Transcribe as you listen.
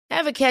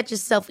Ever catch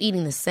yourself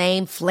eating the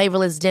same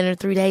flavorless dinner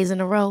 3 days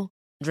in a row?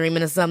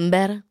 Dreaming of something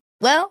better?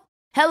 Well,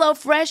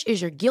 HelloFresh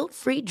is your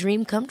guilt-free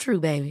dream come true,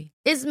 baby.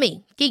 It's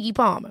me, Keke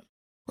Palmer.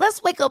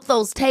 Let's wake up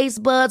those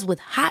taste buds with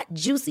hot,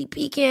 juicy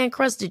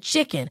pecan-crusted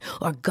chicken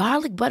or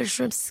garlic butter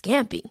shrimp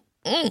scampi.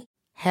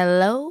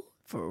 Hello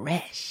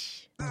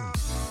Fresh.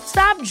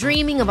 Stop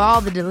dreaming of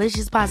all the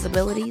delicious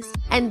possibilities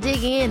and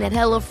dig in at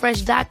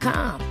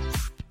HelloFresh.com.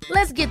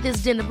 Let's get this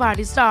dinner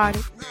party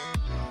started.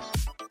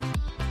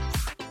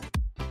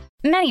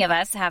 Many of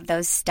us have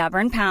those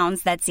stubborn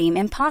pounds that seem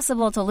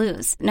impossible to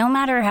lose, no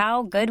matter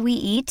how good we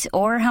eat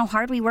or how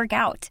hard we work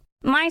out.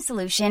 My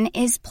solution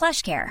is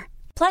PlushCare.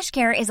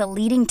 PlushCare is a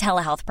leading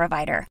telehealth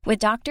provider with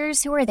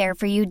doctors who are there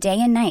for you day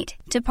and night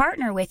to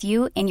partner with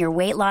you in your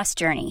weight loss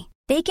journey.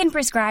 They can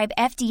prescribe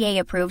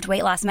FDA-approved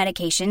weight loss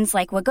medications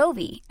like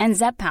Wegovy and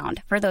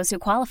Zepbound for those who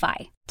qualify.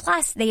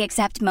 Plus, they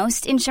accept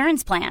most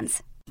insurance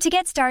plans. To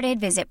get started,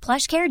 visit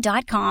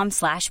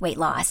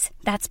plushcare.com/weightloss.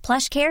 That's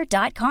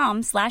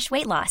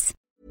plushcare.com/weightloss.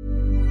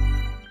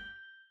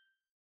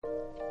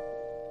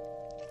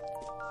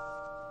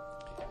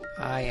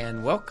 Hi,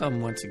 and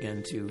welcome once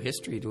again to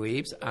History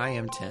Dweebs. I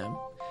am Tim.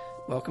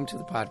 Welcome to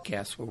the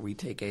podcast where we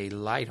take a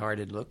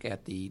lighthearted look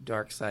at the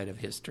dark side of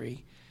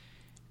history.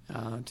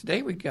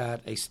 Today we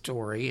got a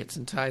story. It's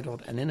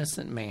entitled An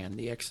Innocent Man,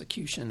 the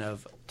Execution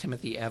of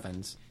Timothy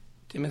Evans.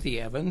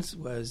 Timothy Evans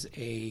was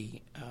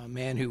a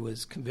man who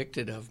was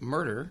convicted of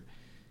murder.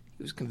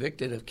 He was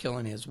convicted of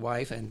killing his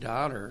wife and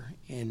daughter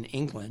in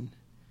England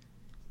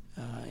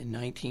in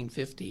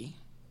 1950,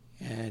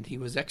 and he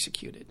was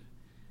executed.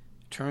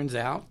 Turns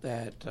out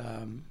that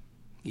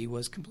he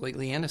was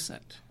completely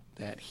innocent,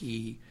 that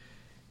he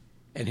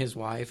and his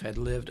wife had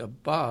lived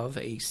above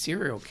a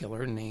serial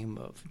killer named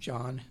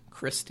John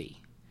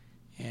Christie,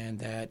 and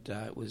that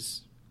it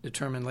was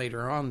determined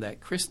later on that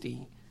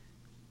Christie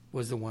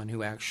was the one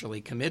who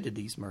actually committed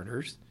these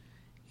murders,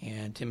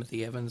 and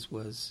Timothy Evans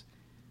was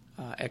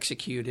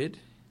executed,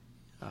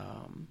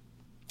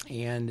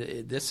 and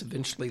this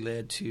eventually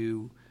led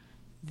to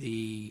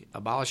the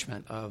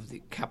abolishment of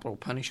the capital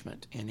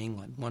punishment in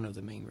England, one of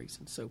the main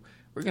reasons. So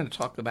we're going to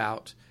talk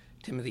about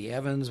Timothy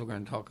Evans, we're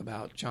going to talk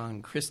about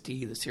John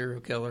Christie, the serial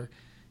killer,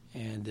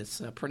 and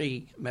it's a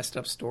pretty messed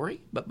up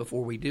story. But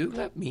before we do,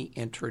 let me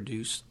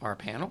introduce our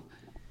panel.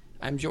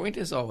 I'm joined,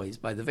 as always,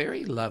 by the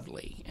very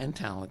lovely and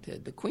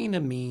talented, the Queen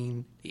of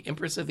Mean, the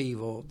Empress of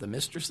Evil, the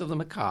Mistress of the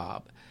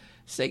Macabre,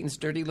 Satan's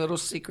dirty little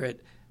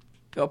secret,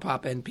 pill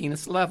poppin',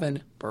 penis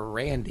lovin',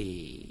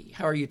 Brandy.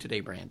 How are you today,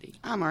 Brandy?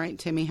 I'm all right,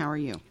 Timmy. How are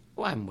you?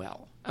 Well, I'm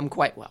well. I'm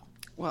quite well.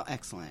 Well,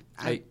 excellent.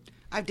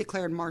 I've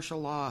declared martial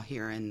law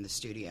here in the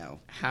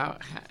studio.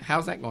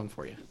 How's that going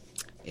for you?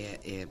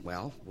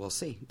 Well, we'll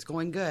see. It's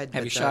going good.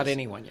 Have you shot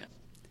anyone yet?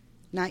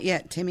 Not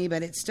yet, Timmy,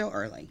 but it's still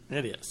early.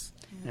 It is.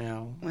 You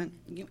know.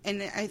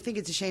 And I think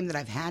it's a shame that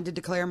I've had to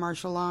declare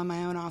martial law in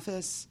my own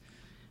office.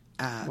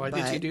 Why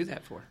did you do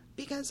that for?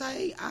 Because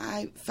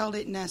I felt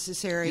it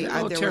necessary. You're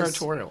a little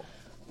territorial.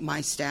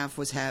 My staff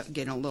was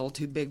getting a little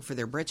too big for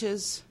their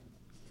britches,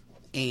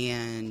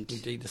 and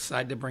you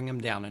decided to bring them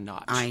down a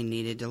notch. I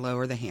needed to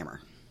lower the hammer.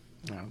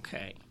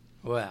 Okay.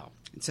 Well.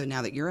 So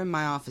now that you're in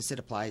my office, it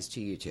applies to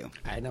you too.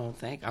 I don't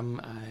think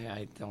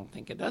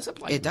it does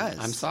apply. It to me. does.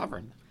 I'm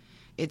sovereign.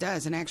 It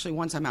does, and actually,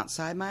 once I'm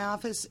outside my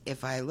office,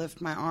 if I lift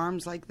my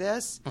arms like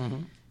this,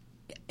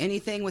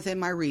 anything within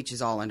my reach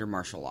is all under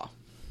martial law.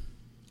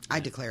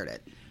 I declared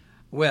it.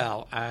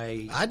 Well,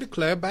 I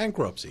declare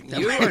bankruptcy.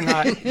 You are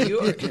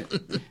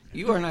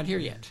not here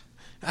yet.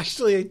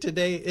 Actually,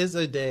 today is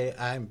a day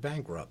I'm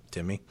bankrupt,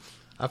 Timmy.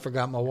 I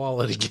forgot my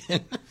wallet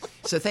again.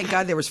 So thank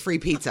God there was free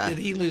pizza. Did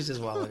he lose his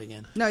wallet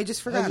again? No, he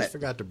just forgot I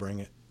forgot to bring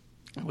it.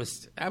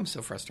 I'm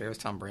so frustrated. I was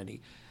telling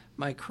Brandy,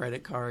 my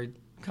credit card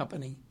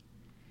company,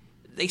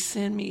 they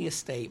send me a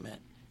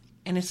statement,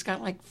 and it's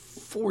got like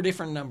 4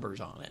 different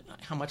numbers on it,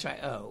 how much I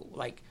owe.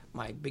 Like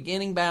my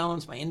beginning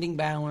balance, my ending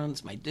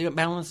balance, my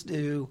balance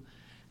due.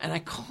 And I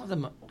call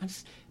them,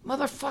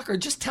 motherfucker,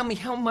 just tell me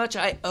how much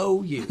I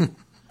owe you.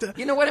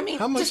 You know what I mean?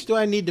 How much do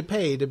I need to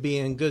pay to be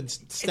in good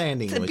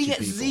standing with you people?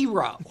 To be at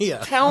zero. Yeah.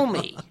 Tell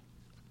me.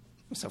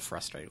 I'm so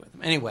frustrated with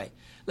them. Anyway,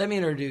 let me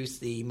introduce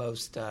the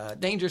most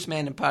dangerous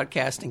man in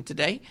podcasting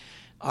today.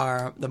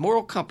 The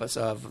moral compass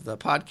of the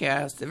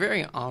podcast, the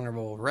very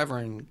honorable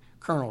Reverend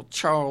Colonel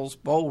Charles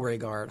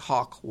Beauregard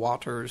Hawk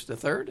Waters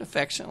III,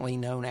 affectionately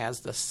known as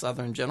the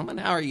Southern Gentleman.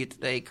 How are you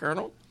today,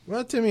 Colonel?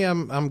 Well, Timmy,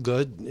 I'm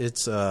good.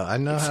 It's I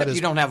know Except how this.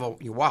 You don't have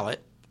your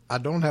wallet. I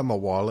don't have my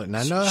wallet, and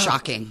I know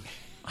shocking.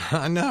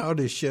 I know how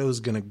this show's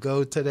gonna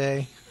go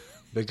today,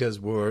 because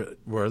we're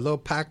a little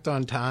packed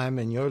on time,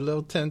 and you're a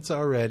little tense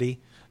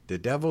already. The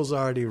devil's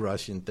already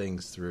rushing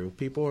things through.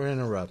 People are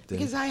interrupting.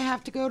 Because I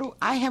have to go to.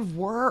 I have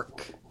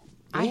work.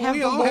 Well, I have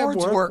the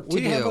Lord's work to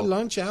do. We have a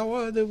lunch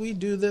hour that we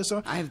do this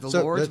on. I have the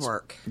Lord's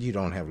work. You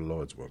don't have the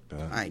Lord's work,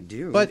 though. I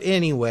do. But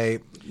anyway,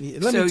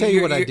 let me tell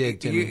you what I did,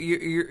 Timmy.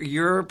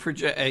 You're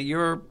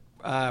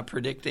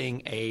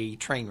predicting a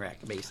train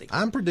wreck, basically.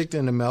 I'm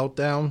predicting a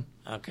meltdown.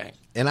 Okay.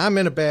 And I'm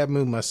in a bad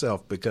mood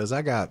myself because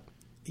I got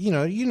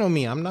you know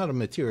me. I'm not a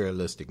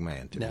materialistic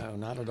man. No,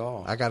 not at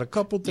all. I got a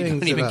couple You things.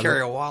 don't even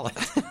carry a wallet.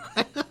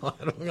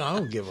 I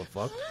don't give a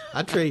fuck.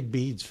 I trade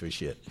beads for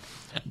shit.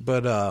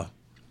 But I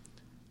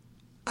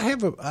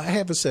have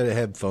a set of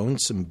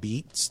headphones, some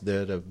Beats.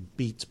 They're the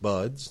Beats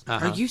Buds.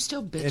 Are you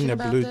still bitching And they're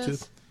about Bluetooth.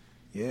 this?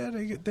 Yeah,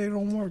 they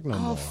don't work no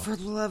more. Oh, for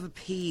the love of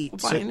Pete.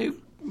 Buy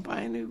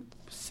a new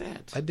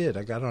set. I did.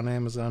 I got on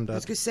Amazon.com. I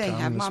was going to say,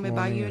 have Mommy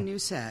buy you a new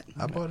set.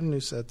 I bought a new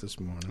set this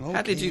morning.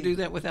 How did you do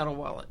that without a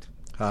wallet?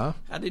 Huh?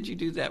 How did you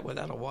do that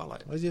without a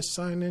wallet? I just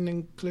signed in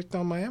and clicked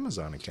on my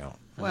Amazon account.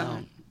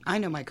 Well, I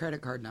know my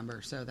credit card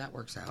number, so that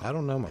works out. I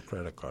don't know my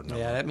credit card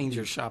number. Yeah, that means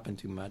you're shopping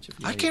too much. If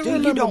you I know can't your-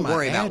 Dude, remember you don't my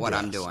worry about what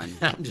I'm address. doing.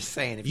 I'm just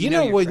saying. If You you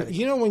know your when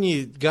credit- when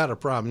you got a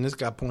problem. This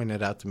got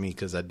pointed out to me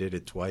because I did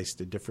it twice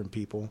to different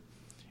people.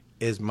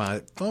 Is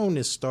my phone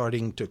is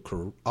starting to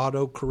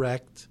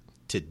autocorrect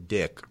to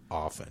Dick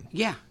often.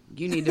 Yeah,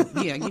 you need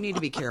to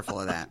be careful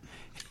of that.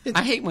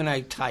 I hate when I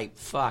type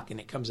 "fuck" and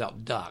it comes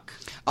out "duck."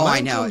 Oh, Mine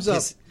I know. comes It up-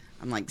 just,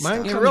 I'm like, mine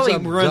stop. It comes really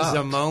up ruins duck.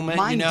 the moment.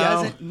 Mine you know?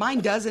 doesn't.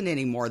 Mine doesn't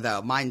anymore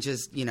though. Mine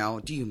just,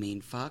 do you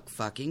mean fuck,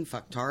 fucking,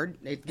 fucktard?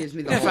 It gives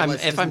me the If whole I'm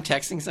list. if I'm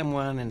texting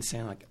someone and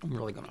saying like I'm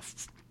really gonna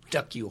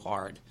duck you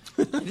hard,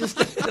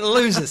 it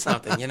loses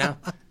something, you know.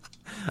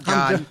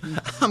 God,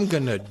 I'm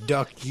gonna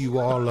duck you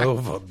all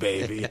over,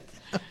 baby.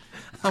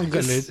 I'm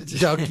gonna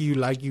duck you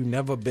like you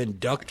never been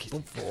ducked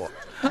before.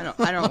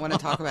 I don't want to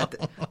talk about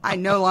that. I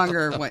no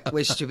longer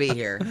wish to be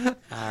here. All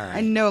right.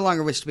 I no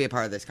longer wish to be a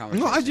part of this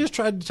conversation. No, I just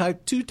tried to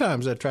type 2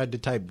 times. I tried to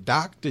type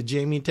Doc to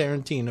Jamie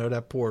Tarantino,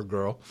 that poor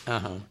girl,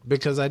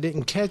 because I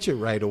didn't catch it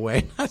right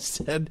away. I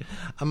said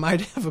I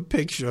might have a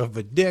picture of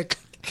a dick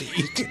that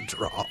you can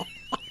draw.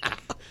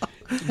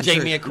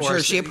 Jamie, of I'm course, sure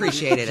she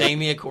appreciated it.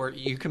 Jamie, of course,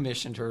 you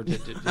commissioned her to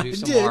do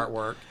some did.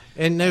 artwork.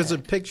 And there's a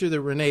picture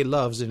that Renee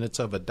loves, and it's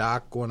of a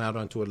dock going out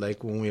onto a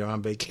lake when we were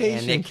on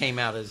vacation. And it came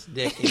out as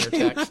Dick in your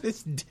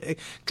text.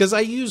 Because I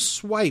use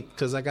Swipe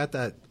because I got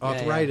that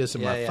arthritis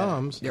in my yeah.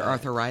 thumbs. Your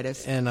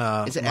arthritis. And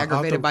is it my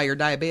aggravated by your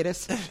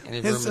diabetes? And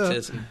his It's,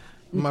 rheumatism.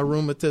 my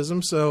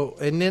rheumatism. So,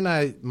 and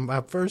then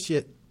my first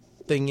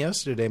thing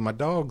yesterday, my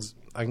dog's,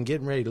 I'm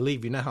getting ready to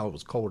leave. You know how it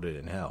was colder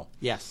than hell.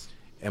 Yes.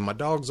 And my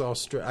dog's all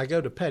I go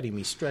to pet him.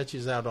 He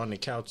stretches out on the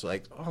couch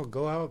like, oh,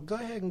 go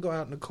ahead and go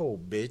out in the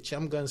cold, bitch.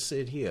 I'm going to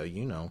sit here,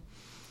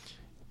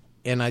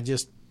 And I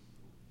just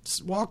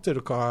walked to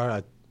the car.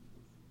 I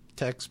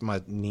text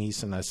my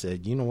niece and I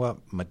said, you know what?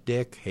 My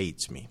dick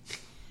hates me.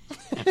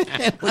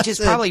 Which is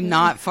probably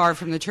not far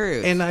from the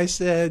truth. And I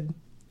said,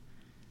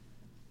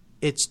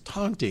 it's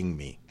taunting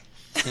me.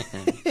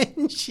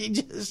 And she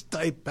just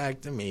typed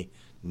back to me,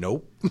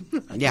 nope.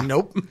 Yeah.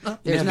 Nope.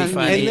 There's It'd nothing be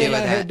fun you to can do do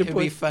with that. It'd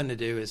be fun to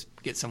do is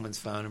get someone's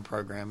phone and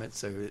program it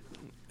so they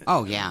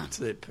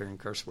put in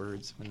curse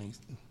words when they.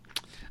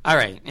 All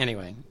right.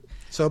 Anyway,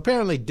 So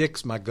apparently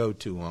Dick's my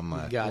go-to on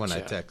my when I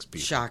Gotcha. text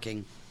people.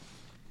 Shocking.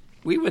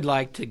 we would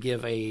like to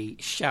give a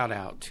shout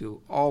out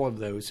to all of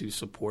those who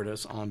support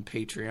us on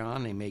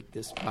Patreon. They make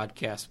this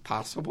podcast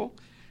possible.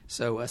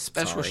 So a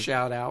special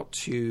shout out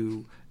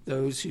to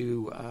those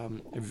who are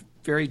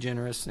very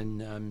generous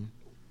and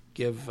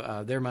give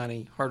their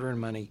money, hard-earned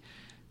money,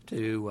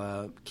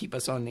 to keep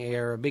us on the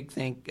air. A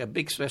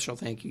big special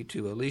thank you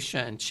to Alicia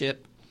and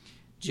Chip,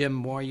 Jim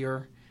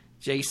Moyer,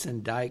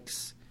 Jason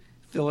Dykes,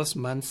 Phyllis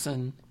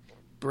Munson,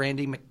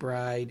 Brandy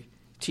McBride,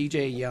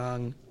 T.J.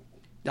 Young,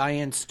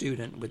 Diane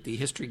Student with the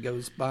History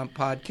Goes Bump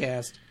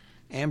podcast,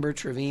 Amber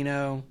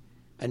Trevino,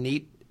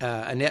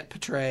 Annette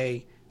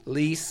Petray,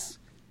 Lise,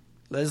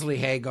 Leslie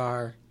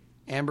Hagar,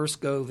 Amber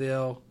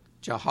Scoville,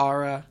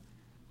 Jahara,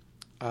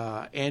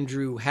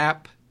 Andrew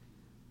Happ,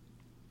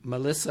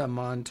 Melissa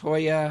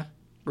Montoya,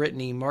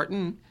 Brittany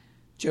Martin,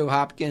 Joe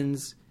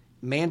Hopkins,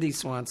 Mandy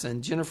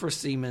Swanson, Jennifer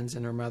Siemens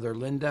and her mother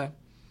Linda,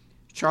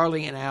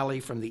 Charlie and Allie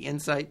from the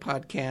Insight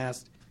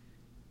podcast,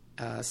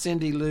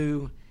 Cindy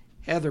Lou,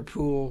 Heather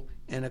Poole,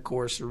 and of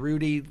course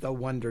Rudy the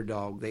Wonder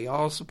Dog. They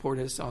all support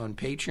us on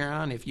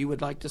Patreon. If you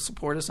would like to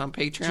support us on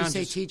Patreon, Did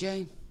you say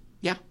TJ?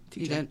 yeah,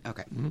 You TJ. did?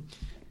 Okay.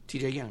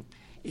 TJ Young.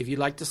 If you'd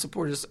like to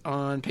support us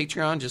on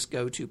Patreon, just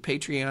go to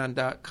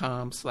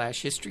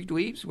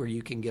patreon.com/historydweebs, where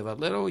you can give a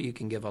little, you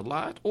can give a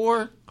lot,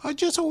 or Oh,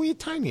 just a wee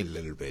tiny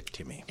little bit,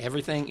 Timmy.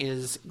 everything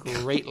is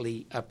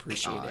greatly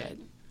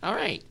appreciated. All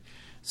right.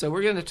 So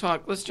we're going to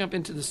talk, let's jump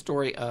into the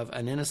story of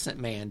an innocent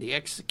man, the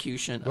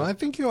execution of... Well, I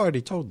think you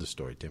already told the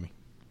story, Timmy.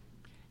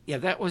 Yeah,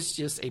 that was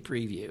just a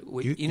preview.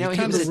 You he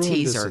kind was of a ruined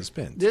teaser. the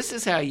suspense. This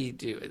is how you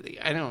do it.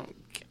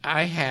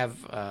 I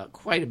have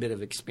quite a bit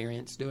of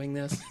experience doing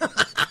this.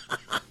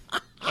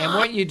 And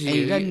what you do... And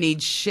you don't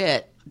need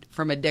shit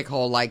from a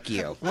dickhole like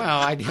you.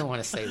 Well, I didn't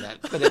want to say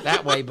that, put it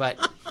that way, but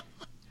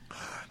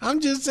I'm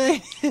just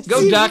saying.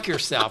 go duck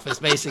yourself is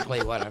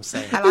basically what I'm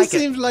saying. I like It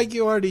seems like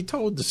you already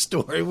told the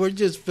story. We're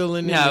just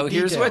filling in No, the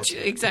here's details.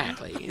 what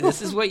exactly.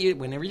 This is what you,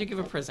 whenever you give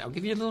a present, I'll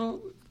give you a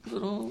little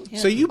hint.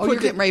 So you Oh, put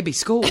you're getting ready to be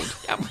schooled.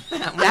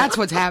 That's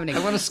what's happening. I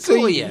want to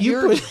school you.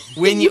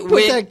 You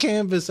put that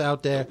canvas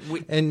out there,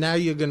 and now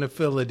you're going to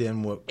fill it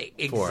in for us.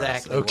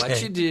 Exactly. Okay.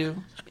 What you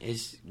do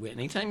is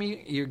anytime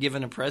you're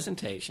given a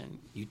presentation,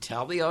 you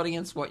tell the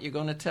audience what you're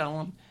going to tell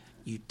them,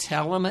 you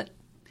tell them it,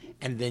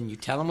 and then you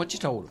tell them what you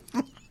told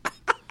them.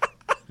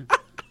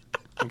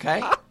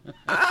 Okay?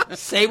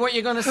 Say what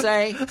you're going to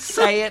say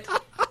it,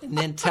 and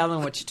then tell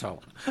them what you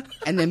told them.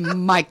 And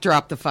then mic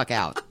drop the fuck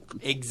out.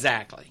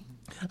 Exactly.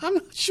 I'm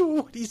not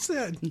sure what he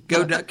said.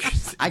 Go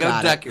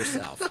duck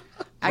yourself.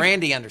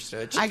 Randy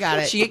understood. I got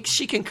it.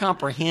 She can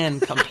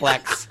comprehend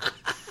complex.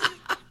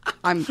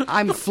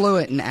 I'm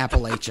fluent in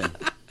Appalachian.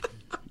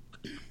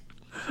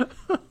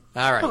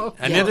 All right.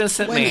 An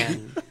innocent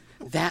man.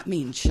 That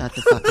means shut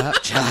the fuck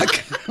up,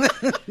 Chuck.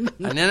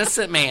 An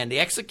innocent man.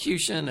 The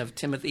execution of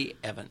Timothy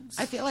Evans.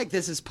 I feel like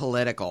this is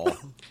political.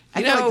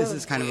 I feel like this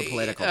is kind of a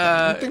political thing.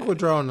 I think we're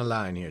drawing the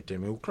line here,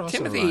 Timmy. We'll cross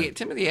the line.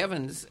 Timothy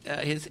Evans,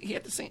 he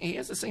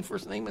has the same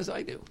first name as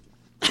I do.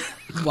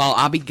 Well,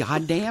 I'll be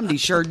goddamned. He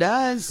sure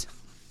does.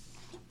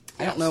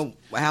 I don't know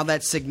how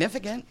that's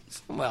significant.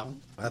 Well,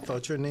 I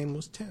thought your name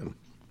was Tim.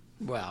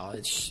 Well,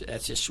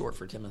 that's just short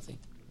for Timothy.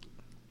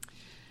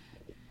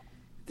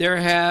 There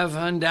have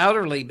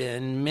undoubtedly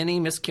been many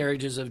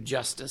miscarriages of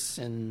justice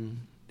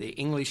in the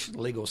English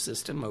legal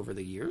system over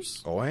the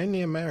years. Oh, and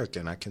the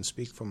American. I can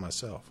speak for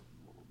myself.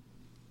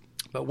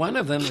 But none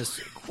of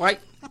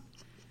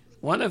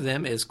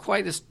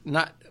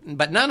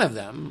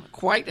them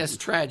quite as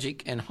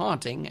tragic and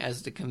haunting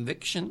as the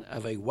conviction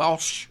of a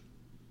Welsh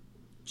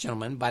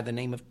gentleman by the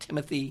name of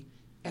Timothy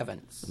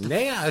Evans.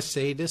 May I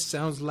say, this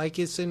sounds like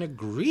it's an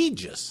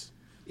egregious.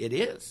 It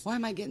is. Why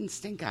am I getting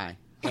stink eye?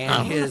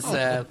 And his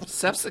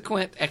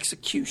subsequent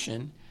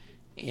execution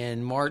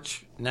in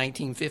March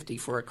 1950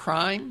 for a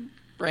crime,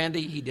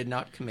 Brandy, he did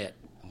not commit.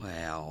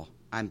 Well,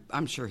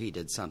 I'm sure he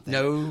did something.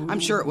 No. I'm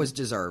sure it was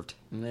deserved.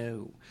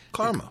 No.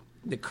 Karma.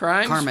 The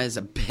crimes. Karma is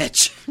a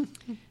bitch.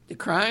 The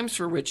crimes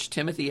for which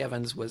Timothy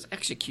Evans was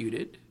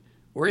executed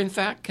were in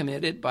fact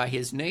committed by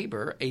his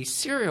neighbor, a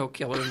serial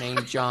killer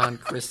named John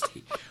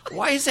Christie.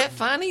 Why is that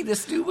funny?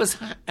 This dude was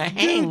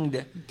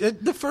hanged.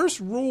 The first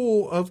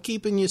rule of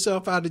keeping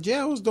yourself out of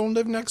jail is don't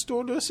live next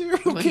door to a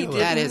serial killer.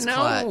 That is No.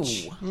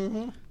 clutch.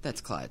 Mm-hmm.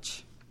 That's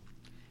clutch.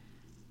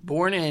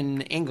 Born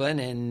in England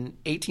in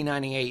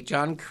 1898,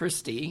 John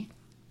Christie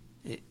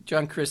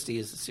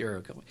is a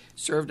serial killer,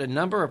 served a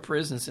number of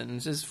prison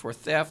sentences for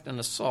theft and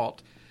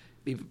assault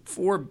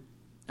before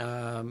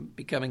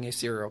becoming a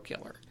serial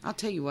killer. I'll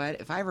tell you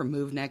what, if I ever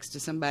move next to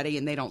somebody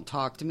and they don't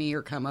talk to me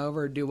or come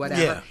over or do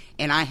whatever,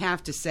 and I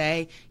have to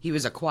say he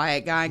was a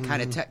quiet guy,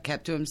 kind of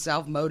kept to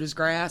himself, mowed his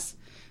grass,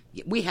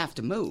 we have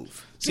to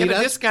move. See, but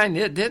this guy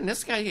didn't.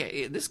 This guy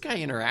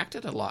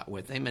interacted a lot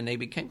with him, and they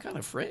became kind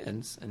of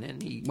friends. And then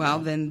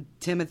then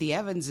Timothy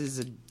Evans is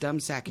a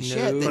dumb sack of shit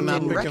that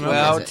didn't recognize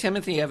Well, it.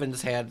 Timothy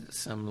Evans had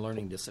some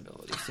learning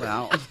disabilities. So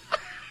Well,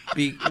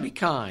 be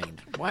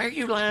kind. Why are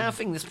you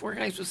laughing? This poor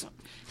guy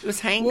was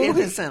hanged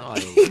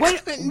innocently.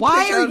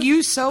 why are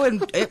you so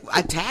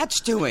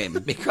attached to him?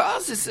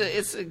 Because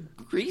it's a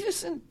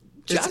grievous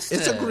injustice.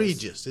 It's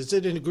egregious. It's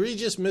an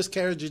egregious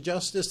miscarriage of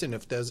justice, and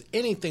if there's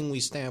anything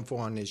we stand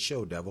for on this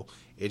show, Devil,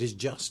 it is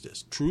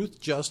justice. Truth,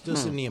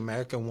 justice, in the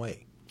American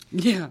way.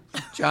 Yeah.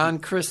 John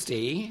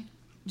Christie,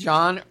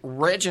 John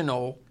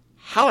Reginald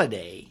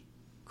Halliday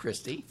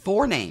Christie.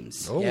 4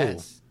 names. Oh.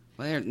 Yes.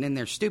 Well,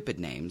 they're stupid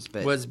names,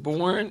 but Was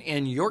born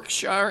in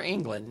Yorkshire,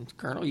 England.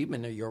 Colonel, you've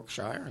been to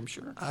Yorkshire, I'm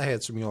sure. I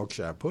had some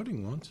Yorkshire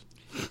pudding once.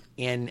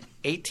 In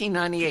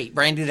 1898.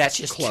 Brandy, that's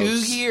just Close.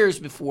 2 years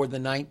before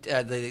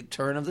the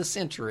turn of the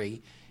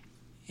century.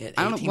 I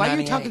don't know. Why are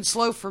you talking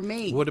slow for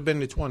me? Would have been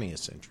the 20th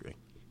century.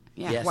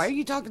 Yeah. Yes. Why are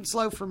you talking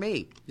slow for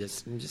me?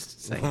 I'm just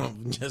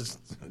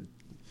saying.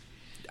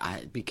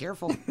 Be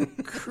careful.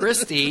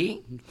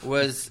 Christie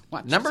was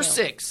Watch number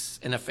yourself. 6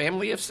 in a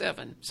family of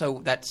 7. So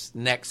that's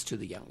next to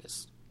the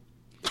youngest.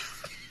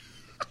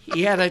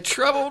 He had a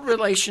troubled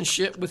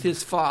relationship with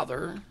his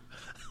father.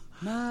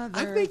 I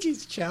think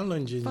he's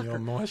challenging your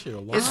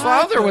martial law. His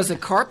father was a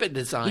carpet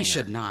designer. He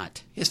should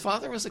not. His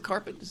father was a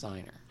carpet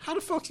designer. How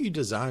the fuck you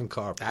design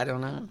carpet? I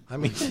don't know. I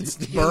mean, it's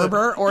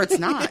Berber or it's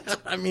not.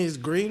 I mean, it's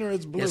green or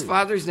it's blue. His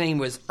father's name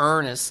was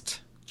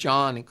Ernest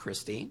John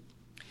Christie.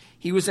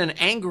 He was an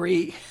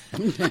angry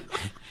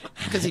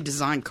Because he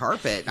designed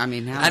carpet. I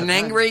mean, how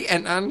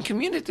and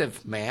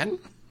uncommunicative man.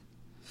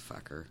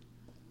 Fucker.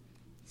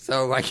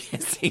 So I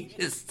guess he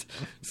just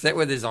sat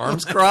with his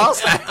arms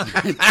crossed.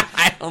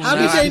 I don't know. How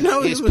did they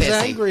know he He's was pissy.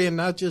 angry and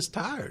not just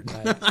tired?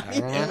 I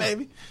don't know.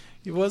 Maybe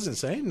he wasn't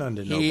saying nothing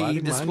to nobody.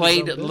 He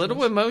displayed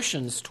little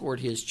emotions toward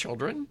his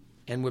children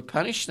and would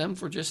punish them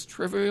for just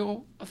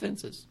trivial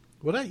offenses.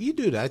 Well, you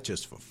do that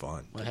just for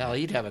fun. Well, hell,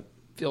 he'd have a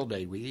field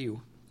day with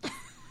you.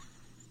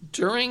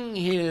 During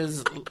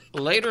his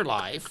later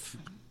life,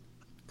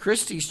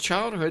 Christie's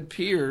childhood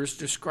peers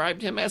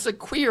described him as a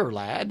queer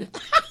lad.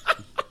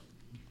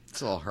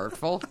 It's a little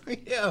hurtful.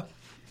 Yeah.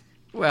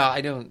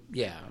 Well,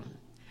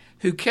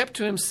 who kept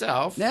to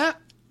himself Yeah.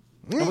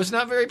 and was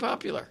not very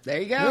popular. There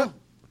you go. Yeah.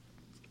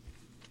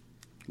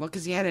 Well,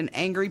 because he had an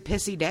angry,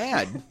 pissy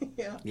dad.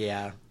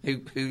 Yeah,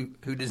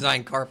 who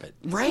designed carpet?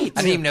 Right.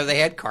 I didn't even know they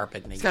had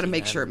carpet. He's got to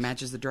make sure it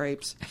matches the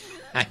drapes.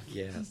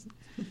 Yes.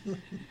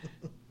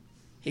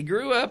 He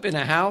grew up in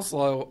a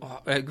household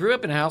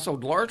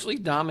largely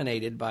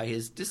dominated by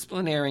his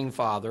disciplinating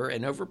father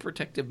and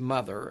overprotective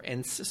mother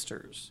and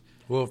sisters.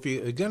 Well, if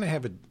you're going to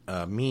have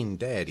a mean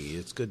daddy,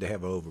 it's good to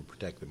have an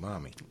overprotective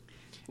mommy.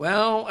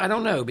 Well, I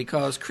don't know,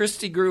 because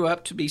Christy grew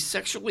up to be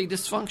sexually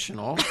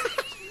dysfunctional.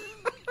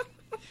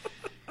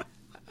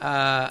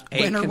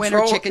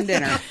 Winner, chicken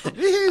dinner.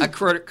 A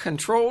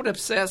controlled,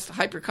 obsessed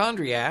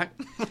hypochondriac.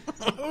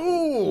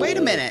 Wait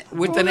a minute.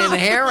 With an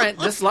inherent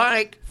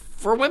dislike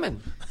for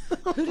women.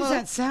 Who does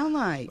that sound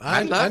like?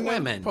 I love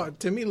women.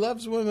 Timmy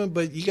loves women,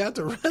 but you got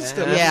the rest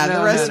of it. Yeah,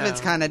 the rest of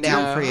it's kind of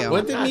down for you.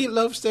 What did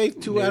Meatloaf say?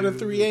 2 out of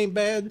 3 ain't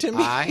bad,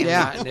 Timmy?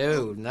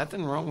 No,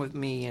 nothing wrong with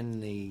me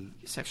in the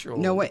sexual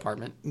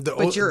department. But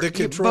wait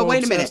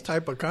a minute.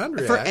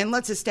 Hypochondriac. And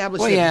let's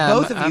establish that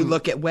both of you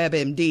look at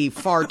WebMD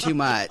far too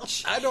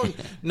much. I don't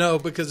know,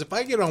 because if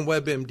I get on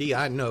WebMD,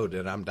 I know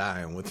that I'm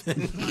dying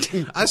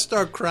within. I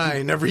start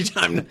crying every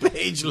time the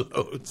page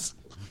loads.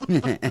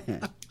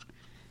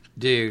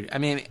 Dude, I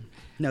mean...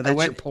 No,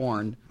 that's your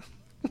porn.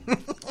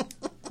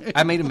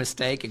 I made a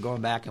mistake of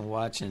going back and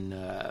watching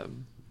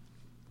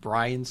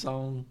Brian's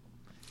song.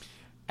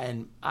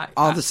 And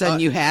all of a sudden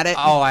you had it?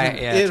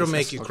 It'll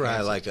make you cry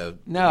like a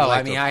I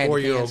had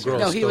 4-year-old girl.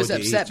 No, he was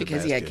upset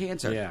because he had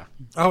cancer. Yeah.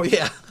 Oh,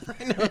 yeah.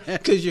 I know,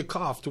 because you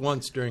coughed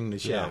once during the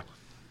show. Yeah.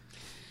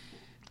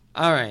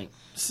 All right.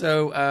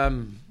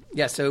 So,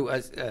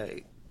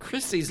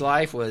 Christy's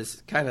life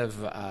was kind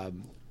of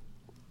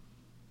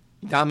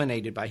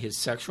dominated by his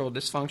sexual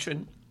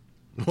dysfunction.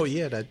 Well,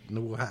 yeah, that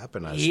will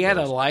happen. He had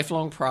a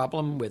lifelong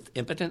problem with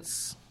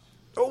impotence.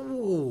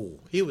 Oh,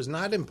 he was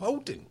not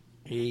impotent.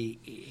 He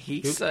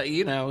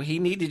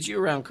needed you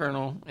around,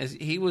 Colonel.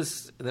 He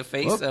was the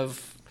face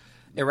of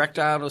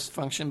erectile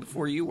dysfunction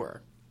before you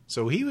were.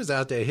 So he was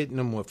out there hitting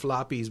them with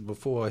floppies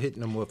before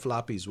hitting them with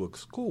floppies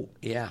was cool.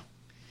 Yeah.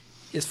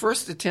 His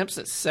first attempts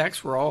at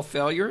sex were all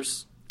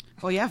failures.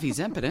 Well, yeah, if he's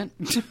impotent.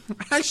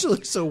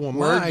 Actually, so when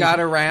word got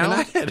around.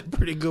 And I had a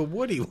pretty good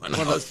Woody when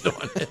I was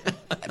doing it.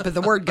 But the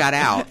word got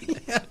out.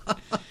 Yeah.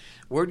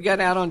 Word got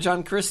out on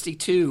John Christie,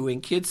 too,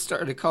 and kids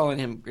started calling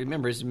him,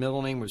 remember his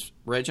middle name was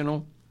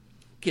Reginald?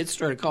 Kids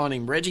started calling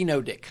him Reggie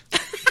No Dick.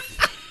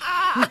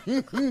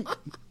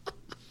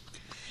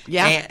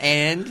 Yeah.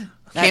 And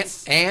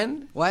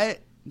what?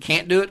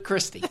 Can't do it,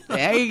 Christie.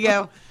 There you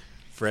go.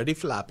 Freddie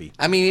Floppy.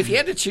 I mean, if you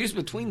had to choose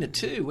between the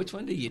two, which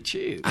one do you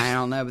choose? I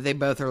don't know, but they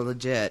both are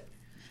legit.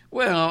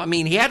 Well, I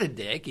mean, he had a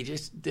dick. He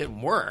just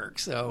didn't work,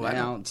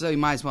 so so he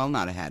might as well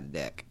not have had a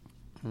dick.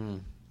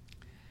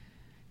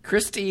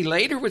 Christie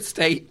later would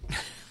state,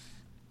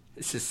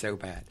 this is so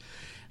bad,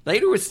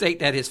 later would state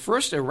that his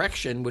first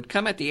erection would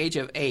come at the age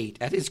of 8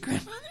 at his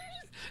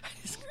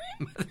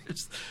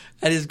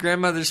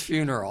grandmother's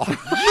funeral.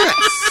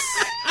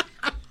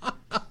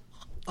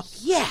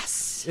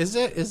 Yes. Yes.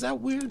 Is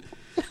that weird?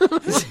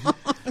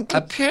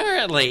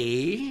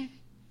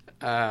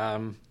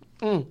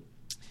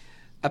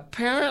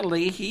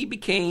 Apparently he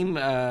became,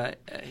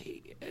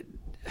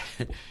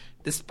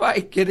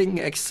 despite getting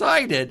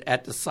excited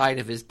at the sight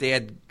of his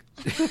dead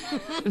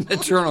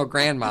maternal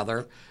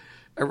grandmother,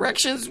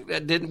 erections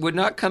would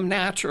not come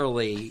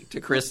naturally to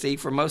Christie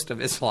for most of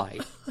his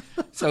life.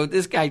 So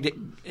this guy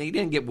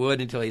didn't get wood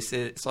until he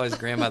saw his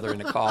grandmother in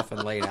the coffin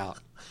laid out.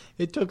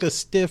 It took a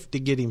stiff to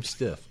get him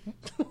stiff.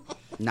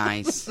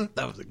 Nice.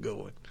 That was a good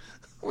one.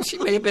 Well, she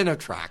may have been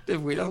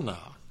attractive. We don't know.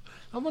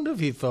 I wonder if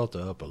he felt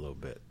her up a little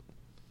bit.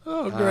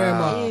 Oh,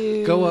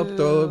 Grandma. Go up,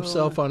 throw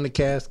himself on the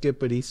casket,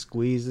 but he's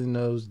squeezing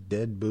those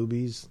dead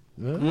boobies.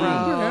 Oh,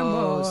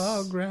 Grandma.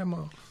 Oh,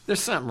 Grandma. There's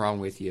something wrong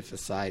with you if the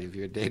sight of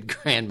your dead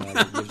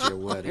grandmother gives you a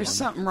wood. There's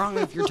something wrong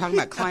if you're talking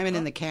about climbing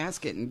in the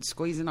casket and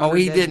squeezing on her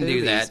he dead didn't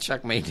boobies. do that.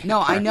 Chuck made it. No,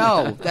 I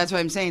know. That's what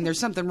I'm saying. There's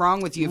something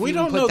wrong with you if you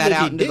don't put know that that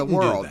he out into the didn't do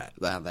world. that.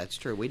 Well, that's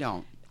true. We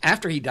don't.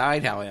 After he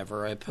died,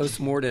 however, a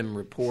post-mortem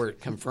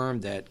report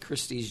confirmed that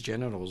Christie's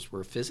genitals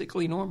were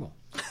physically normal.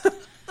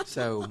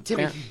 So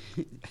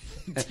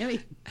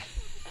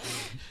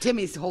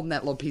Timmy's holding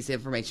that little piece of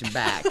information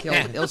back.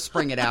 He'll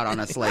spring it out on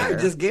us later.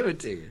 Just give it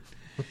to you.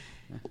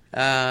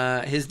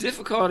 His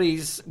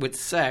difficulties with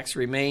sex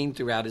remained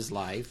throughout his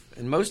life,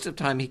 and most of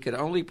the time he could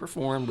only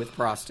perform with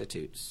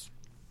prostitutes.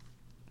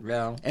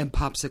 Well, and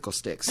popsicle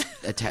sticks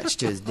attached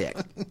to his dick.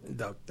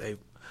 Duct tape.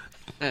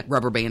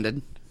 Rubber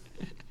banded.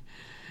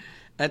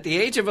 At the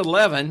age of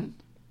 11,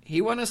 he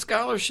won a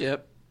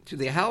scholarship to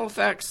the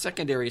Halifax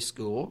Secondary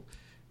School,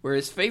 where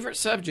his favorite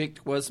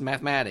subject was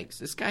mathematics.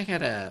 This guy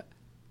had an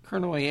IQ. A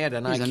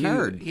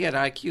nerd. He had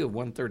an IQ of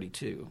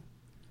 132.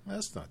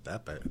 That's not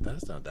that bad.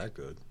 That's not that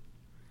good.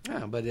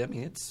 No, but I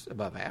mean, it's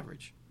above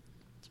average.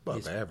 It's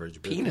above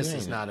average. But Penis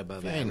is not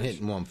above average. average. Ain't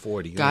hitting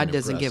 140. God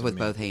doesn't give with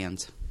both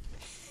hands.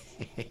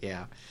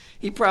 Yeah.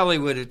 He probably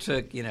would have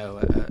took,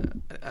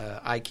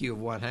 a IQ of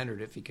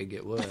 100 if he could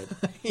get wood.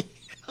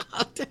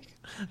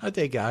 I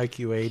take an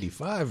IQ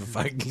 85 if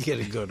I can get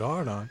a good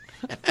hard on.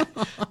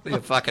 Be a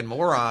fucking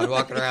moron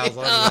walking around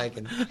like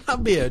I'll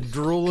be a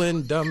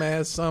drooling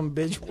dumbass some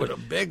bitch with a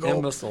big old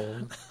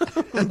imbecile.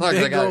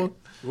 big old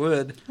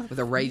wood. With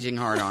a raging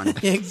heart on.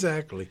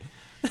 exactly.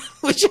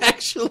 Which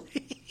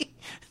actually,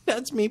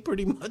 that's me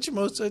pretty much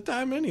most of the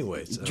time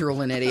anyway. So.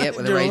 Drooling idiot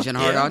with a raging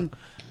heart on.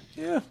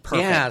 Yeah,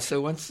 Perfect. Yeah,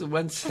 so once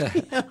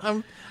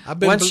I've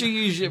been once you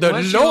use your, the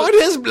once Lord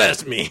you, has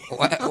blessed me.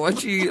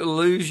 once you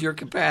lose your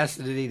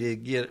capacity to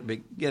get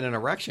an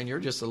erection, you're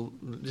just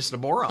a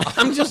moron.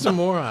 I'm just a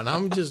moron.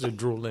 I'm just a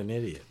drooling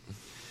idiot.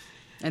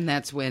 And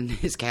that's when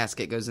his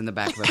casket goes in the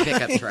back of a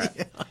pickup truck.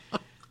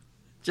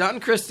 John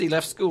Christie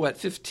left school at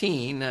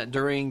 15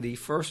 during the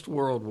First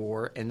World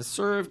War and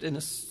served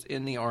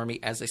in the Army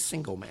as a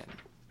single man.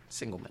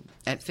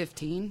 At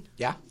 15?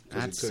 Yeah.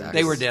 That sucks.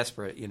 They were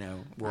desperate,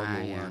 World War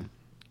yeah. One.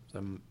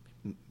 Some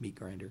meat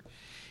grinder.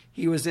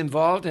 He was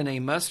involved in a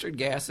mustard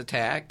gas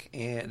attack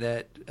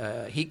that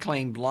he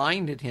claimed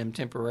blinded him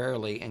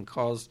temporarily and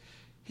caused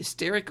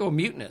hysterical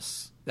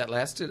muteness that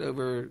lasted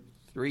over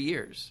 3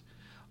 years.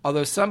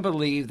 Although some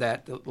believe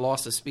that the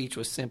loss of speech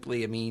was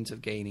simply a means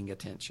of gaining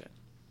attention.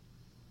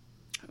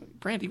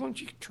 Brandy, why don't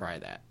you try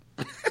that?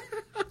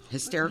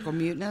 Hysterical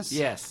muteness?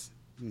 Yes.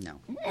 No.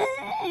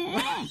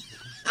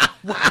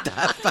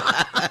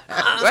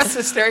 That's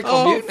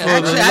hysterical muteness.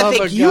 Actually, right? I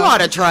think you ought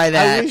to try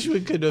that. I wish we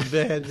could have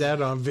had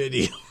that on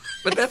video.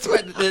 But that's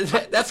what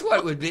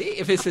it would be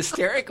if it's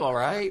hysterical,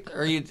 right?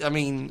 Or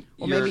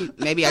Well,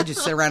 maybe I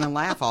just sit around and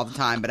laugh all the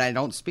time, but I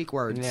don't speak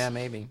words. Yeah,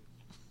 maybe.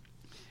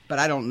 But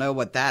I don't know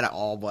what that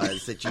all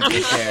was that you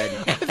just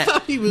said. I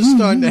thought he was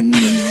starting to have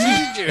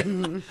a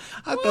seizure.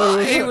 I thought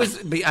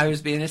I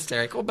was being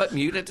hysterical, but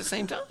mute at the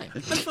same time. I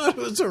thought it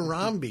was a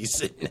Harambe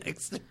sitting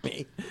next to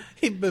me.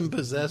 He'd been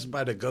possessed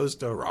by the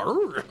ghost of...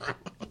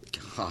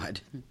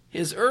 God.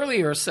 His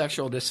earlier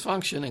sexual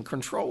dysfunction and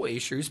control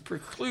issues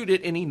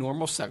precluded any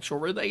normal sexual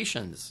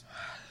relations,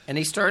 and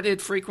he started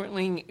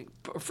frequenting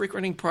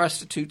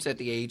prostitutes at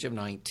the age of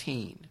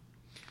 19.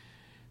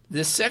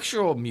 This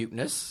sexual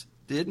muteness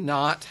did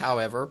not,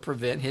 however,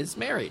 prevent his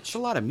marriage. There's a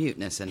lot of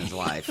muteness in his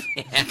life.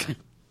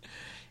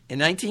 In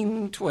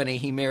 1920,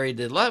 he married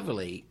the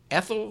lovely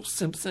Ethel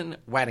Simpson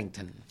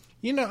Waddington.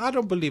 I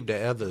don't believe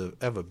there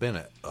ever been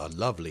a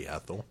lovely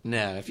Ethel.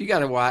 No, if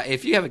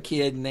you have a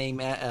kid named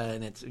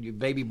and it's your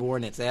baby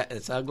born, it's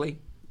ugly,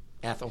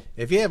 Ethel.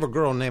 If you have a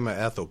girl named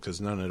Ethel,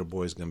 because none of the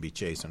boys going to be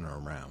chasing her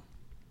around.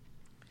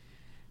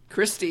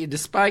 Christie,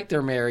 despite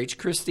their marriage,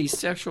 Christie's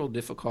sexual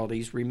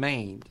difficulties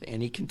remained,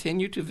 and he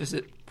continued to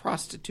visit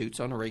prostitutes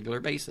on a regular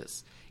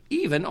basis,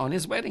 even on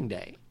his wedding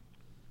day.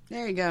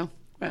 There you go.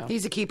 Well,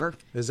 he's a keeper.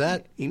 Is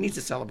that... He needs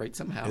to celebrate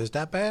somehow. Is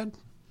that bad?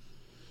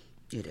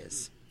 It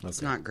is. Okay.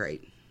 It's not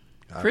great.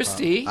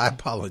 Christie... I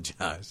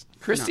apologize.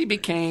 Christie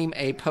became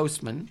a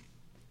postman.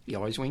 He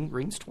always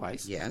rings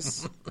twice.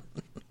 Yes.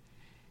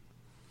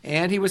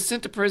 And he was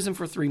sent to prison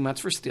for 3 months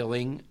for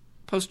stealing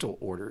postal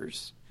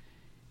orders.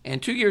 And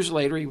 2 years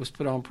later, he was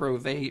put on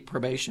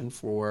probation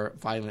for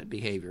violent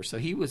behavior. So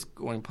he was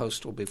going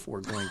postal before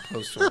going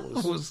postal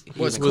was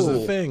was cool.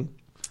 the thing.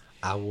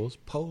 I was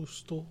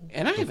postal.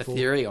 And I have a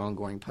theory on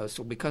going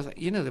postal because,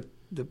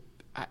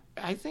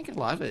 I think a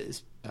lot of it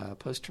is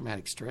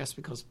post-traumatic stress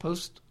because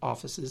post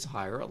offices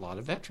hire a lot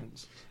of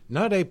veterans.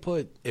 No, they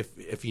put,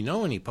 if you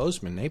know any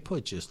postmen, they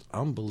put just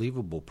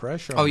unbelievable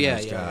pressure on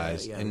those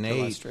guys. Yeah, and a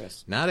lot of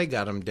stress. Now they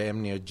got them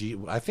damn near,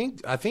 I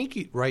think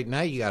right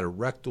now you got a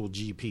rectal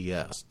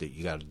GPS that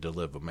you got to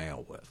deliver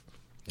mail with.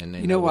 And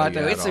you know what,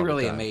 though? It's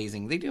really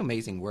amazing. They do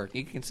amazing work.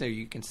 You can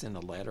send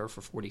a letter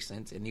for 40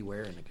 cents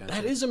anywhere in the country.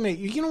 That is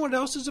amazing. You know what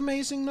else is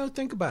amazing, though?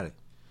 Think about it.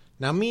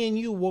 Now, me and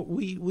you,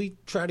 we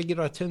try to get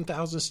our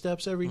 10,000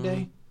 steps every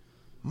day.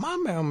 My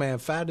mailman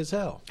fat as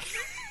hell.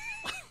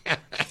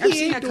 I've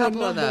seen a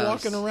couple of those.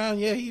 Walking around,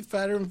 he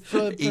fatter than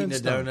Fred Eating a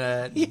Flintstone.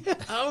 donut. Yeah,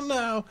 I don't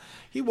know.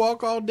 He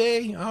walk all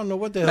day. I don't know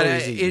what the hell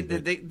he's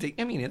eating.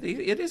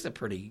 It is a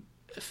pretty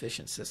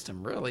efficient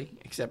system, really,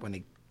 except when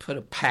they put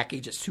a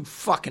package that's too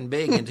fucking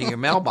big into your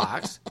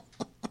mailbox.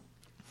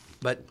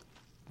 But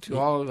to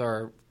all of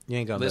our you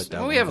ain't gonna let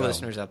that we have go.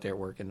 Listeners out there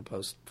working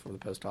for the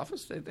post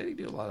office. They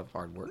do a lot of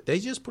hard work. They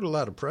just put a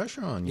lot of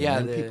pressure on you. Yeah,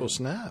 and people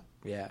snap.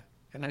 Yeah,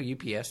 I know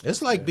UPS.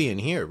 It's like being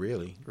here,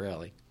 really.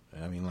 Really.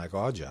 I mean, like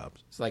all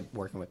jobs. It's like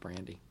working with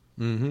Brandy.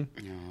 Mm-hmm.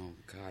 Oh,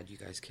 God, you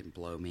guys can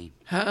blow me.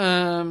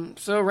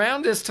 So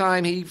around this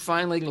time, he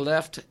finally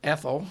left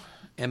Ethel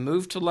and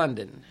moved to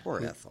London.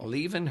 Poor Ethel.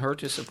 Leaving her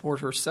to support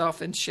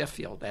herself in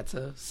Sheffield. That's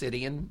a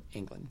city in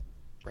England,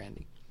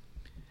 Brandy.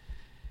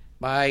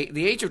 By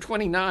the age of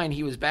 29,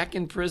 he was back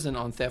in prison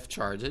on theft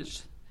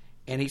charges,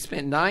 and he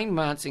spent 9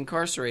 months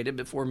incarcerated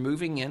before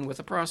moving in with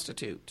a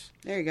prostitute.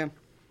 There you go.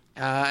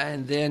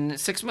 And then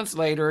 6 months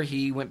later,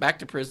 he went back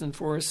to prison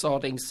for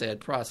assaulting said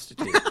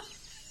prostitute.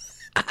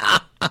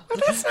 Well,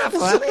 that's not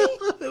funny.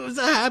 It was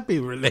a happy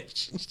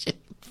relationship.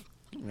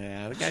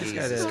 Yeah, the guy's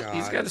Jesus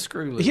he's got a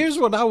screw loose. Here's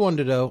what I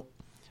wonder, though.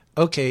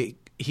 Okay,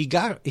 he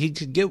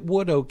could get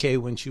wood okay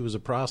when she was a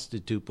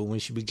prostitute, but when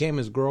she became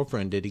his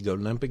girlfriend, did he go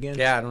limp again?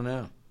 Yeah, I don't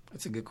know.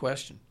 That's a good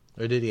question.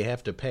 Or did he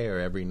have to pay her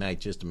every night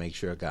just to make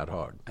sure it got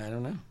hard? I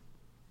don't know.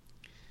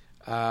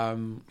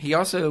 He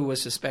also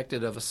was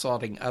suspected of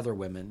assaulting other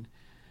women,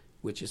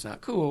 which is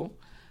not cool,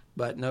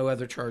 but no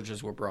other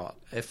charges were brought.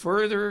 A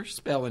further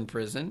spell in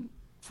prison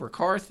for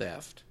car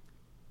theft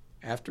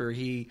after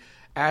he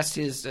asked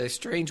his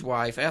estranged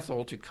wife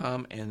Ethel to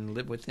come and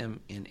live with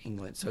him in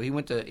England. So he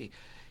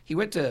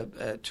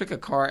took a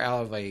car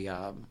out of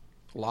a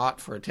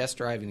lot for a test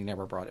drive, and he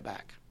never brought it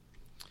back.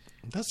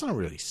 That's not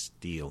really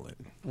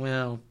stealing.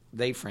 Well,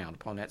 they frowned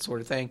upon that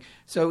sort of thing.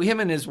 So him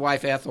and his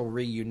wife Ethel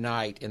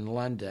reunite in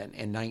London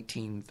in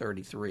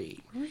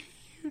 1933.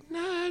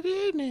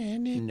 Reunited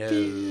and it No,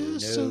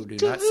 feels so do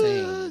good. not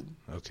sing.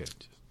 Okay.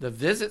 The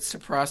visits to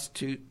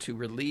prostitute to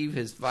relieve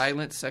his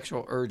violent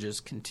sexual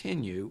urges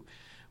continue,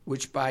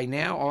 which by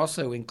now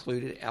also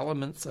included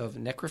elements of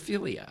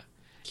necrophilia.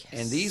 Yes.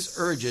 And these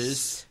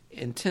urges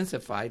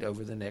intensified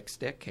over the next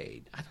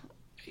decade.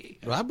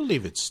 Well, I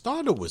believe it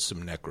started with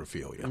some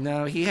necrophilia.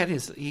 No,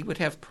 he would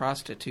have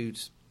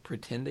prostitutes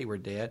pretend they were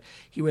dead.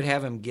 He would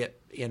have them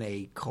get in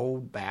a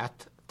cold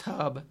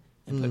bathtub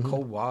and put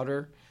cold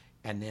water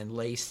and then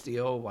lay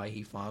still while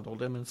he fondled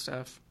them and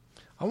stuff.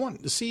 I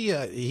want to see.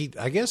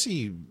 I guess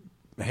he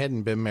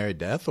hadn't been married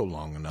to Ethel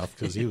long enough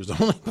because he was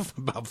only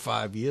about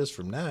 5 years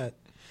from that.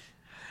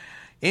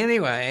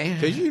 Anyway,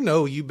 because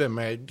you've been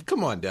married.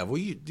 Come on, Devil,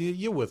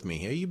 you're with me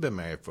here. You've been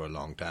married for a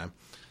long time.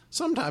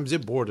 Sometimes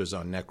it borders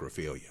on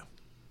necrophilia.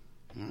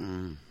 I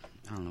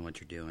don't know what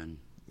you're doing.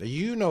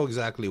 You know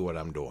exactly what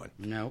I'm doing.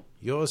 Nope.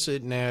 You're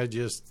sitting there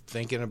just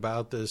thinking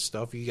about the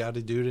stuff you got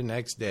to do the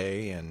next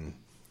day and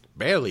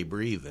barely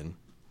breathing.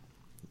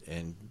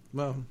 And,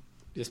 well,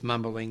 just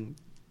mumbling,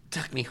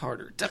 duck me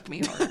harder, duck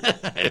me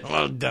harder.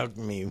 Well, duck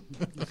me.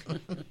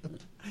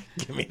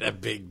 Give me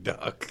that big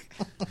duck.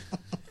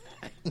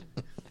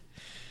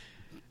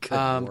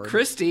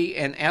 Christie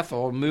and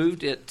Ethel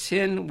moved at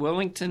 10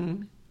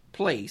 Wellington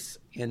Place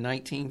in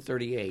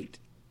 1938.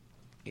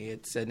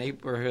 It's a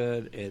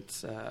neighborhood.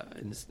 It's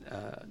in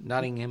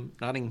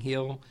Notting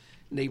Hill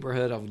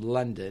neighborhood of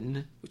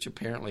London, which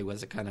apparently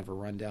was a kind of a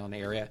rundown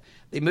area.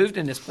 They moved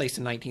in this place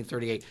in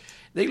 1938.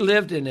 They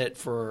lived in it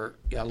for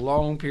a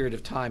long period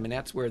of time, and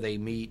that's where they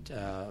meet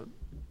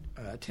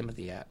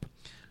Timothy at.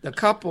 The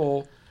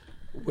couple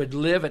would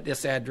live at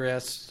this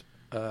address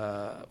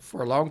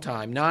for a long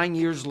time. 9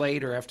 years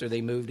later, after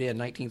they moved in,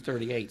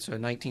 1938, so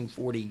in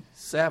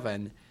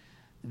 1947,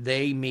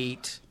 they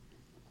meet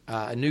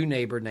a new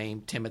neighbor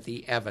named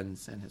Timothy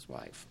Evans and his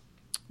wife.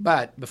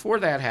 But before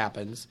that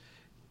happens,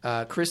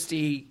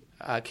 Christie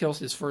kills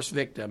his first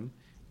victim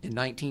in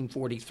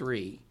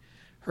 1943.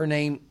 Her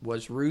name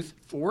was Ruth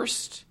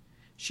Forst.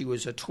 She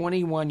was a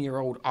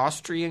 21-year-old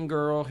Austrian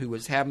girl who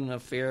was having an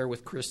affair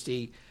with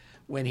Christie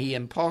when he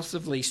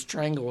impulsively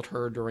strangled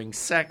her during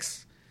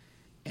sex,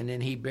 and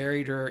then he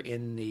buried her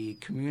in the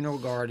communal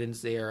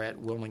gardens there at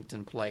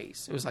Wellington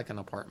Place. It was like an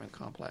apartment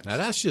complex. Now,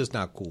 that's just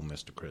not cool,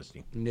 Mr.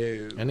 Christie.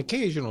 No. An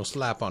occasional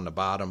slap on the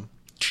bottom.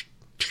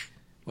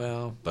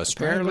 Well, but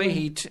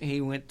apparently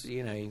he went,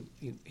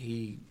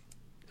 he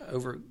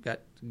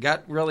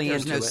got really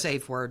There's into no it.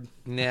 safe word.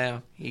 Yeah,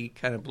 he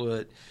kind of blew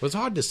it. Well, it's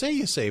hard to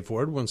say a safe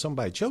word when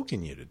somebody's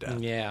choking you to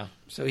death. Yeah,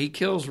 so he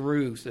kills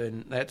Ruth,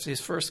 and that's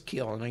his first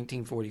kill in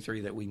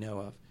 1943 that we know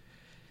of.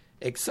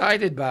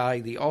 Excited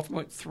by the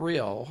ultimate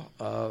thrill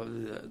of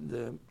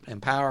the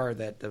and power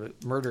that the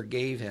murder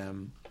gave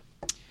him,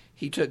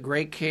 he took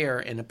great care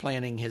in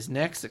planning his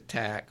next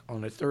attack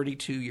on a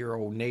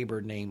 32-year-old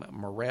neighbor named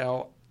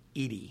Morel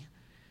Eady.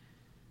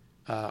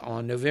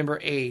 On November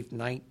 8th,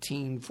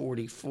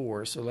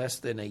 1944, so less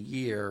than a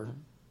year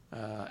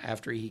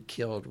after he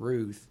killed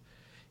Ruth,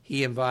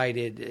 he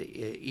invited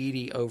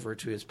Eady over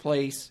to his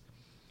place,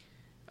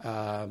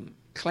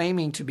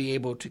 claiming to be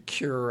able to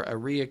cure a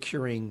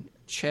reoccurring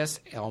chest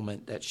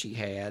ailment that she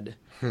had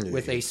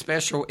with a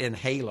special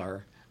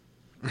inhaler.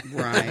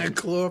 Right.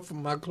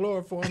 My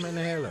chloroform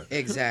inhaler.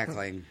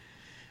 Exactly.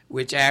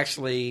 Which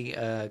actually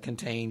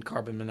contained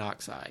carbon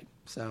monoxide.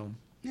 So,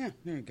 yeah,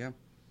 there you go.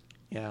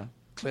 Yeah.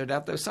 Cleared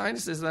out those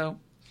sinuses, though.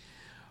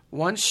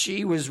 Once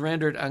she was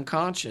rendered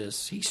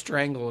unconscious, he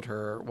strangled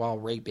her while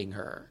raping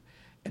her,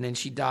 and then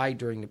she died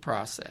during the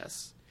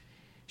process.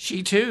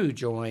 She, too,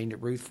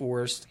 joined Ruth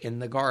Forst in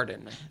the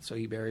garden, so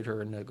he buried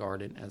her in the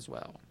garden as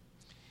well.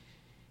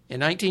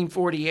 In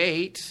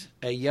 1948,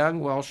 a young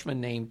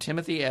Welshman named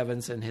Timothy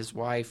Evans and his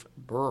wife,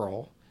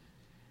 Burl,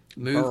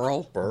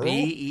 moved... Burl?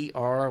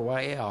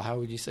 B-E-R-Y-L. How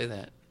would you say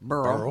that?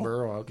 Burl.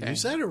 Burl, okay. You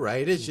said it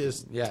right. It's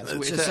just... Yeah,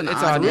 it's just an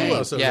odd odd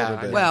name.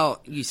 Yeah.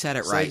 Well, you said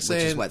it right, like saying,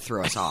 which is what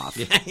threw us off.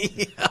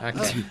 Okay.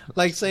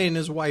 Like saying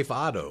his wife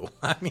Otto.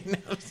 I mean...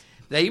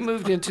 They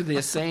moved into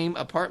the same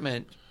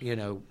apartment,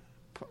 the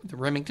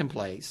Remington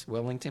Place,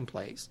 Wellington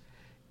Place,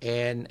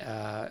 and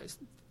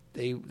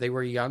they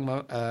were a young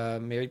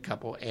married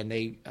couple,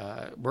 and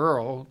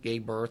Burl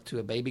gave birth to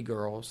a baby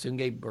girl, soon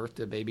gave birth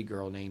to a baby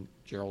girl named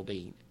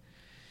Geraldine.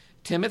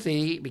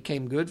 Timothy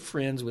became good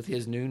friends with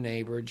his new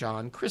neighbor,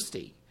 John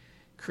Christie.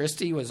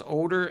 Christie was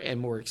older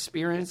and more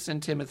experienced than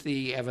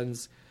Timothy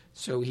Evans,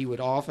 So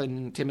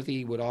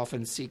Timothy would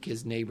often seek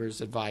his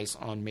neighbor's advice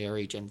on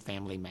marriage and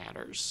family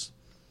matters.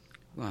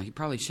 Well, he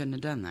probably shouldn't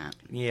have done that.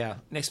 Yeah,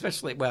 and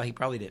especially, he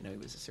probably didn't know he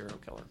was a serial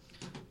killer.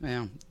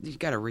 Well, you've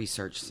got to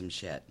research some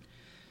shit.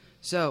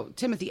 So,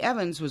 Timothy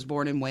Evans was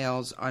born in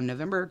Wales on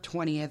November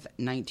 20th,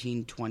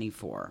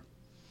 1924.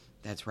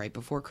 That's right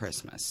before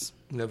Christmas.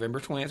 November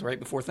 20th, right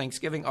before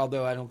Thanksgiving,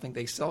 although I don't think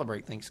they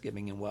celebrate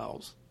Thanksgiving in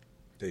Wales.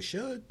 They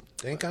should.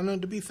 They ain't got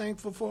nothing to be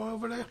thankful for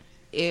over there.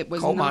 It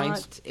was Coal not.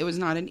 mines. It was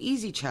not an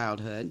easy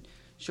childhood.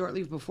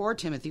 Shortly before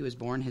Timothy was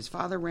born, his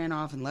father ran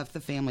off and left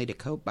the family to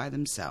cope by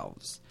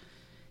themselves.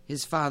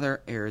 His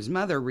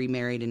mother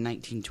remarried in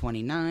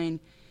 1929,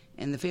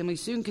 and the family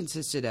soon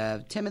consisted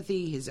of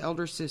Timothy, his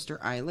elder sister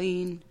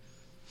Eileen,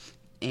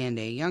 and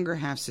a younger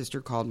half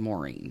sister called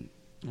Maureen.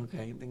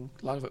 Okay,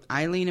 a lot of it.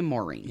 Eileen and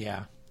Maureen.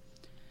 Yeah.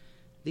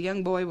 The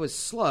young boy was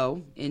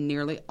slow in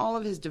nearly all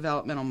of his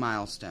developmental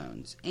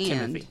milestones,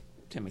 and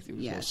Timothy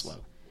was real slow.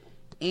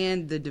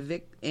 And the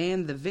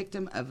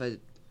victim of a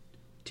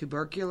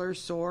tubercular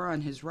sore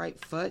on his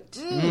right foot.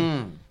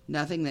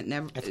 Nothing that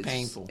never. That's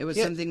painful. It was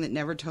something that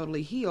never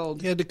totally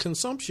healed. He had the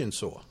consumption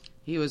sore.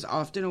 He was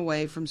often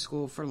away from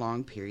school for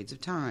long periods of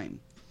time.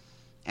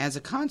 As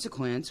a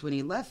consequence, when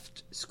he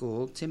left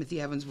school,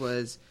 Timothy Evans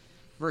was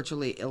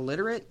virtually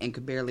illiterate and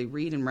could barely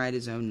read and write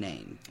his own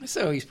name.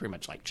 So he's pretty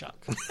much like Chuck.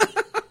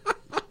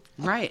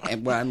 Right.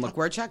 And look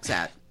where Chuck's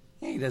at.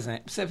 Yeah, he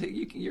doesn't. Except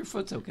your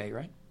foot's okay,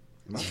 right?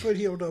 My foot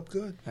healed up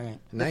good. All right.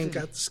 And I ain't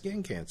got the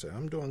skin cancer.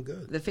 I'm doing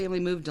good. The family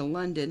moved to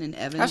London, and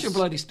Evans... How's your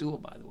bloody stool,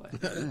 by the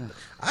way?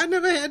 I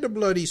never had the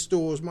bloody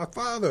stool. It was my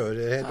father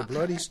that had the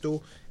bloody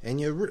stool. And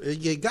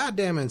you're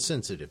goddamn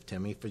insensitive,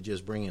 Timmy, for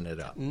just bringing it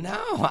up.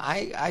 No,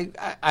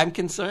 I'm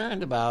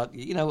concerned about,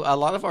 a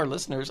lot of our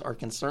listeners are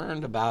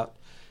concerned about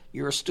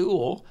your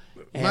stool.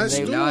 And My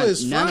stool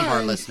is None of our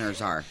fine.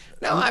 listeners are.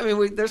 No, I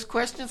mean, there's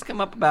questions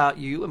come up about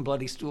you and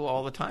bloody stool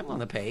all the time on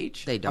the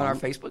page. They don't. On our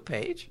Facebook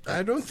page.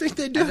 I don't think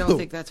they do. I don't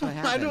think that's what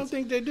happens. I don't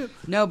think they do.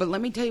 No, but let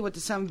me tell you what the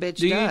son of a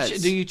bitch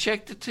does. Do you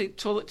check the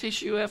toilet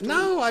tissue after?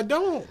 No, I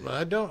don't.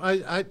 I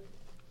Well,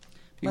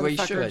 you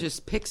Motherfucker should.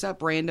 just picks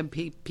up random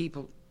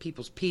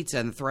people's pizza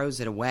and throws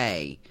it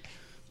away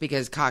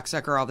because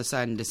cocksucker all of a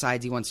sudden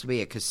decides he wants to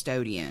be a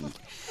custodian.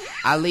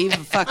 I leave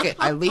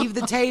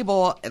the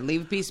table and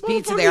leave a piece of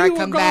pizza there. I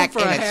come back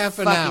and it's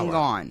fucking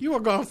gone. You were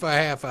gone for a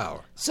half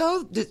hour.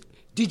 So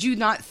did you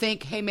not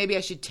think, hey, maybe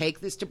I should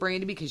take this to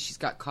Brandy because she's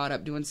got caught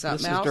up doing something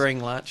This else? is during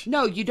lunch.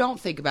 No, you don't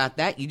think about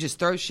that. You just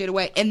throw shit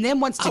away and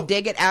then wants to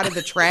dig it out of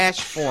the trash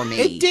for me.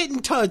 It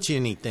didn't touch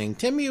anything,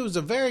 Timmy. It was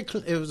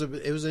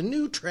a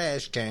new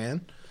trash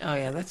can. Oh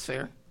yeah, that's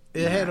fair.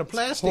 It had a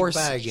plastic Horse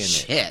bag in it.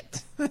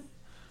 shit.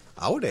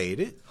 I would have ate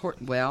it.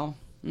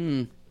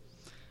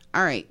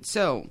 All right,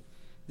 so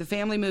the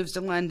family moves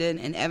to London,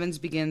 and Evans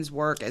begins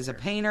work as a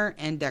painter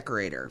and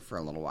decorator for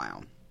a little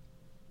while.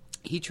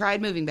 He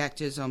tried moving back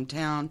to his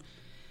hometown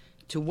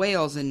to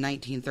Wales in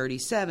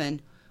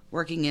 1937,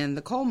 working in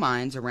the coal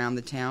mines around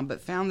the town,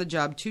 but found the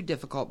job too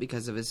difficult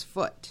because of his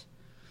foot.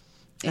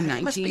 It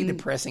must be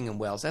depressing in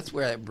Wales. That's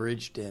where that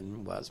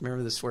Bridgeton was.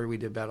 Remember the story we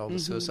did about all the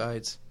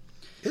suicides?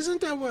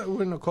 Isn't that where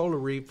Nicola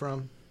Reed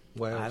from?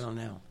 Wales? I don't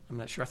know. I'm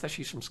not sure. I thought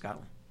she's from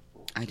Scotland.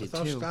 I I did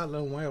thought too.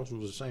 Scotland and Wales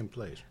was the same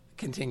place.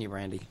 Continue,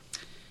 Randy.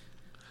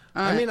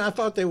 I mean, I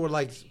thought they were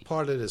like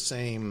part of the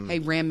same. Hey,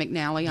 Rand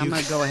McNally, I'm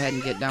going to go ahead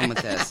and get done with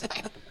this.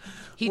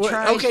 He Well,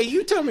 tried. okay,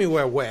 you tell me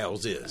where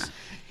Wales is.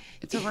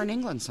 It's over in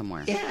England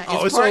somewhere. Yeah,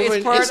 It's part over of in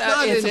England.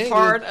 Great It's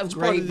part of the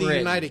Britain.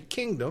 United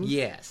Kingdom.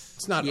 Yes.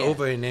 It's not Yeah.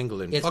 over in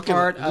England. It's Fucking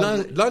part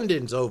of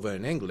London's over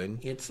in England.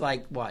 It's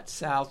like what?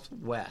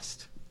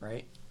 Southwest,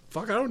 right?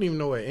 Fuck, I don't even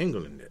know where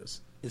England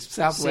is. It's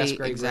Southwest See,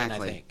 Great exactly.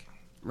 Britain, I think.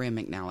 Rand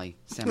McNally,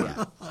 send me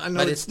out. I know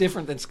But it's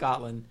different than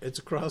Scotland. it's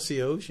across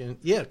the ocean.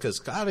 Yeah, because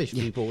Scottish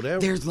people there.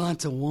 There's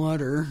lots of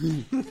water.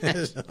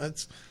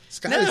 It's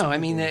Scottish No, I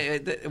people.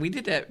 mean we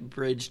did that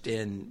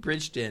Bridgeton.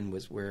 Bridgeton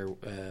was where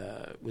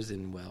was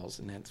in Wales,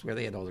 and that's where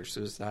they had all their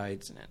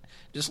suicides, and it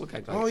just looked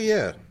like. Oh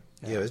yeah,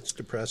 it's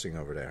depressing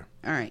over there.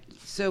 All right,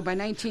 so by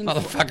 19...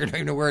 Motherfucker don't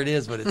even know where it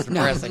is, but it's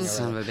No, depressing.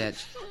 son of a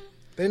bitch.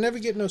 They never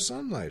get no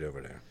sunlight over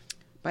there.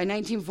 By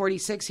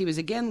 1946, he was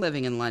again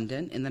living in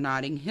London in the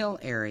Notting Hill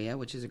area,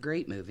 which is a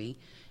great movie.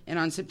 And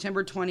on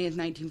September 20th,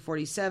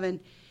 1947,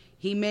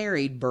 he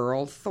married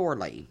Beryl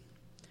Thorley.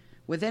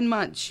 Within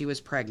months, she was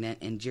pregnant,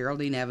 and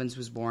Geraldine Evans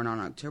was born on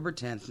October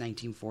 10th,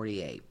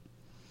 1948.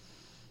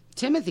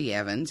 Timothy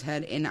Evans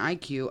had an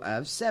IQ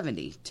of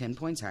 70, 10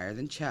 points higher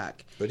than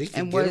Chuck. But he could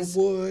and get was, a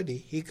wood.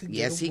 He could get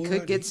Yes, a he wood.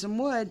 could get some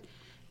wood,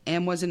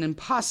 and was an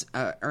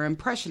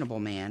impressionable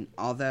man,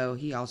 although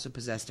he also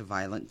possessed a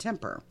violent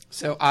temper.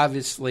 So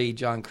obviously,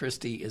 John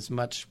Christie is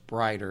much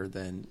brighter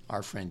than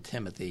our friend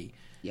Timothy.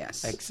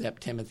 Yes.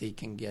 Except Timothy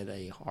can get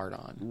a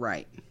hard-on.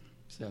 Right.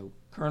 So,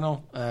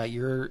 Colonel,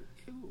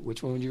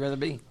 which one would you rather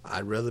be?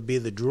 I'd rather be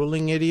the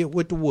drooling idiot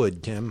with the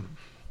wood, Tim.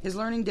 His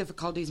learning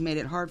difficulties made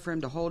it hard for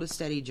him to hold a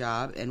steady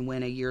job, and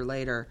when a year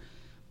later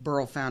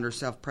Beryl found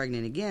herself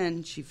pregnant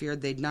again, she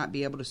feared they'd not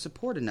be able to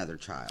support another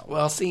child.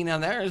 Well, see, now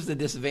there's the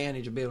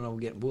disadvantage of being able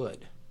to get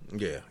wood.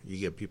 Yeah, you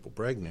get people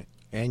pregnant,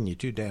 and you're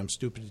too damn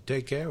stupid to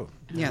take care of them.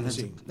 Yeah,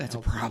 that's a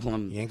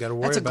problem. You ain't got to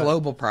worry about it. That's a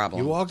global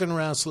problem. You're walking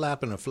around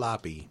slapping a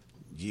floppy.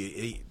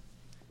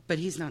 But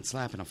he's not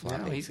slapping a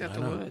floppy. No, he's got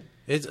the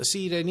wood.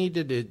 See, they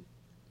needed to...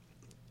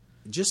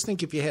 Just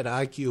think if you had an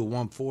IQ of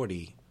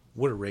 140,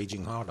 what a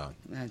raging hard on.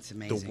 That's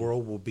amazing. The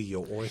world will be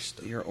your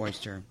oyster. Your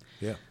oyster.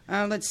 Yeah.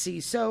 Let's see.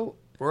 So...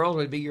 World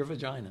would be your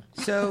vagina.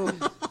 So,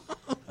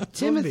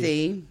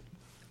 Timothy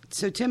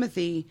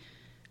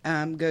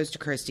goes to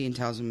Christy and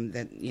tells him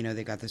that,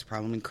 they got this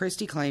problem. And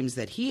Christy claims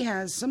that he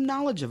has some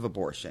knowledge of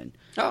abortion.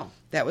 Oh.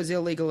 That was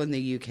illegal in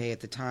the UK at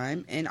the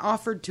time, and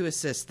offered to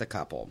assist the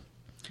couple.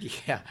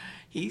 Yeah.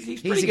 He's a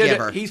pretty good.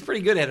 giver. He's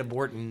pretty good at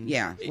aborting.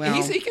 Yeah.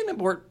 Well, he can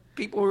abort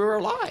people who are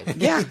alive.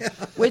 Yeah,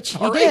 which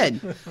he did.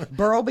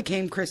 Burl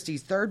became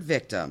Christy's third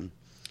victim.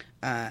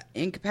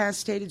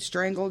 Incapacitated,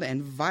 strangled,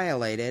 and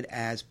violated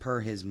as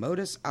per his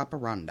modus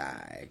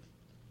operandi.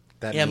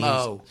 That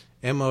M.O.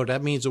 M.O.,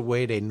 that means the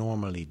way they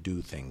normally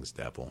do things,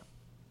 Devil.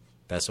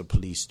 That's a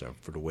police term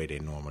for the way they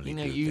normally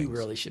do things. You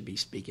really should be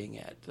speaking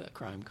at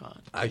CrimeCon.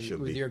 I should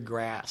with be. your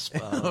grasp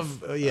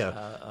of...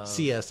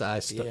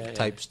 CSI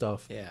type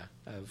stuff. Yeah.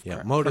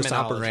 Modus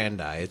criminology.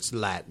 operandi. It's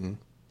Latin.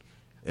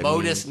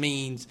 Modus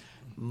means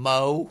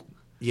mo.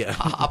 Yeah.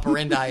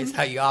 Operandi is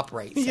how you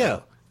operate. So. Yeah.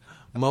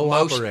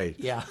 Operate.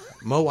 Yeah.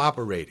 Mo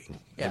operating.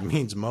 Yeah. It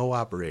means mo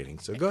operating.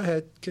 So go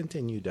ahead.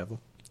 Continue, Devil.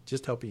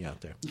 Just helping you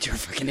out there. You're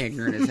fucking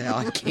ignorant as hell.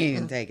 I can't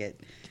even take it.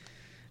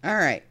 All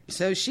right.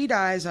 So she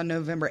dies on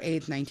November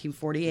 8th,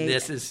 1948.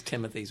 This is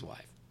Timothy's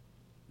wife.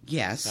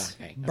 Yes.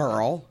 Okay.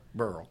 Burl.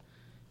 Burl.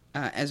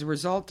 As a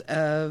result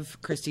of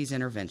Christie's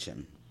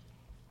intervention.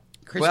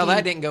 Well,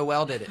 that didn't go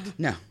well, did it?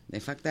 No, they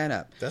fucked that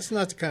up. That's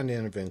not the kind of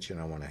intervention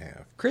I want to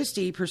have.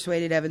 Christie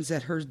persuaded Evans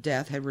that her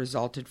death had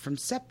resulted from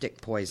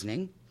septic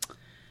poisoning,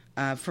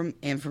 from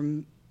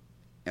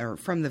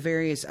the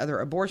various other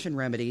abortion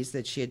remedies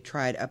that she had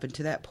tried up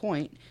until that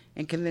point,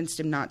 and convinced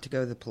him not to go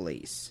to the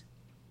police.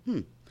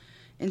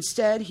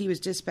 Instead, he was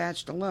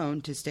dispatched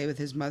alone to stay with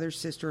his mother's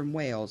sister in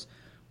Wales,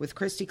 with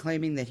Christie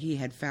claiming that he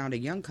had found a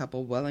young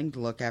couple willing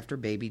to look after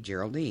baby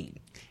Geraldine.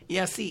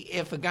 Yeah, see,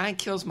 if a guy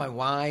kills my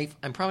wife,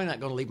 I'm probably not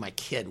going to leave my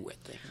kid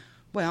with him.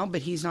 Well,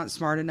 but he's not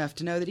smart enough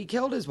to know that he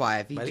killed his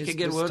wife. But he could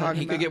get wood.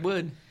 He could get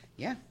wood.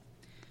 Yeah.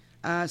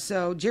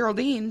 So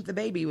Geraldine, the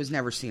baby, was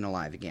never seen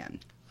alive again.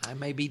 I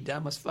may be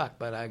dumb as fuck,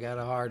 but I got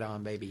a hard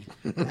on, baby.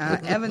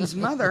 Evan's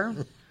mother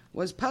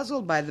was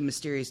puzzled by the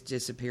mysterious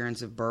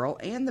disappearance of Burl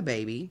and the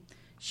baby.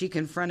 She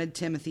confronted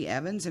Timothy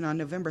Evans, and on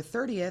November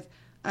 30th,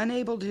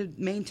 unable to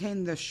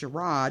maintain the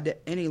charade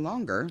any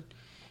longer,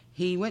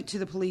 he went to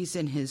the police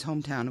in his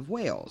hometown of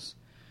Wales.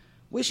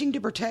 Wishing to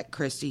protect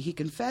Christie, he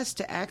confessed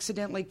to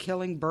accidentally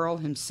killing Burl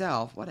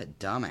himself, what a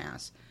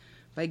dumbass,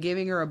 by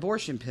giving her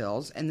abortion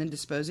pills and then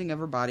disposing of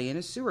her body in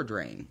a sewer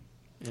drain.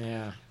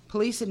 Yeah.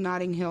 Police in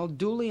Notting Hill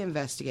duly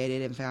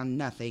investigated and found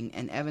nothing,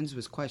 and Evans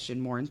was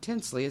questioned more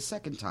intensely a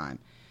second time,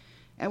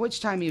 at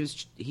which time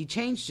he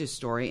changed his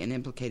story and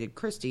implicated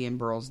Christie in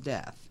Burl's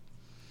death.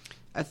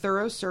 A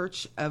thorough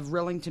search of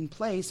Rillington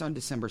Place on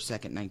December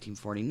 2nd,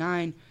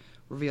 1949,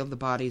 revealed the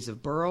bodies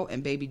of Burl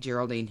and baby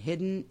Geraldine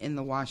hidden in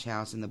the wash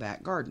house in the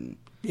back garden.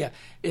 Yeah.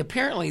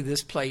 Apparently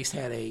this place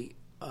had a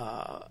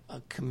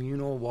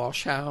communal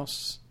wash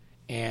house,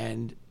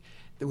 and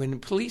when the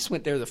police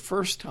went there the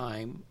first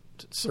time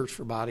to search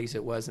for bodies,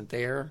 it wasn't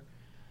there.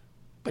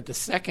 But the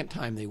second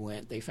time they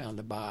went, they found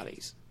the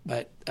bodies.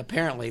 But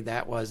apparently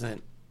that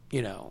wasn't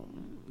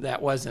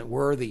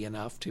worthy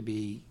enough to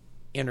be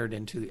entered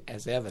into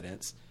as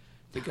evidence,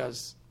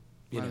 because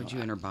why would you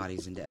enter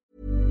bodies in death?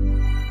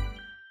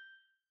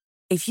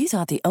 If you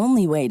thought the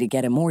only way to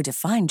get a more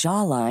defined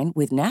jawline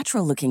with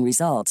natural-looking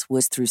results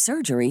was through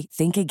surgery,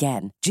 think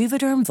again.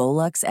 Juvederm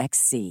Volux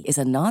XC is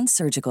a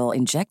non-surgical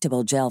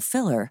injectable gel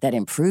filler that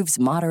improves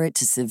moderate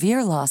to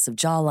severe loss of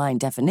jawline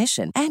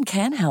definition and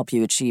can help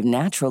you achieve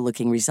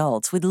natural-looking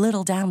results with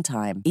little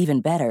downtime. Even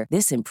better,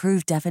 this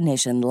improved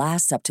definition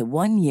lasts up to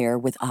 1 year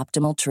with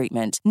optimal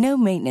treatment. No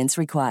maintenance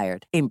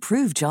required.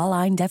 Improve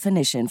jawline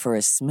definition for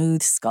a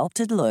smooth,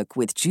 sculpted look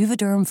with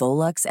Juvederm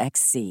Volux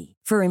XC.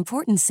 For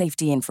important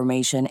safety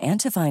information and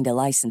to find a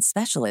licensed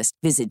specialist,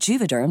 visit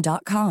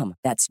Juvederm.com.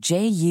 That's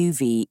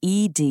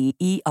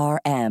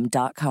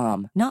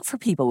JUVEDERM.com. Not for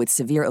people with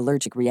severe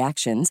allergic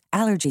reactions,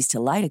 allergies to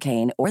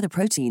lidocaine, or the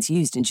proteins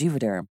used in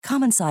Juvederm.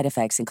 Common side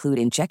effects include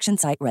injection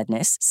site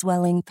redness,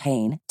 swelling,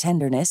 pain,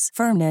 tenderness,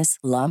 firmness,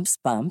 lumps,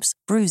 bumps,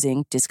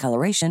 bruising,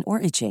 discoloration, or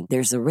itching.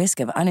 There's a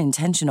risk of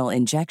unintentional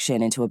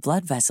injection into a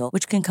blood vessel,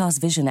 which can cause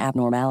vision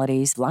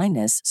abnormalities,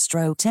 blindness,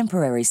 stroke,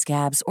 temporary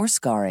scabs, or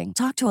scarring.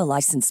 Talk to a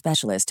licensed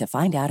specialist to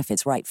find out if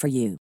it's right for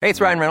you. Hey,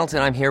 it's Ryan Reynolds,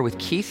 and I'm here with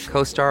Keith,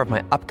 co-star of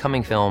my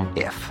upcoming film,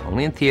 If,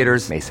 only in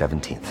theaters May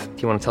 17th.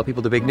 Do you want to tell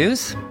people the big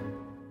news?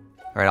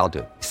 All right, I'll do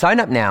it. Sign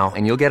up now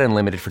and you'll get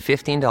unlimited for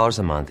 $15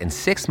 a month and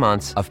 6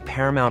 months of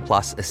Paramount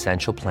Plus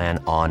Essential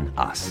Plan on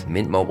us.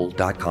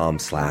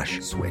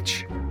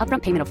 MintMobile.com/switch.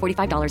 Upfront payment of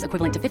 $45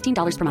 equivalent to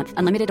 $15 per month.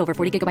 Unlimited over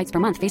 40 gigabytes per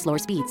month. Face lower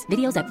speeds.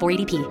 Videos at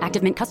 480p.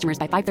 Active Mint customers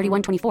by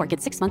 531.24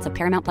 get 6 months of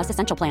Paramount Plus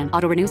Essential Plan.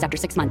 Auto renews after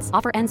 6 months.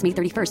 Offer ends May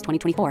 31st,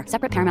 2024.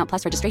 Separate Paramount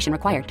Plus registration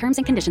required. Terms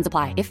and conditions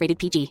apply if rated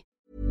PG.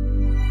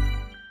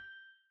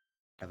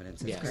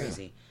 Evidence is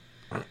crazy.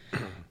 A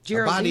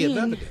body of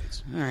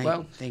evidence. All right.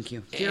 Well, thank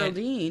you.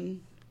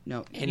 Geraldine.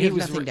 No, And you he have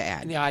was nothing to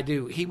add. Yeah, I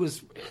do. He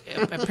was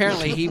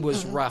apparently he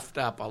was roughed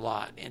up a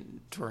lot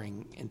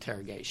during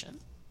interrogation.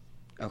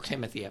 Okay.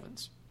 Timothy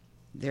Evans.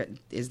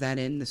 Is that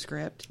in the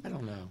script? I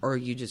don't know. Or are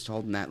you just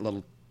holding that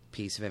little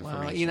piece of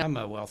information? Well, you know, I'm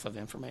a wealth of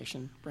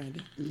information,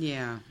 Brandy.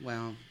 Yeah,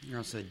 well, you're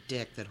also a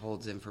dick that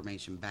holds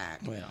information back.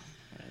 Well,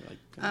 I like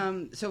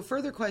So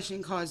further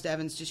questioning caused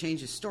Evans to change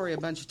his story a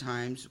bunch of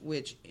times,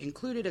 which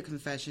included a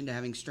confession to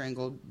having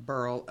strangled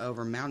Burl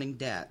over mounting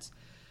debts.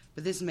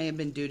 But this may have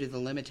been due to the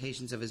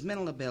limitations of his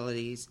mental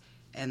abilities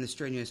and the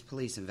strenuous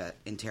police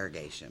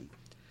interrogation.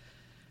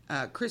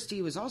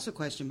 Christie was also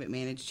questioned but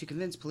managed to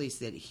convince police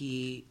that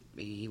he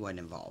wasn't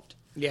involved.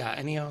 Yeah,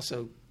 and he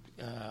also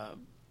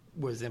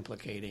was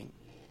implicating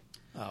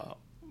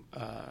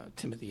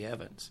Timothy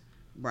Evans.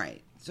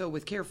 Right. So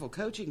with careful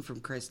coaching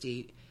from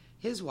Christie,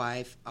 his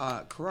wife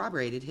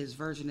corroborated his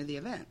version of the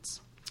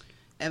events.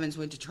 Evans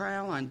went to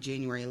trial on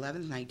January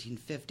 11,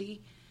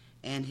 1950,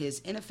 and his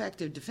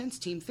ineffective defense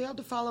team failed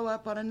to follow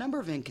up on a number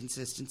of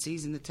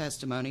inconsistencies in the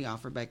testimony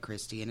offered by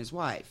Christie and his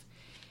wife.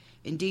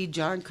 Indeed,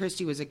 John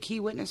Christie was a key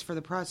witness for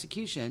the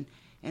prosecution,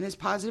 and his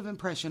positive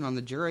impression on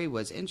the jury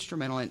was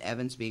instrumental in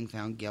Evans being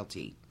found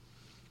guilty.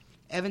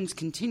 Evans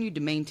continued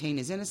to maintain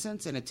his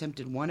innocence and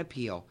attempted one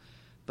appeal,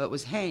 but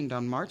was hanged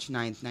on March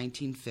 9,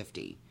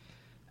 1950.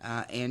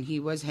 And he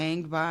was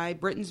hanged by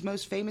Britain's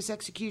most famous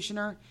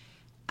executioner,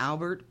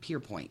 Albert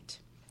Pierpoint.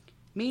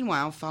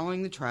 Meanwhile,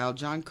 following the trial,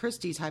 John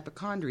Christie's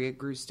hypochondria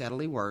grew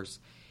steadily worse,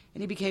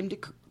 and he became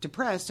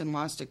depressed and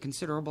lost a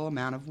considerable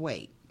amount of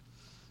weight.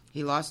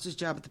 He lost his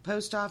job at the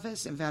post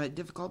office and found it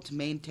difficult to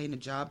maintain a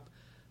job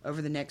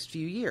over the next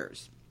few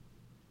years.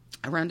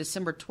 Around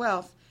December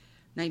 12,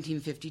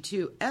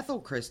 1952, Ethel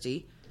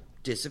Christie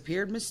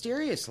disappeared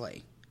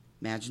mysteriously.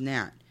 Imagine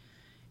that.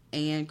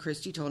 And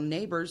Christie told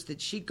neighbors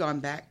that she'd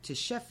gone back to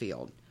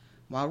Sheffield,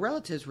 while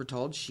relatives were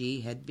told she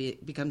had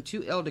become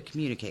too ill to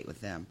communicate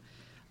with them,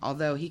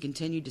 although he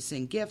continued to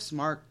send gifts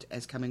marked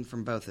as coming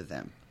from both of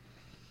them.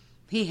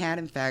 He had,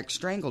 in fact,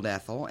 strangled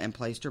Ethel and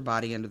placed her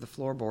body under the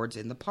floorboards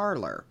in the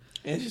parlor.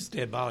 It's just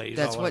dead bodies.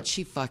 That's what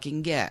she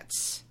fucking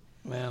gets.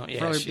 Well,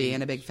 yeah, for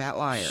being a big fat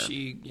liar.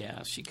 She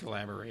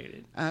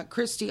collaborated.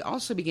 Christie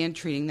also began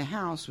treating the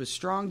house with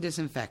strong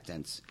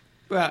disinfectants.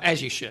 Well,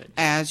 as you should.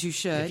 As you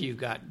should. If you've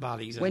got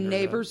bodies when under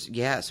neighbors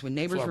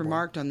floorboard.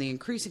 remarked on the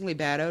increasingly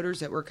bad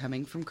odors that were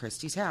coming from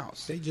Christie's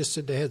house. They just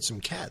said they had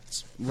some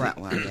cats. Right,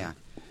 well, yeah.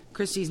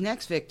 Christie's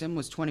next victim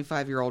was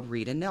 25-year-old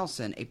Rita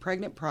Nelson, a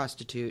pregnant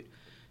prostitute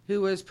who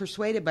was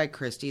persuaded by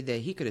Christie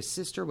that he could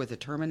assist her with a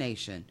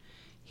termination.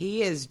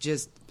 He is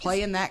just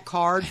playing that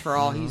card for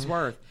all he's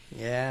worth.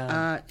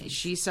 Yeah.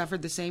 She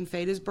suffered the same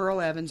fate as Burl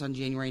Evans on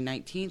January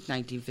 19th,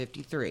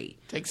 1953.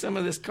 Take some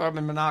of this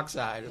carbon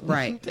monoxide.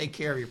 Right. Take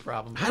care of your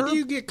problem. How do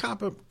you get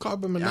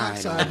carbon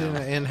monoxide in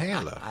an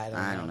inhaler?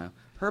 I don't know.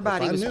 Her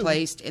body was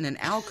placed in an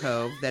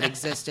alcove that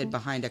existed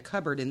behind a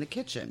cupboard in the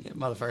kitchen. Yeah,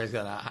 motherfucker's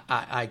got a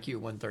IQ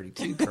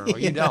 132 girl.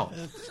 You don't.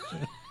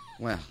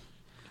 Well,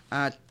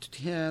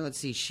 let's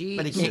see.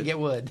 But he can't get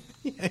wood.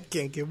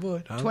 Can't get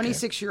wood. Okay.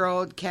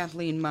 26-year-old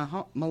Kathleen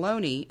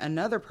Maloney,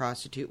 another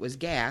prostitute, was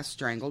gassed,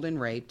 strangled, and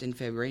raped in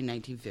February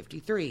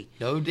 1953.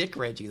 No Dick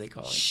Reggie, they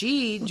call it.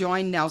 She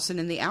joined Nelson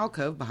in the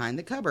alcove behind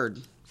the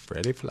cupboard.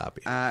 Freddie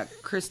Floppy.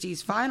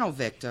 Christie's final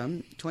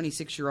victim,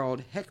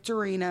 26-year-old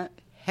Hectorina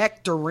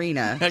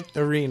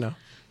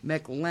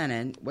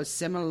McLennan, was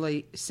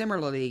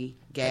similarly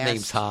gassed, That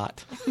name's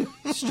hot.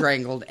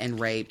 strangled, and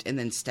raped, and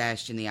then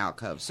stashed in the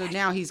alcove. So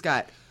now he's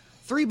got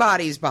 3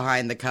 bodies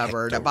behind the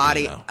cupboard, a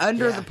body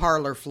under the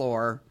parlor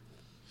floor,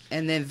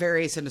 and then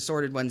various and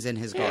assorted ones in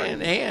his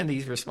garden. And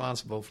he's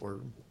responsible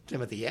for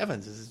Timothy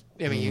Evans.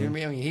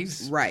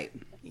 He's right.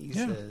 He's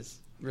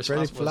as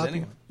responsible as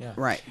anyone. Yeah.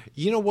 Right.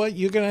 You know what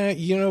you're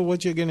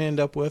gonna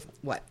end up with?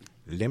 What?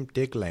 Limp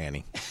Dick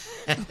Lanny.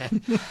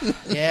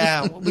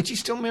 Yeah. Would you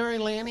still marry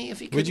Lanny if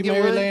he couldn't Would you get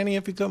marry wood? Lanny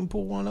if he couldn't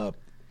pull one up?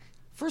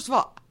 First of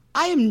all,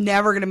 I am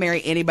never going to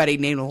marry anybody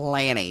named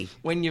Lanny.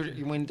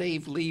 When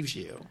Dave leaves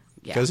you.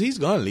 Because he's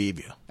gonna leave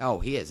you. Oh,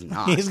 he is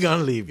not. He's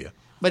gonna leave you.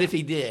 But if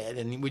he did,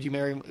 and would you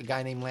marry a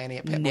guy named Lanny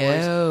at Pet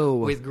No.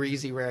 Boys with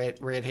greasy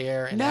red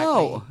hair? And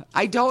No, acne?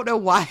 I don't know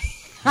why.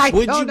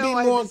 Would you be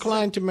more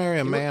inclined to marry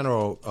a man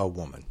or a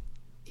woman?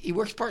 He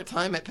works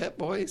part-time at Pet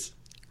Boys.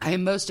 I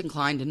am most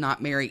inclined to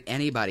not marry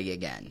anybody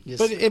again. Just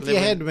But if you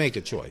live had to make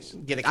a choice.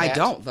 Get a cat. I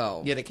don't,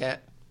 though. Get a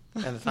cat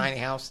and a tiny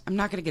house. I'm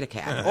not going to get a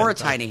cat or a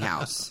tiny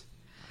house.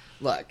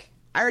 Look,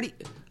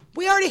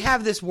 we already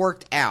have this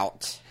worked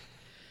out.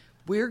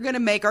 We're going to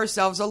make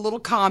ourselves a little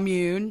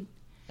commune,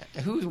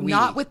 Who's we?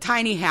 Not with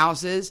tiny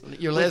houses.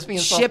 Your with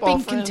lesbian shipping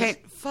softball friends?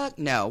 Fuck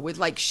no. With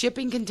like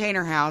shipping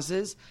container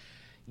houses.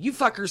 You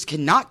fuckers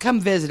cannot come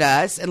visit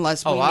us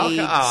unless we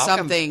need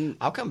something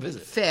I'll come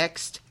visit.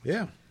 fixed.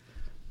 Yeah.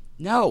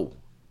 No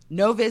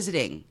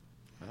visiting.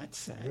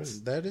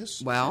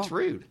 That's Well,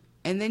 rude.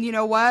 And then you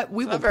know what?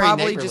 We It's will not very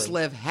probably neighborly. just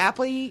live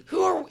happily.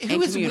 Who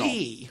and is communal.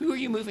 we? Who are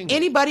you moving with?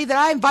 Anybody that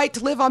I invite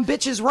to live on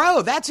Bitches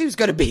Row, that's who's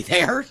going to be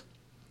there.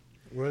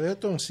 Well,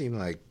 that don't seem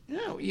like.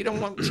 No, you don't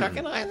want Chuck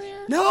and I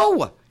there?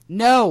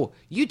 No.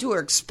 You two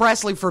are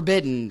expressly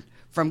forbidden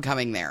from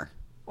coming there.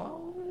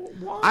 Well,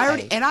 why?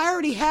 I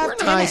already have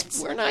We're nice- tenants.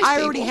 we're nice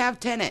I already people. have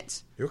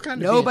tenants. You're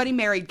kind of Nobody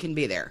married can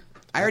be there.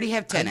 I already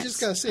have tenants. I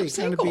just gotta say, I'm you're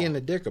kind of single. being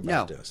a dick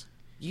about No. this.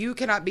 You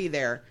cannot be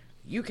there.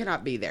 You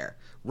cannot be there.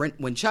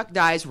 When Chuck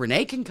dies,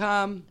 Renee can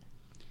come.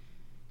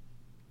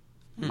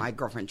 My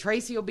girlfriend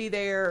Tracy will be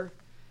there.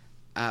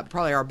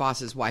 Probably our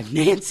boss's wife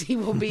Nancy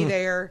will be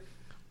there.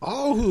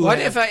 All who What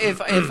have-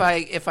 if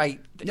I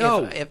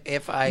No.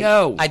 if I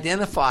No.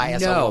 identify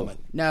as a woman?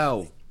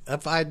 No.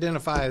 if I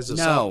identify as a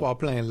No. softball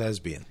playing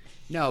lesbian?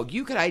 No,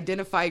 you could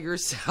identify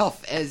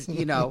yourself as,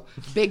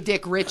 Big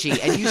Dick Richie,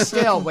 and you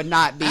still would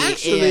not be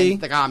Actually- in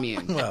the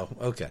commune. Well,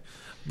 okay,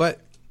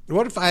 but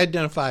what if I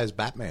identify as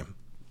Batman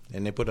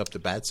and they put up the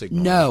bat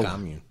signal No. in the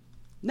commune?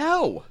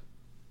 No.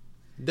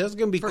 There's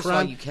going to be First of all,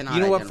 crime. you cannot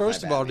know what? identify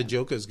First of all, the Batman.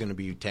 Joker is going to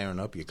be tearing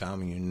up your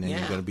commune, and then Yeah.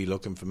 you're going to be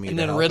looking for me. And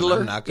to then a help, Riddler?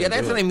 I'm not Yeah, gonna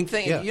that's do not it. even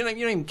thing. Yeah. You're not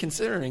even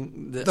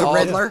considering The all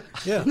Riddler?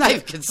 Yeah. Not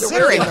even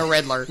considering the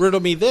Riddler. Riddle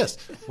me this: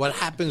 what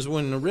happens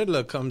when the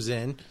Riddler comes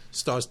in,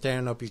 starts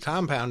tearing up your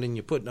compound, and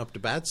you're putting up the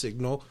bat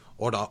signal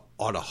or the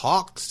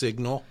hawk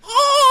signal?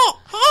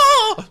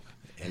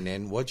 And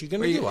then what you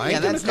going to do? I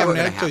ain't going that's to come never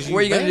there gonna because happen. you. What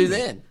are you going to do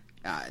banned me.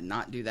 then?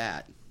 Not do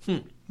that.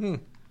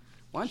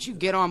 Why don't you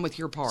get on with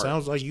your part?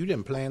 Sounds like you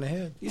didn't plan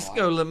ahead. Just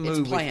go move.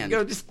 with- planned.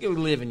 Just go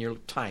live in your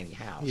tiny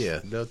house.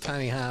 Yeah, little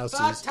tiny houses.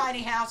 Fuck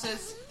tiny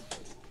houses.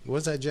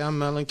 What's that John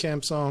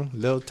Mellencamp song?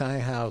 Little tiny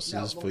houses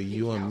No, for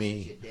you and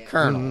me.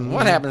 Colonel,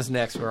 what happens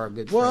next for our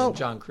good Well- friend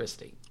John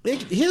Christie?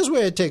 Here's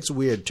where it takes a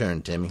weird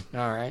turn, Timmy.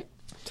 All right,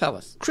 tell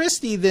us.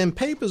 Christie then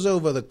papers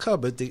over the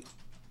cupboard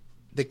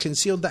that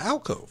concealed the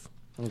alcove.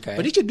 Okay,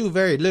 But he could do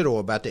very little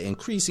about the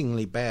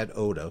increasingly bad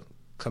odor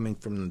coming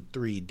from the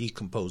 3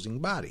 decomposing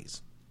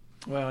bodies.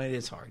 well, it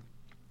is hard.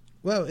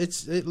 Well,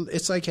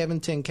 it's like having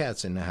 10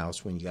 cats in the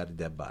house when you got a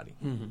dead body.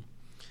 Mm-hmm.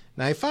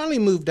 Now, he finally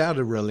moved out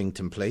of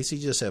Rillington Place. He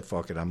just said,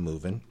 fuck it, I'm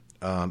moving.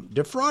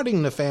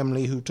 Defrauding the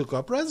family who took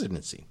up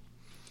residency.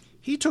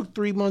 He took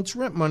 3 months'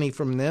 rent money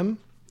from them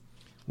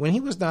when he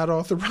was not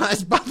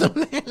authorized by the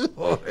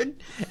landlord,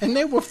 and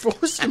they were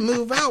forced to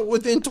move out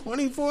within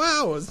 24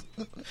 hours.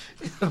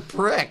 A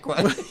prick.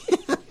 What?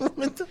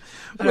 With the-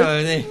 I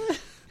know, they-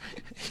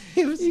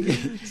 he was-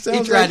 he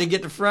sounds tried like- to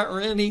get the front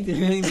rent. He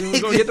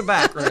was going to get the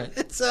back rent.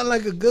 It sounded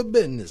like a good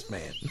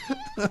businessman.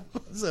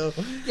 So,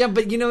 Yeah,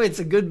 but it's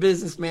a good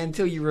businessman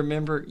until you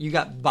remember you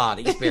got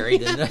bodies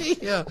buried in there.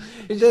 yeah,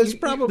 there's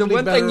probably the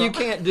one thing better- you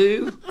can't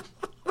do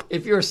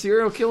if you're a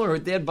serial killer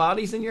with dead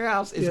bodies in your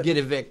house is Yeah. get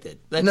evicted.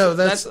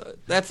 That's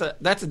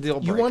a deal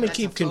breaker. You want to That's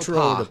keep a faux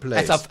control of pas. the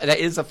place. That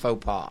is a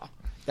faux pas.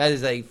 That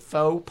is a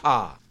faux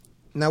pas.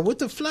 Now, with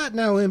the flat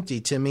now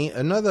empty, Timmy,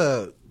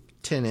 another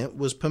tenant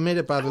was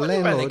permitted by the I wonder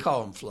why landlord. they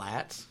call them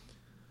flats.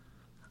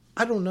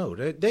 I don't know.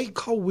 They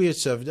call weird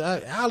stuff.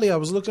 Allie, I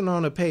was looking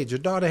on a page. Her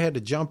daughter had a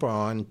jumper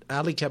on.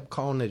 Allie kept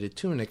calling it a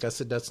tunic. I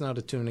said, that's not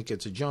a tunic,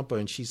 it's a jumper.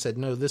 And she said,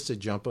 no, this is a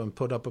jumper, and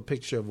put up a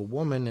picture of a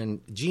woman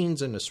in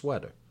jeans and a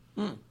sweater.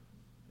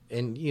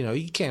 And,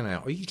 you can't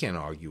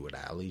argue with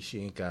Allie.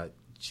 She's deranged.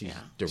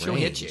 She'll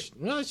hit you.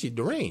 No, she's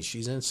deranged.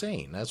 She's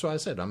insane. That's why I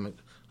said, I'm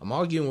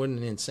arguing with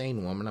an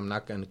insane woman. I'm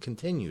not going to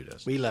continue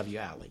this. We love you,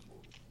 Allie.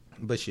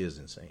 But she is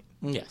insane.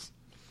 Yes.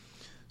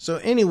 So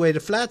anyway, the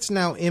flat's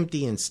now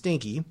empty and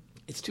stinky.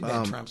 It's too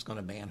bad Trump's going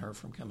to ban her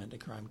from coming to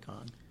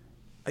CrimeCon.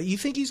 You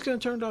think he's going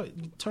to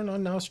turn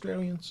on the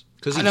Australians?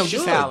 Because I know,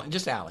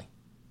 just Allie.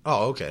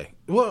 Oh, okay.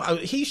 Well,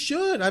 he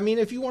should. I mean,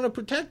 if you want to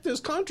protect this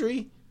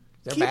country,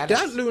 They're keep badass.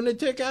 that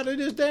lunatic out of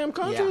this damn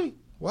country. Yeah.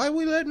 Why are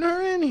we letting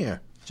her in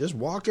here? Just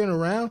walking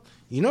around.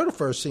 You know the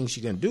first thing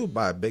she's going to do is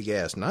buy a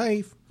big-ass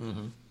knife.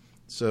 Mm-hmm.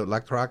 So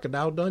like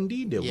Crocodile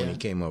Dundee did when he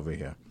came over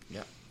here.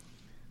 Yeah.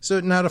 So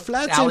now the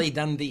flat's Allie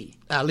Dundee.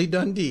 Allie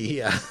Dundee,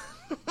 yeah.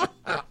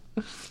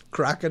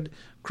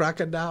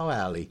 Crocodile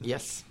Alley.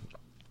 Yes.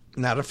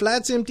 Now the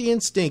flat's empty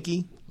and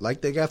stinky,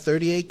 like they got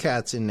 38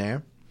 cats in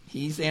there.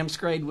 He's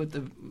amscrayed with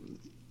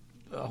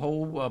the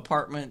whole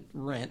apartment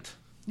rent.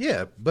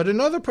 Yeah, but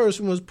another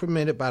person was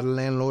permitted by the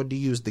landlord to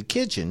use the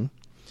kitchen.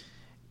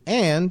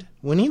 And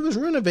when he was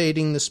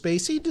renovating the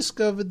space, he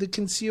discovered the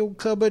concealed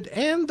cupboard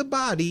and the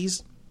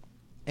bodies.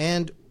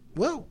 And,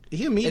 well,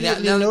 he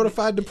immediately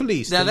notified the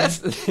police. Now, that's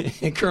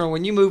Colonel,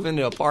 when you move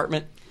into an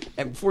apartment,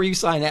 and before you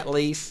sign that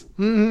lease,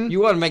 you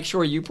want to make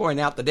sure you point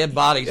out the dead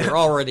bodies are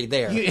already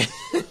there.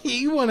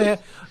 You want to.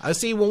 I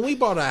see. When we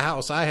bought our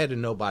house, I had a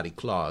nobody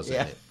clause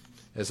in it.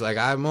 It's like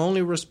I'm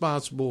only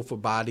responsible for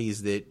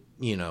bodies that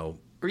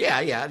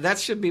Yeah, that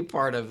should be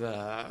part of.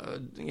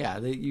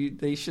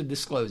 They should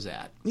disclose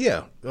that.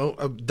 Yeah,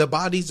 the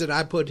bodies that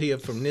I put here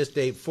from this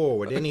date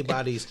forward,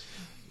 anybody's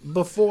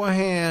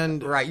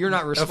beforehand, Right, you're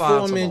not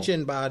responsible.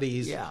 Aforementioned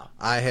bodies. Yeah.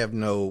 I have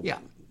no. Yeah,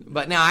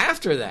 but now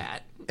after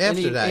that,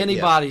 any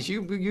yeah. bodies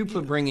you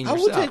put bringing I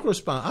yourself. will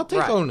take I'll take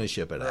Right.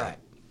 ownership of that. Right.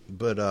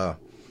 But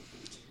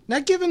now,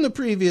 given the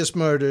previous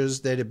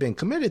murders that had been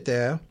committed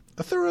there,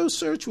 a thorough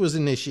search was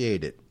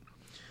initiated,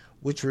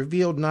 which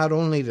revealed not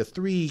only the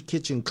 3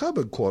 kitchen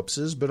cupboard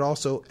corpses, but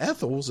also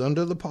Ethel's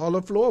under the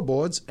parlor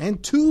floorboards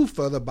and 2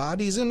 further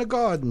bodies in the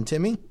garden,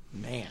 Timmy.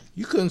 Man.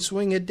 You couldn't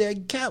swing a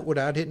dead cat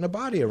without hitting a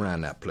body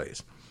around that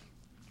place.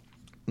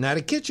 Now,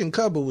 the kitchen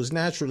cupboard was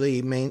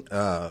naturally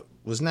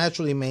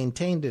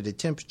maintained at a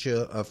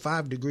temperature of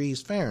 5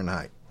 degrees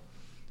Fahrenheit.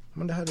 I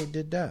wonder how they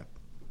did that.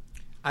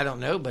 I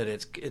don't know, but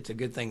it's a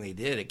good thing they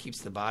did. It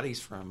keeps the bodies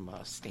from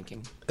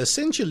stinking.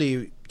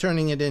 Essentially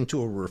turning it into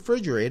a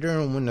refrigerator,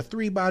 and when the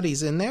 3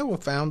 bodies in there were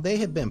found, they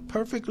had been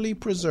perfectly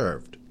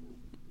preserved.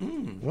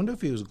 Wonder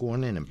if he was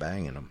going in and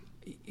banging them.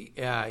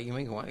 Yeah, you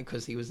mean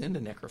because he was into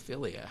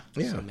necrophilia.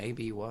 Yeah. So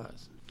maybe he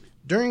was.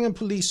 During a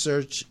police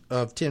search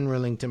of 10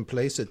 Rillington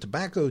Place, a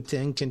tobacco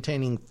tin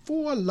containing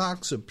 4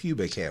 locks of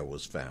pubic hair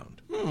was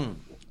found. Do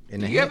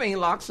you have any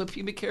locks of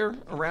pubic hair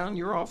around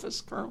your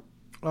office, Colonel?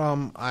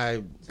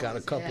 I got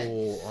a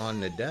couple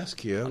on the desk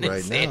here didn't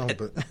right say now, it.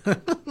 but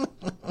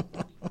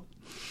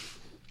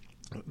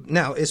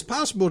now it's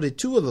possible that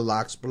 2 of the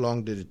locks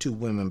belonged to the 2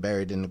 women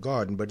buried in the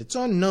garden, but it's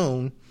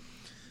unknown.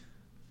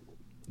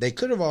 They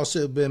could have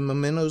also been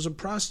mementos of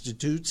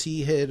prostitutes.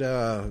 He had.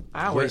 I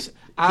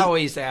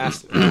always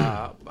ask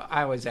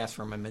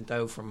for a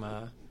memento from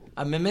a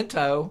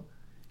memento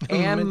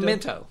and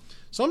memento.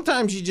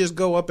 Sometimes you just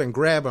go up and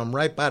grab them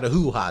right by the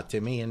hoo-ha,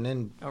 Timmy, and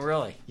then Oh,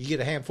 really? you get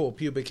a handful of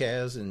pubic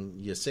hairs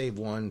and you save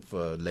one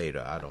for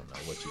later. I don't know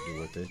what you do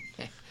with it.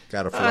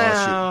 Got to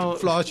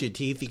floss your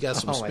teeth. You got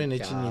some Oh, my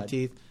spinach in your God.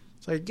 teeth.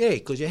 It's like,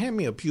 hey, could you hand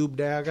me a pube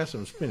there? I got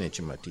some spinach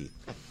in my teeth.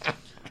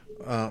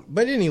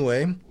 But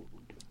anyway,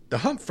 the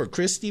hunt for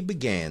Christie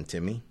began,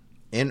 Timmy,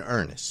 in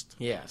earnest.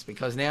 Yes,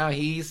 because now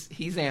he's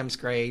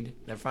Amscrade.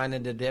 They're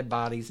finding the dead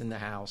bodies in the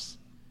house.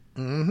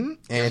 And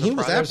he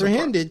was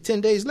apprehended 10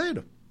 days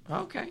later.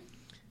 Okay.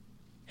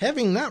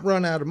 Having not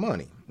run out of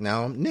money.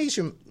 Now, and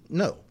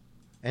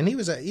he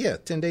was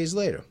 10 days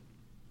later.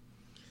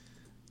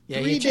 Yeah,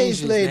 3 he days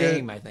changed his later,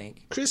 name, I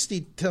think.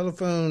 Christie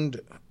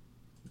telephoned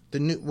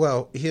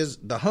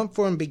the hunt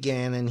for him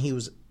began, and he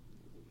was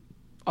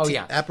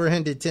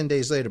apprehended 10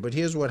 days later. But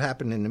here's what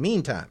happened in the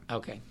meantime.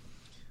 Okay.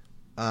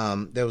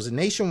 There was a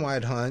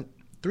nationwide hunt.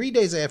 3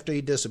 days after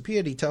he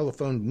disappeared, he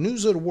telephoned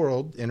News of the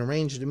World and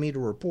arranged to meet a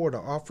reporter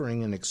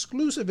offering an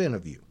exclusive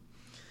interview.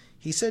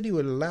 He said he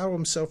would allow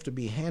himself to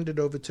be handed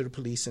over to the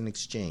police in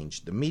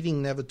exchange. The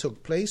meeting never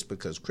took place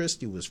because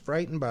Christie was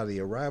frightened by the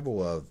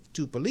arrival of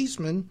 2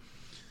 policemen,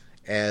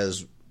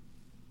 as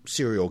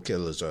serial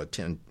killers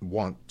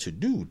want to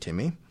do,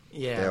 Timmy.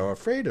 Yeah. They're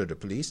afraid of the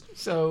police.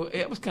 So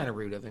it was kind of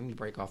rude of him to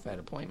break off that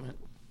appointment.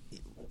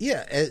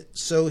 Yeah,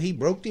 so he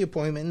broke the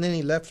appointment, and then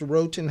he left the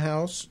Roten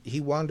house.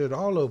 He wandered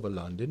all over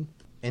London,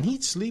 and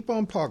he'd sleep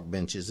on park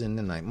benches in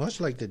the night, much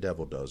like the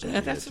devil does.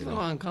 That's a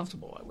little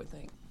uncomfortable, I would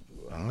think.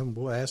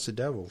 Well, ask the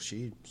devil.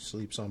 She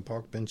sleeps on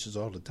park benches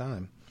all the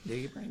time. Do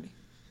you, Brandy?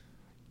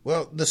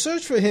 Well, the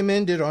search for him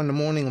ended on the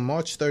morning of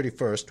March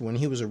 31st when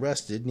he was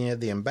arrested near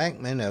the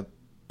embankment of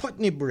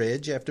Putney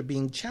Bridge after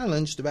being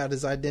challenged about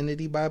his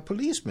identity by a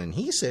policeman.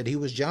 He said he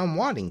was John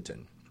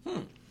Waddington.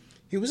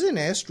 He was then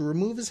asked to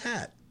remove his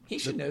hat. He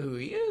should know who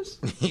he is.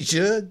 He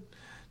should.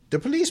 The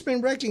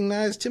policeman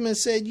recognized him and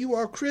said, "You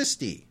are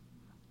Christie,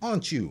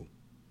 aren't you?"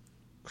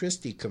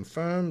 Christie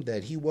confirmed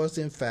that he was,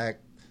 in fact,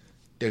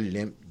 the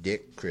Limp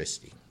Dick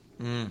Christie.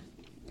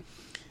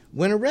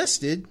 When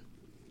arrested,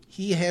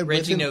 he had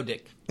Reggie with him, No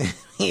Dick.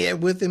 he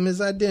had with him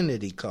his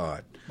identity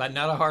card. But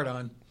not a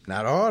hard-on.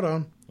 Not a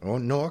hard-on,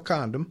 nor a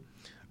condom.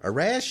 A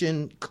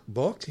ration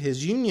book,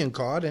 his union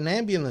card, an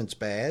ambulance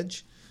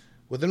badge,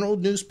 with an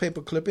old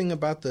newspaper clipping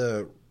about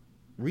the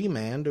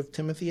remand of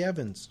Timothy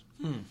Evans.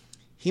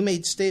 He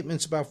made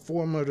statements about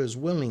 4 murders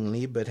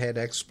willingly, but had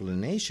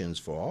explanations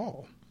for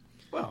all.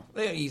 Well,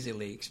 they're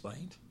easily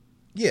explained.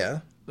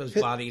 Yeah. Those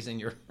bodies in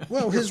your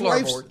Well, your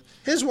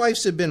his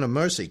wife's had been a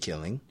mercy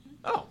killing.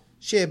 Oh.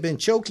 She had been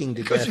choking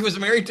to Because death. she was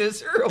married to a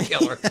serial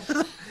killer.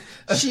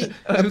 She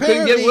Who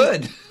couldn't get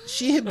wood.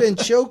 She had been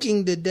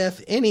choking to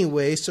death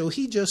anyway, so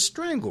he just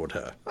strangled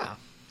her. Wow.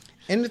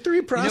 And the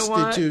 3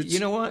 prostitutes...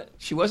 You know what?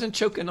 She wasn't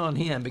choking on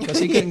him because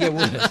he couldn't get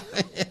wood.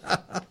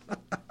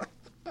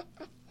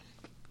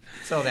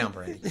 Settle down,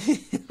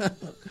 Brandy.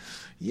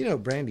 You know,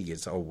 Brandy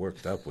gets all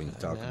worked up when you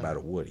talk about a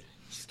Woody.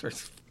 She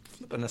starts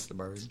flipping us the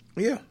bird.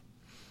 Yeah.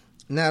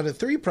 Now, the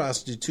 3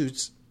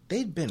 prostitutes,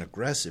 they'd been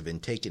aggressive in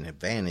taking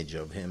advantage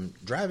of him,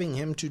 driving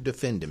him to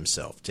defend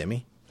himself,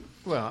 Timmy.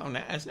 Well,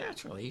 as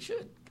naturally, he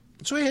should.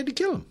 So he had to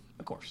kill him.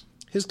 Of course.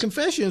 His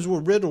confessions were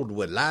riddled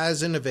with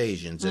lies and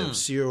evasions,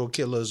 as serial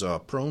killers are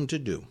prone to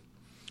do.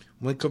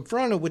 When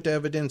confronted with the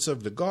evidence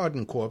of the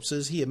garden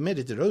corpses, he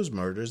admitted to those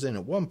murders, and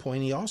at one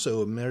point he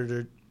also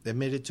admitted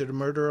to the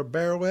murder of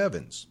Beryl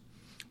Evans,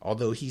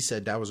 although he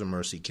said that was a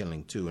mercy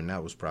killing too, and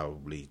that was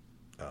probably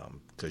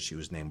because she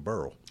was named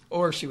Beryl.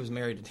 Or she was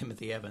married to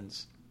Timothy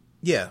Evans.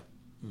 Yeah.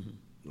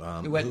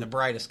 He wasn't the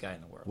brightest guy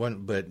in the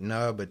world. But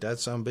that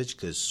son of a bitch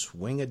could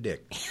swing a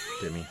dick,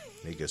 Timmy.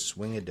 He could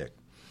swing a dick.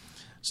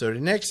 So the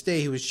next day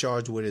he was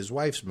charged with his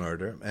wife's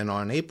murder, and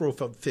on April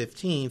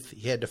 15th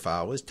he had to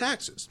file his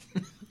taxes.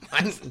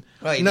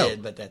 Well, he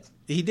did, but that's...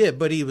 He did,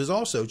 but he was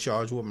also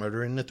charged with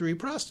murdering the 3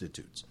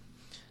 prostitutes.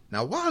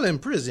 Now, while in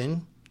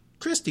prison,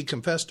 Christie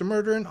confessed to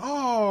murdering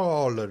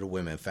all of the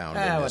women found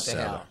in his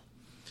cellar,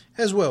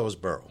 as well as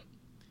Beryl.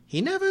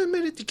 He never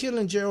admitted to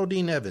killing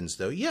Geraldine Evans,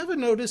 though. You ever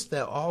notice they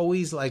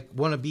always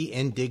want to be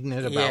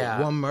indignant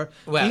about one murder?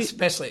 Well,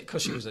 especially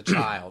because she was a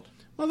child.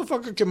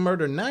 Motherfucker can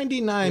murder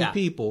 99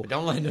 people.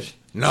 Don't let him...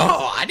 No,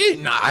 I did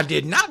not. I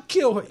did not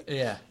kill her.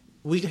 Yeah.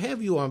 We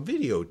have you on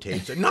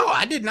videotape. No,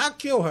 I did not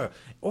kill her.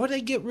 Or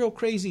they get real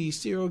crazy,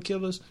 serial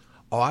killers.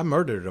 Oh, I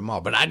murdered them all,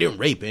 but I didn't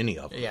rape any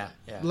of them. Yeah.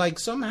 Like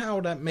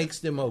somehow that makes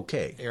them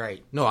okay. You're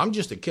right. No, I'm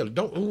just a killer.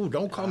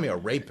 Don't call me a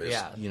rapist.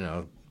 Yeah. You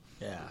know.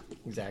 Yeah,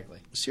 exactly.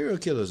 Serial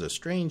killers are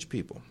strange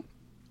people.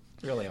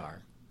 Really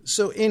are.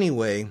 So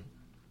anyway,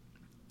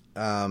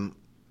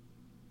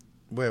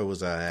 where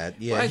was I at?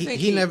 Yeah, well,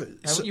 he never.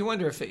 You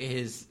wonder if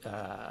his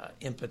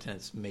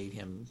impotence made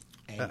him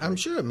angry. I'm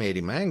sure it made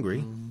him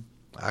angry.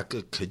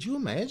 Could you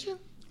imagine?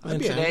 I'd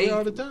be today, angry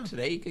all the time.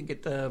 Today you could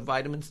get the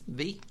vitamin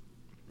V.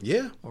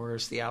 Yeah. Or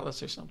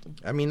Cialis or something.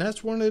 I mean,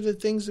 that's one of the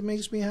things that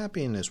makes me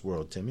happy in this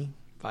world, Timmy.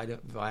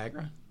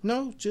 Viagra?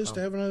 No, just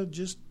having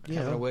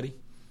a Woody.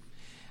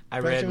 I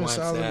read once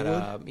that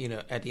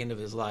at the end of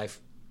his life,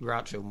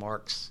 Groucho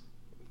Marx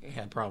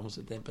had problems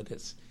with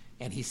impotence,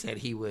 and he said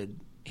he would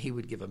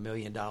give $1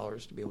 million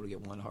to be able to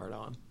get one hard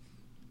on.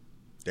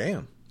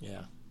 Damn.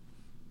 Yeah.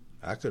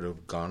 I could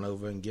have gone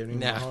over and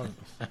given him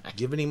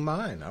given him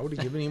mine. I would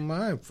have given him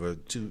mine for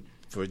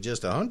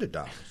just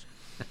 $100.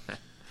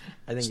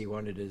 I think he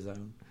wanted his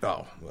own.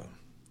 Oh, well.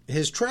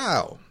 His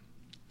trial.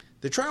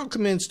 The trial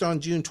commenced on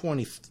June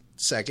 22nd,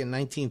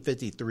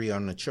 1953,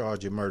 on the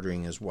charge of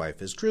murdering his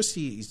wife. As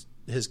Christie's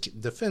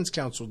defense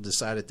counsel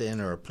decided to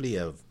enter a plea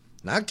of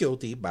not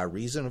guilty by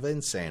reason of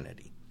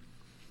insanity.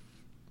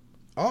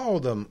 All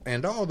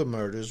the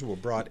murders were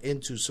brought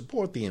in to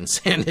support the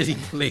insanity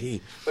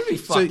plea. Would be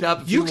fucked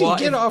up. You can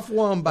get off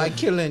one by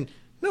killing.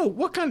 No,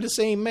 what kind of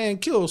same man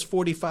kills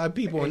 45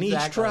 people in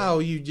each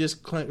trial? You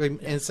just claim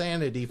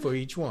insanity for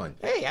each one.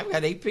 Hey, I've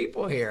got 8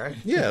 people here.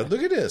 Yeah,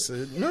 look at this.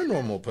 No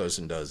normal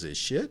person does this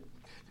shit.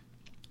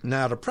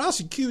 Now, the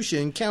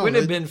prosecution counted...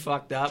 Wouldn't have been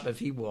fucked up if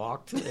he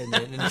walked and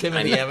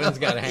Timothy Evans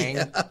got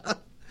hanged. Yeah.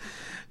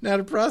 Now,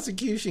 the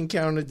prosecution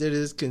counted that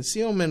his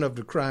concealment of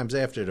the crimes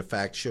after the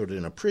fact showed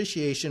an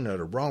appreciation of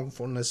the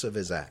wrongfulness of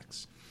his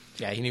acts.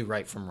 Yeah, he knew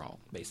right from wrong,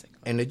 basically.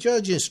 And the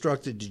judge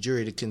instructed the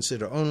jury to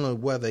consider only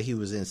whether he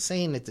was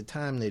insane at the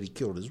time that he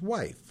killed his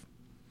wife.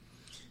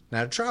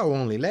 Now, the trial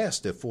only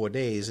lasted 4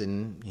 days,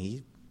 and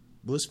he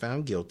was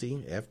found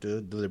guilty after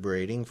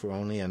deliberating for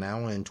only an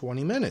hour and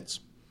 20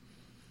 minutes.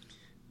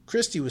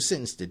 Christie was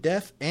sentenced to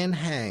death and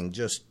hanged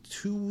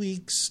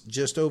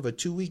just over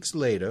 2 weeks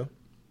later.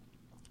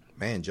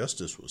 Man,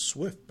 justice was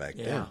swift back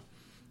then.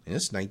 And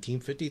it's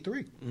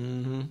 1953.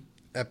 Mm-hmm.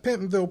 At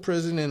Pentonville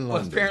Prison in London.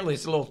 Well, apparently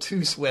it's a little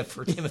too swift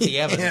for Timothy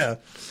Evans. Yeah.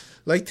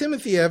 Like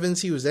Timothy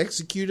Evans, he was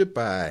executed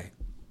by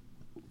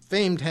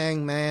famed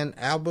hangman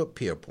Albert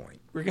Pierpoint.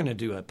 We're going to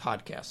do a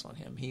podcast on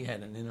him. He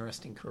had an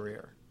interesting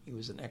career. He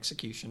was an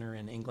executioner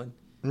in England.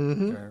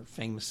 Mm-hmm.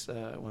 Famous,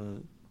 one of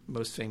the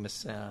most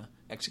famous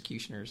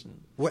executioners.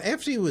 Well,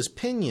 after he was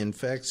pinioned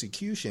for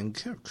execution,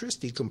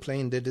 Christie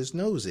complained that his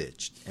nose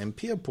itched, and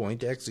Pierpoint,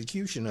 the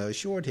executioner,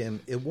 assured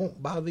him it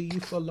won't bother you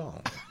for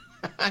long.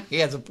 He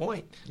has a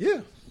point.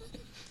 Yeah.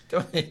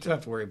 Don't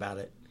have to worry about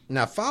it.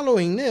 Now,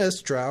 following this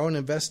trial, an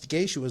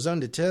investigation was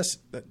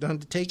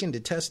undertaken to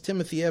test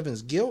Timothy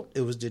Evans' guilt.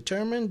 It was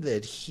determined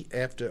that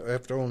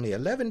after only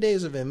 11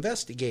 days of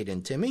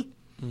investigating Timmy,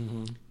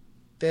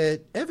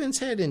 that Evans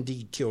had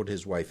indeed killed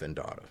his wife and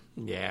daughter.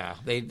 Yeah,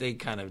 they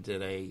kind of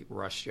did a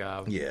rush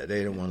job. Yeah, they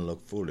didn't want to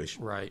look foolish.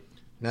 Right.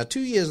 Now,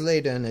 2 years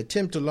later, an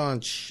attempt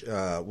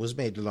was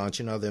made to launch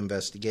another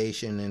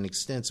investigation, and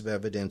extensive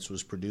evidence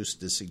was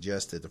produced to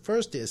suggest that the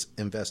first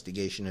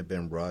investigation had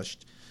been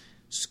rushed,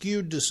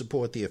 skewed to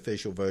support the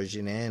official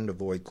version, and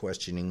avoid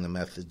questioning the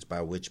methods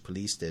by which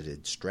police had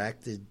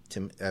extracted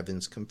Tim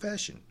Evans'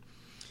 confession.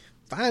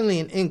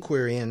 Finally, an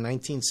inquiry in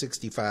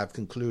 1965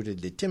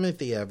 concluded that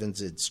Timothy Evans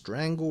had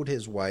strangled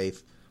his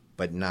wife,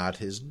 but not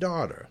his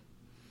daughter.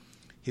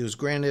 He was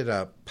granted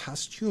a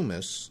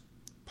posthumous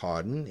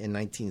pardon in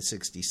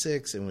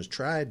 1966 and was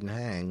tried and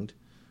hanged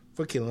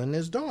for killing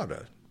his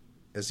daughter,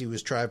 as he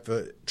was tried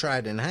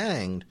and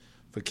hanged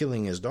for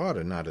killing his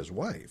daughter, not his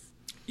wife.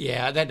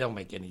 Yeah, that don't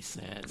make any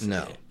sense.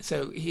 No.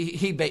 So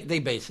they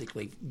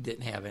basically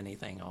didn't have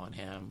anything on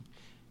him.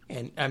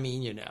 And, I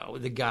mean,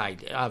 the guy,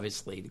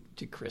 obviously,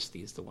 to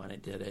Christie is the one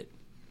that did it.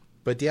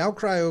 But the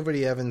outcry over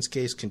the Evans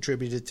case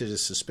contributed to the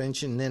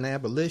suspension and then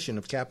abolition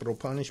of capital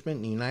punishment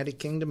in the United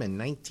Kingdom in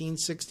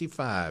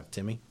 1965,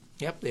 Timmy.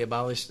 Yep, they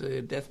abolished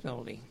the death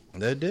penalty.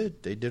 They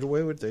did. They did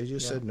away with it. They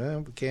just said, no,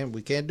 we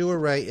can't do it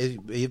right.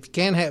 You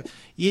can't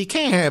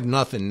have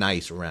nothing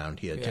nice around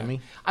here,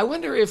 Timmy. I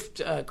wonder if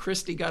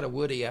Christie got a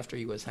Woody after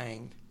he was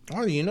hanged.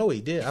 Oh,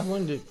 he did. I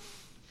wonder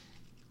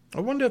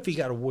if he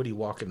got a Woody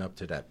walking up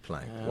to that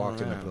plank,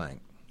 the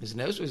plank. His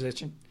nose was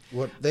itching.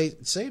 Well, they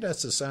say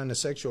that's a sign of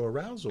sexual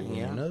arousal when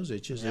your nose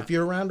itches. Yeah. If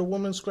you're around a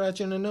woman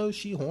scratching her nose,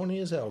 she horny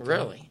as hell.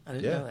 Really? I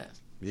didn't know that.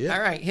 Yeah.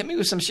 All right, hit me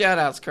with some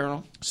shout-outs,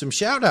 Colonel. Some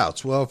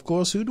shout-outs. Well, of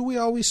course, who do we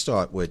always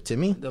start with,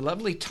 Timmy? The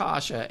lovely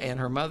Tasha and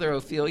her mother,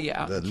 Ophelia,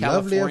 out in The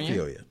California. lovely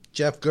Ophelia.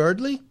 Jeff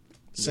Girdley,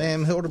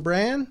 Sam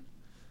Hildebrand,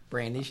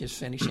 Brandy, she's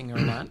finishing her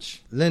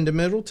lunch. Linda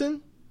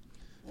Middleton,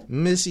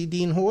 Missy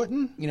Dean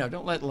Horton.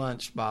 Don't let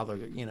lunch bother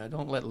you.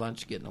 Don't let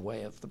lunch get in the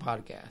way of the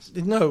podcast.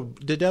 No,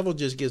 the devil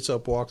just gets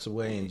up, walks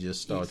away, and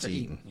just starts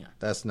eating. Yeah.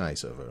 That's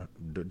nice of her.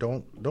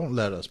 Don't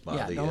let us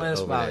bother you. Don't let us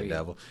over bother that you.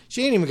 Devil.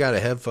 She ain't even got her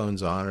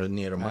headphones on or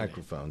near the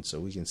microphone, so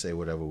we can say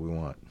whatever we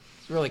want.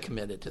 She's really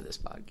committed to this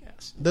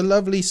podcast. The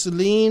lovely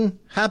Celine.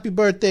 Happy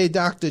birthday,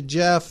 Dr.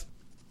 Jeff.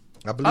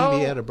 I believe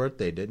he had a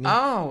birthday, didn't he?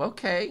 Oh,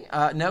 okay.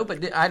 No,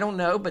 but I don't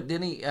know, but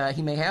didn't he?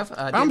 He may have.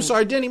 I'm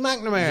sorry, Denny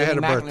McNamara had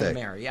a birthday.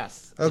 McNamara,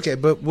 yes. Okay,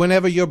 but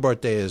whenever your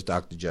birthday is,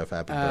 Dr. Jeff,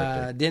 happy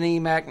birthday. Denny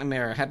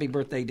McNamara. Happy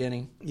birthday,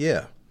 Denny.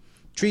 Yeah.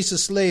 Teresa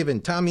Slavin,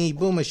 Tommy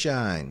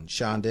Boomershine,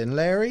 Shonda and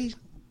Larry,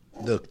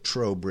 the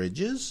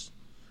Trowbridges,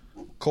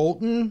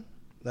 Colton,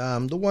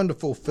 the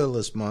wonderful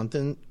Phyllis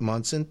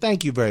Munson.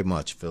 Thank you very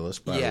much, Phyllis,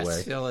 by the way.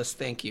 Yes, Phyllis,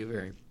 thank you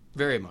very,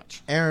 very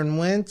much. Aaron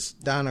Wentz,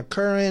 Donna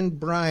Curran,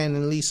 Brian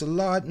and Lisa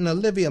Lawton,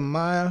 Olivia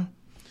Meyer,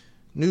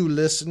 new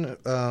listener.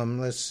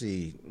 Let's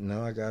see.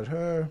 No, I got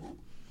her.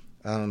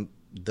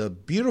 The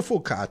beautiful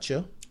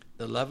Katja.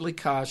 The lovely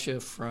Kasia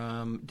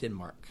from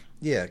Denmark.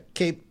 Yeah,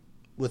 Cape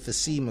with the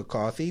C.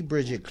 McCarthy,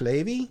 Bridget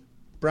Clavey,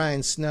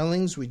 Brian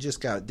Snellings. We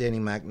just got Denny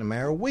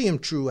McNamara, William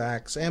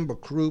Truax, Amber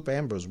Croup.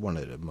 Amber's one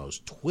of the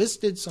most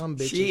twisted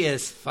sumbitches She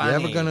is funny.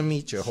 you're ever going to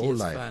meet your whole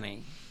life.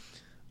 Funny.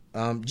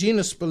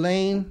 Gina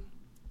Spillane,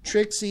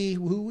 Trixie,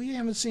 who we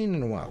haven't seen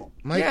in a while.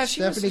 Mike,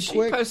 she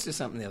Quick. posted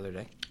something the other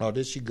day. Oh,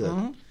 did she good?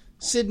 Mm-hmm.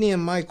 Sydney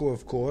and Michael,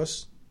 of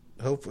course.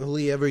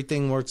 Hopefully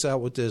everything works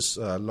out with this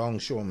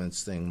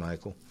longshoreman's thing,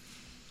 Michael.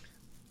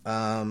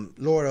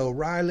 Laura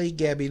O'Reilly,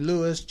 Gabby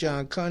Lewis,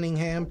 John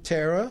Cunningham,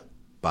 Tara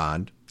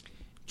Bond,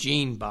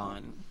 Jean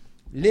Bond,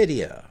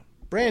 Lydia,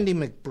 Brandy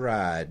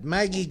McBride,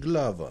 Maggie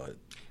Glover.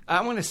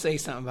 I want to say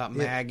something about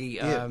Maggie.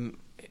 Yeah.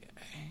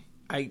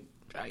 I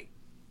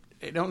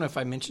don't know if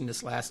I mentioned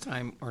this last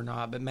time or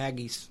not, but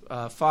Maggie's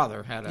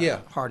father had a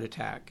heart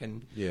attack,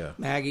 and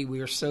Maggie, we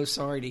are so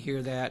sorry to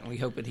hear that, and we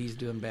hope that he's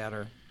doing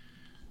better.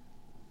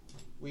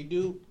 We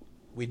do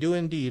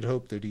indeed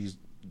hope that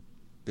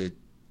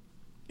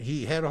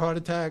he had a heart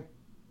attack,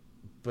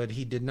 but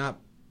he did not.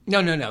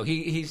 No.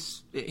 He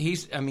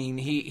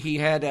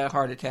had a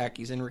heart attack.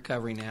 He's in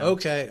recovery now.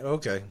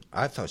 Okay.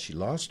 I thought she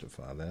lost her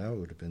father. That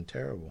would have been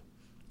terrible.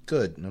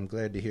 Good, and I'm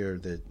glad to hear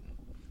that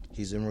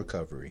he's in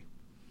recovery.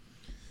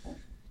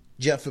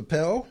 Jeff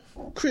Appel,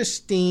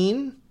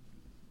 Christine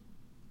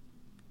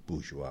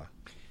Bourgeois,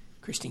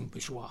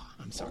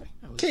 I'm sorry.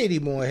 Katie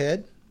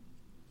Moorhead,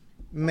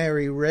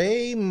 Mary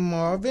Ray,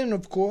 Marvin,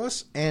 of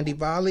course, Andy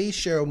Volley,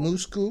 Cheryl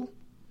Muscu,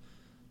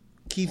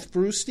 Keith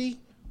Brewsty,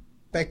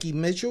 Becky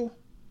Mitchell,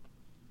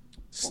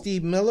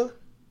 Steve Miller,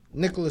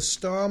 Nicholas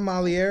Starr,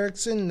 Molly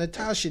Erickson,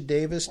 Natasha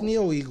Davis,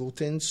 Neil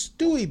Eagleton,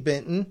 Stewie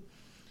Benton,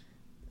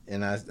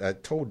 and I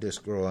told this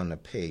girl on the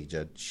page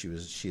she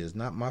is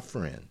not my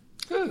friend.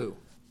 Who?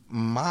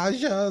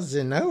 Maja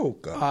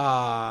Zenoka.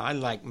 I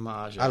like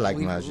Maja. I like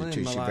Maja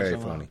too. She's very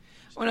funny.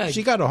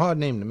 She got a hard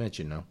name to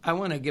mention, though. I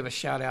want to give a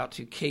shout out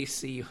to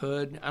KC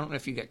Hood. I don't know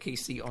if you got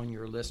KC on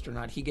your list or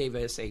not. He gave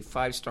us a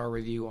 5-star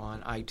review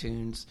on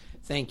iTunes.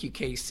 Thank you,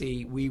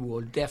 KC. We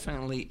will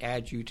definitely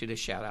add you to the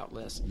shout out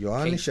list. You're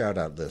on the shout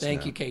out list.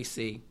 Thank now. you,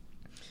 KC.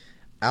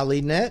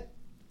 Ali Nett,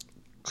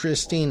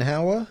 Christine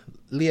Hauer,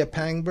 Leah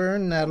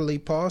Pangburn, Natalie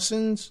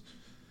Parsons,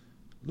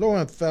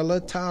 Lauren Feller,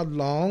 Todd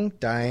Long,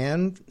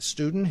 Diane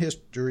Student,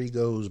 History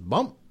Goes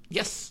Bump.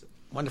 Yes,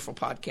 wonderful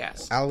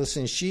podcast.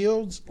 Allison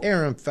Shields,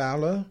 Aaron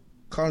Fowler,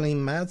 Carlene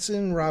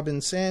Matson,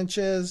 Robin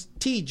Sanchez,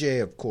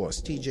 TJ, of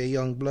course, TJ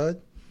Youngblood,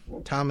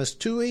 Thomas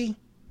Toohey,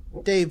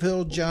 Dave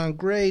Hill, John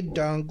Gray,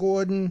 Don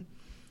Gordon,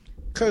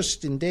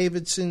 Kirsten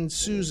Davidson,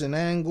 Susan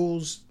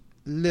Angles,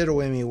 Little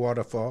Emmy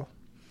Waterfall,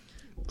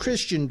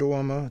 Christian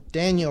Dormer,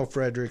 Danielle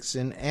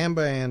Fredrickson,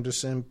 Amber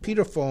Anderson,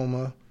 Peter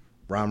Fulmer,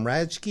 Ron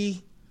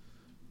Radke,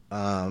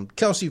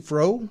 Kelsey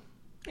Froh.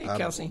 Hey,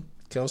 Kelsey.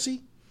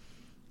 Kelsey.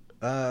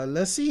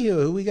 Let's see here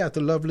who we got.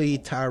 The lovely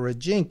Tyra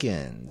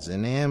Jenkins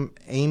and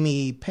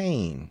Amy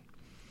Payne,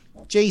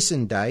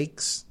 Jason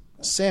Dykes,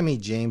 Sammy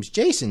James.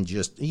 Jason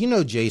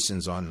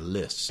Jason's on the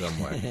list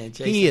somewhere.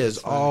 He is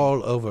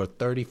all over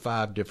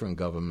 35 different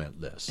government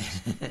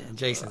lists.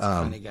 Jason's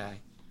a funny guy.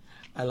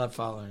 I love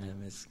following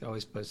him. He's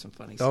always posts some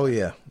funny Oh, stuff.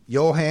 yeah.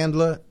 Yo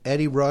Handler,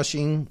 Eddie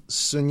Rushing,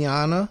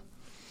 Sunyana,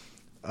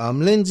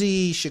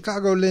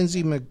 Chicago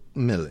Lindsay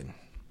McMillan,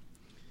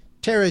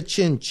 Tara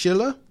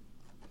Chinchilla,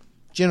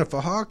 Jennifer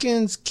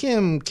Hawkins,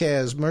 Kim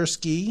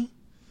Kazmersky,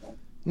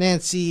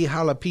 Nancy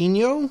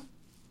Jalapeno,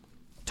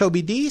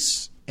 Toby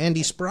Deese,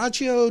 Andy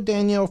Spraccio,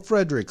 Danielle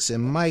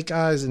Frederickson, Mike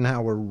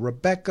Eisenhower,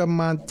 Rebecca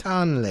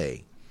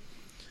Montanle,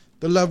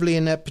 the lovely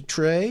Annette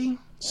Petray,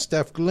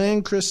 Steph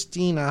Glenn,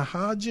 Christina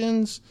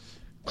Hodgins,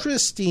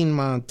 Christine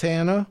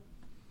Montana,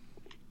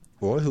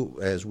 or who,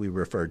 as we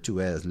refer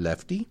to as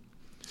Lefty,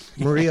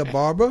 Maria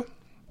Barber,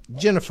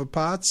 Jennifer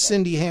Potts,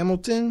 Cindy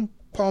Hamilton,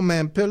 Paul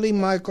Mampilli,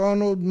 Mike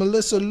Arnold,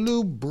 Melissa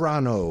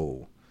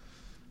Lubrano,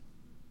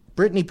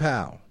 Brittany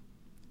Powell,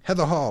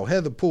 Heather Hall,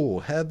 Heather Poole,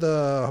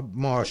 Heather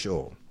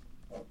Marshall,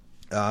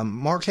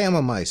 Mark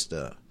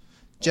Hammermeister,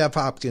 Jeff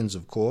Hopkins,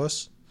 of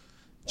course,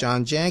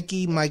 John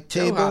Janke, Mike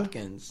Tabor, Joe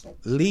Hopkins,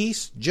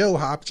 Lise, Joe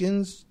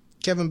Hopkins,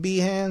 Kevin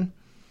Behan,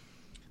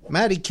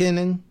 Maddie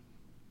Kinnan,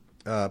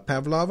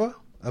 Pavlova,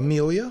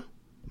 Amelia,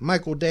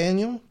 Michael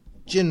Daniel,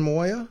 Jen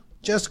Moyer,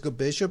 Jessica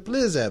Bishop,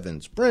 Liz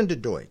Evans, Brenda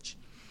Deutsch,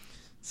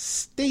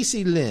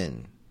 Stacy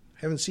Lynn,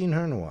 haven't seen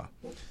her in a while,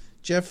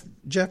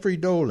 Jeffrey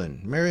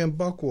Dolan, Marion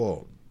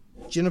Buchwald,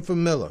 Jennifer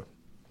Miller,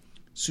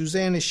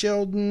 Susanna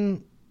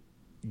Sheldon,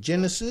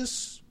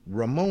 Genesis,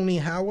 Ramoni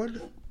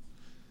Howard,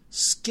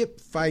 Skip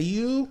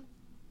Fayu,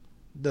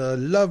 the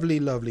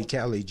lovely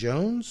Callie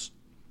Jones,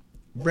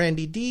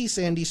 Brandy D,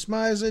 Sandy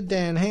Smizer,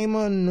 Dan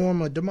Hamer,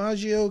 Norma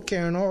DiMaggio,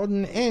 Karen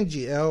Alden,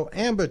 Angie L,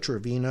 Amber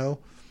Trevino,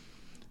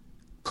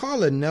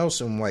 Carla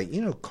Nelson White.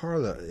 You know,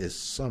 Carla is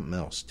something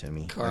else,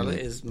 Timmy. Carla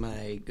is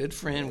my good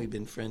friend. We've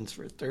been friends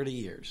for 30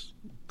 years.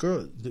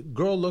 The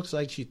girl looks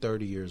like she's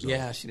 30 years old.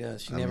 Yeah, she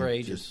does. She never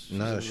ages.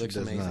 No, she she looks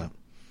does amazing. not.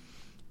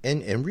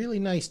 And really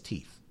nice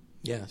teeth.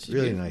 Yeah, she's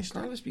really beautiful. nice.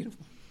 Carla's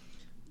beautiful.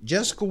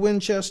 Jessica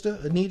Winchester,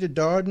 Anita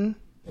Darden,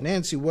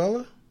 Nancy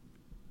Weller,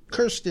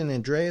 Kirsten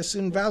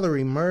Andreasen,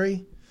 Valerie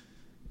Murray,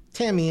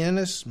 Tammy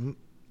Ennis,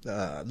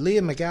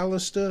 Leah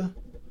McAllister,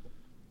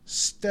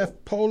 Steph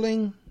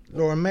Poling,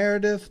 Laura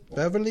Meredith,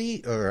 I'm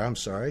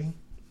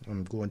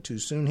going too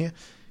soon here,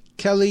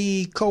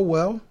 Kelly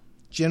Colwell,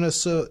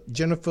 Jennifer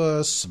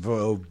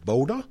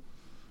Svoboda,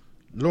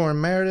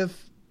 Lauren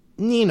Meredith,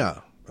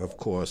 Nina, of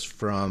course,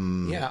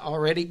 from... Yeah,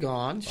 Already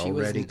Gone. She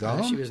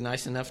Gone? was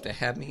nice enough to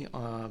have me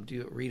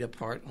read a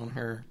part on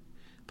her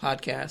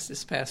podcast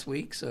this past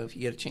week, so if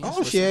you get a chance...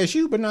 Oh, she asked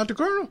you, but not the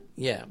Colonel.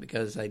 Yeah,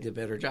 because I did a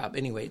better job.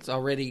 Anyway, it's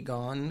Already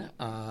Gone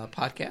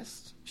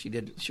podcast.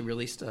 She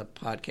released a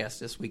podcast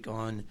this week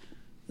on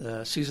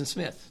Susan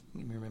Smith.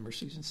 You remember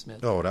Susan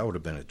Smith? Oh, that would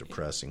have been a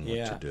depressing one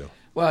to do.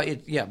 Well,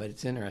 but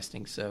it's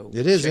interesting. So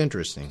it is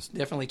interesting.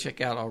 Definitely check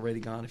out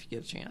Already Gone if you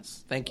get a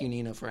chance. Thank you,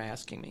 Nina, for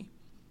asking me.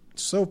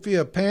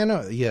 Sophia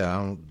Panna,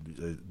 I'm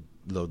a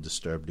little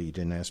disturbed that you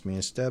didn't ask me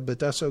instead, but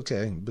that's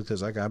okay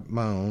because I got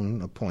my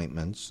own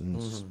appointments.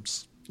 And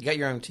You got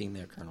your own team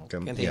there, Colonel.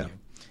 Continue. Yeah.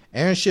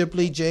 Aaron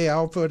Shipley, Jay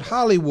Alford,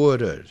 Holly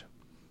Woodard,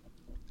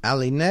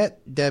 Ali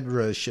Nett,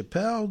 Deborah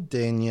Chappelle,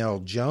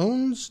 Danielle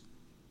Jones,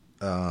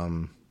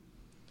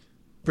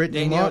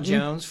 Brittany Danielle Martin,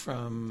 Jones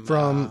from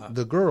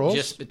the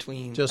girls,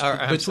 Between Us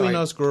Girls. Between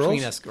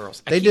Us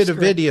Girls. They did a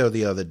video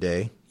the other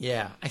day.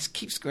 Yeah, I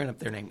keep screwing up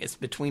their name. It's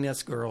Between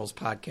Us Girls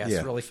podcast. Yeah.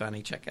 It's really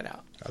funny. Check it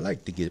out. I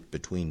like to get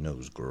between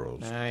those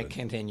girls. All right,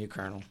 continue,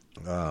 Colonel.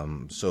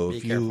 So Be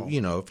if careful.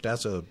 if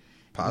that's a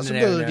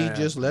possibility, No.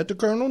 just let the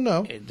Colonel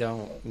know.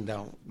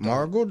 Don't.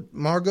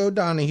 Margot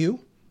Donahue,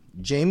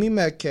 Jamie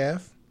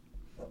Metcalf,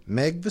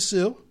 Meg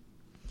Vasil,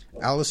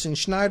 Allison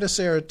Schneider,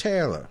 Sarah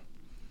Taylor,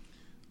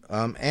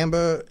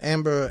 Amber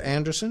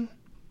Anderson,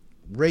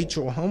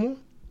 Rachel Hummel,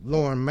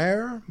 Lauren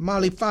Mayer,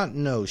 Molly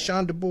Fontenot,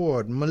 Shonda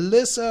Board,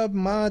 Melissa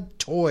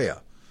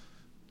Montoya.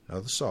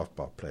 Another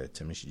softball player,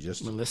 Timmy. She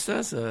just...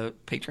 Melissa's a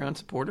Patreon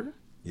supporter.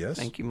 Yes.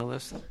 Thank you,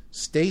 Melissa.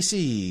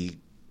 Stacy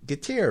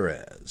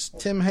Gutierrez,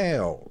 Tim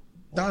Hale,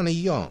 Donna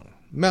Young,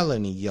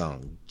 Melanie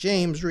Young,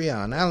 James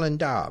Rion, Alan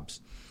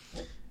Dobbs,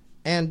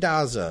 Ann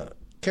Daza,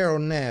 Carol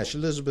Nash,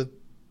 Elizabeth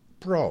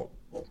Brault,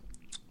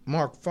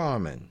 Mark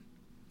Farman,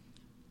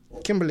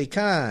 Kimberly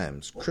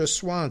Kimes, Chris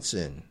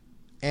Swanson,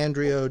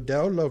 Andrea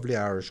Odell, lovely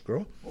Irish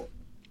girl,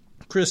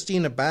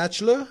 Christina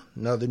Batchelor,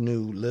 another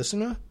new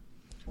listener,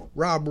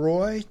 Rob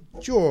Roy,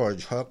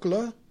 George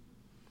Huckler.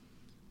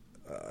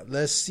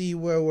 Let's see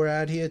where we're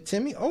at here,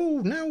 Timmy.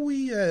 Oh, now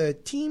we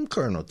Team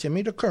Colonel,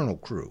 Timmy, the Colonel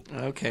crew.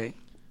 Okay.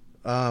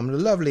 The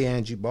lovely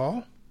Angie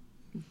Ball,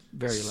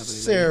 Very lovely.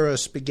 Sarah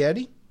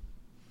Spaghetti,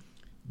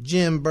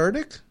 Jim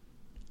Burdick,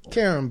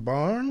 Karen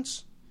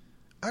Barnes.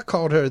 I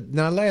called her,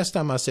 now last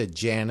time I said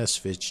Janice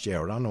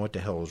Fitzgerald. I don't know what the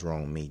hell was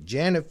wrong with me.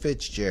 Janet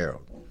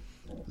Fitzgerald.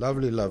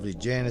 Lovely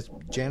Janice.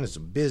 Janet's a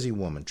busy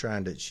woman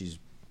she's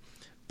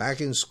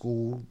back in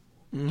school,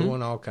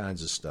 doing all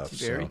kinds of stuff.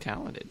 She's very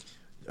talented.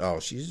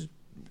 Oh,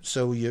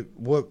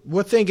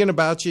 we're thinking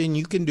about you, and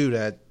you can do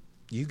that.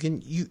 You can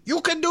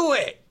do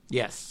it.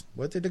 Yes.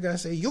 What did the guy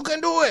say? You can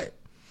do it.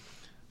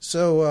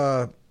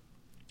 So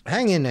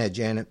hang in there,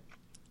 Janet.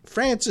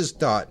 Frances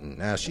Doughton.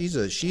 Now she's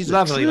a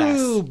Lovely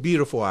true lass.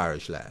 beautiful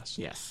Irish lass.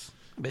 Yes.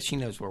 I bet she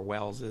knows where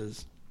Wells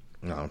is.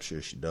 No, I'm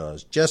sure she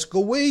does. Jessica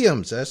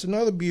Williams. That's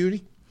another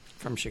beauty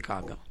From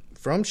Chicago.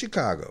 from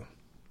Chicago.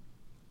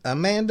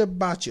 Amanda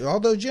Bocci.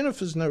 Although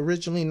Jennifer's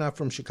originally not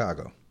from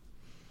Chicago.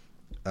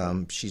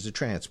 She's a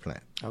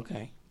transplant.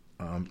 Okay.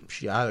 I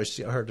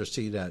heard her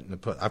see that in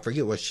the. I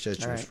forget what she said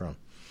she All was right. from.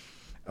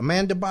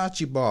 Amanda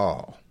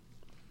Bocci-Ball.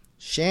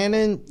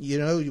 Shannon,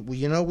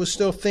 we're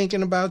still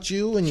thinking about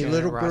you and your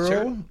Shannon little girl,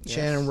 Rossert, yes.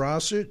 Shannon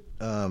Rossert.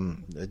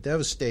 A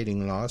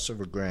devastating loss of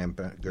her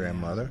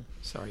grandmother,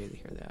 Sorry to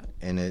hear that.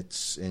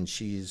 and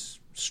she's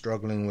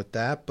struggling with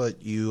that.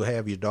 But you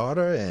have your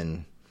daughter,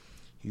 and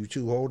you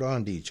two hold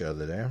on to each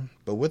other there.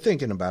 But we're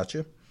thinking about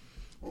you.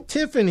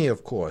 Tiffany,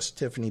 of course,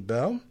 Tiffany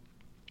Bell.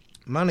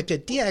 Monica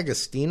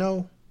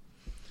D'Agostino.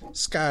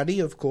 Scotty,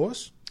 of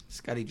course.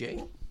 Scotty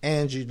J.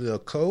 Angela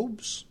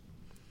Cobes.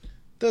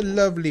 The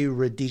lovely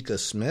Radhika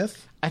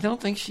Smith. I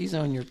don't think she's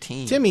on your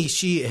team. Timmy,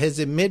 she has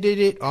admitted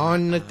it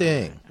on the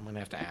thing. I'm going to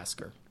have to ask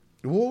her.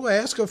 We'll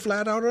ask her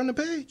flat out on the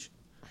page.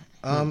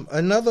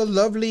 Another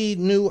lovely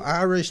new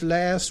Irish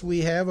lass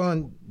we have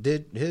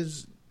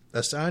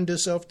assigned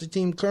herself to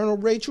team, Colonel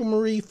Rachel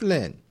Marie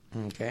Flynn.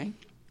 Okay.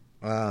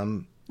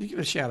 You give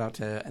a shout out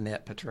to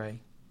Annette Petray.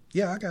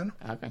 Yeah, I got her.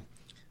 Okay.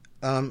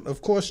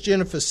 Of course,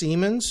 Jennifer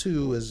Siemens,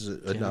 who is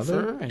Jennifer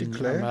another and her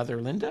declared. mother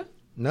Linda.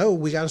 No,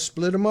 we got to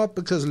split them up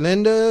because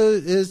Linda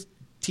is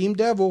Team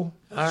Devil.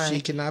 All right.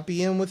 She cannot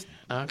be in with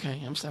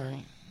Okay, I'm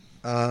sorry.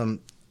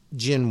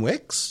 Jen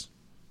Wicks,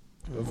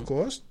 of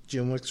course.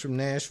 Jen Wicks from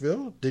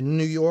Nashville. The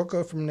New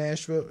Yorker from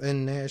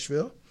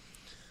Nashville.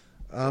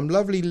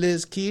 Lovely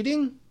Liz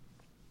Keating.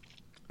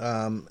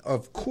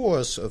 Of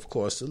course,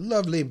 the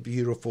lovely,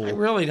 beautiful, I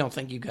really don't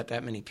think you got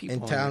that many people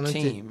and on talented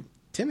your team.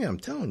 Timmy, I'm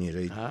telling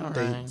you, All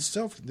they right.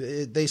 self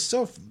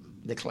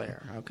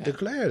Declare. Okay.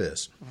 declare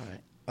this.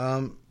 All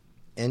right.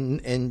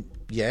 And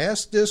you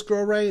asked this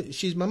girl, right?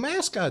 She's my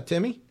mascot,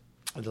 Timmy.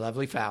 The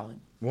lovely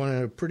Fallon. One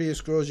of the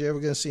prettiest girls you're ever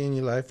going to see in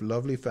your life.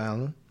 Lovely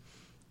Fallon.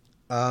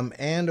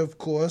 And, of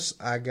course,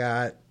 I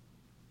got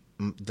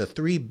the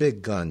three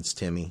big guns,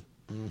 Timmy.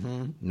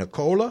 Mm-hmm.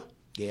 Nicola.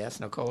 Yes,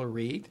 Nicola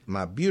Reed.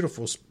 My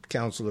beautiful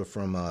counselor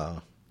from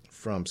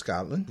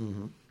Scotland.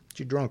 Mm-hmm.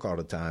 She's drunk all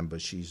the time,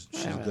 but she's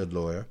a good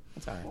lawyer.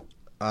 That's all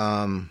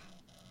right.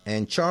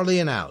 And Charlie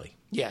and Allie.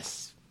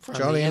 Yes. From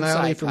Charlie the and Insight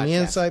Allie from the podcast.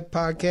 Insight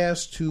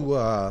Podcast.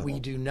 Who We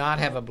do not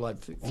have a blood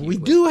feud. we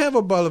do have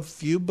a bullet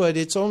feud, but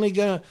it's only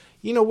gonna.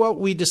 You know what?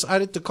 We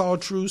decided to call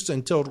truce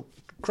until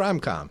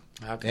CrimeCon.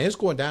 Okay. And it's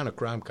going down to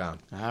CrimeCon,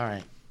 All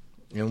right.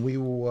 and we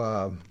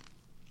will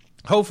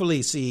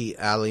hopefully see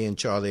Allie and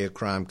Charlie at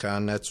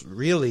CrimeCon. That's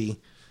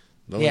really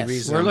the only Yes,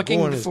 reason we're I'm looking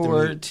going is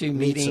forward to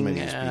meet some meeting of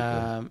these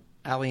people.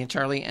 Allie and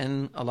Charlie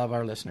and a lot of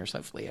our listeners,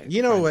 hopefully. at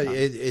You know what?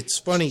 CrimeCon. It's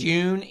funny.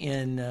 June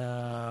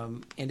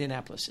in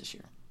Indianapolis this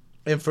year.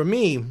 And for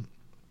me,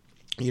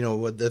 you know,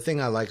 what the thing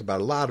I like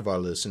about a lot of our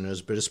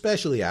listeners, but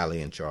especially Allie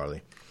and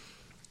Charlie,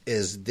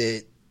 is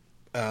that,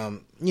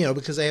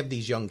 because they have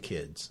these young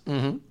kids,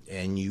 and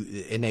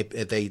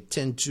they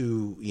tend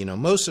to,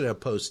 most of their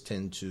posts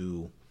tend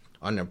to,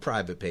 on their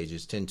private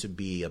pages, tend to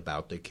be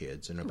about their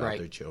kids and about Right.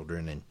 their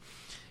children,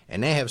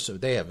 and they have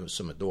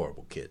some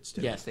adorable kids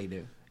too. Yes, they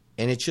do.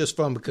 And it's just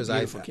fun because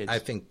Beautiful kids. I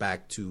think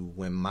back to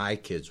when my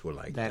kids were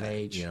like That that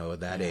age.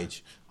 that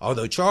age.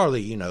 Although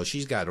Charlie,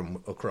 she's got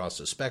them across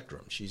the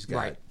spectrum. She's got,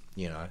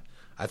 Right.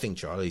 I think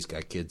Charlie's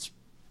got kids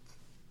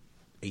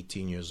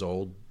 18 years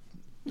old.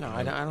 No,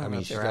 I don't know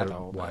mean, if she's they're got at a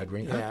all. wide but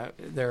range.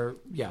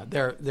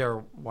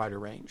 They're wider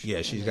range.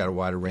 Yeah, she's got a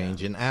wider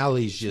range. And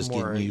Allie's just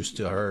More- getting used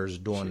to hers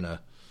doing the.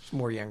 It's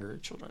more younger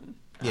children.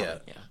 Yeah.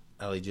 Yeah.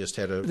 Allie just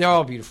had a They're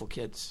all beautiful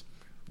kids.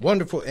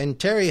 wonderful. And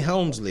Terry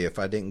Helmsley, if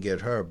I didn't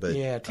get her. But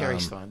Yeah,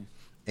 Terry's fun.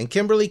 And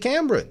Kimberly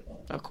Cameron.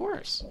 Of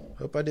course.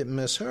 Hope I didn't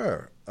miss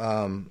her.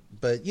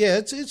 But yeah,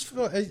 it's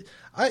fun.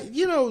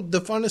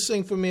 The funnest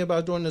thing for me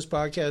about doing this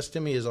podcast,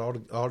 Timmy, is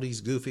all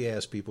these goofy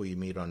ass people you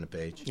meet on the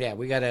page. Yeah,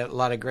 we got a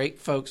lot of great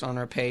folks on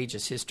our page.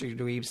 It's History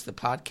Dweebs, the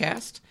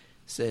podcast.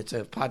 So it's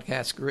a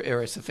podcast group,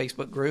 or it's a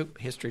Facebook group,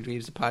 History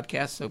Dweebs, the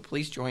podcast. So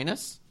please join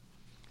us.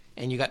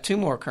 And you got two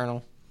more,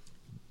 Colonel.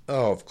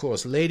 Oh, of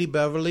course, Lady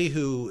Beverly,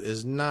 who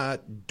is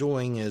not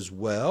doing as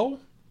well.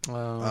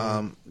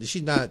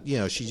 She's not,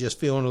 she's just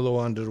feeling a little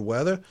under the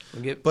weather.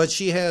 But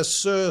she has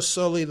Sir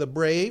Sully the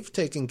Brave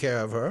taking care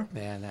of her.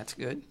 Yeah, that's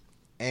good.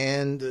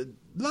 And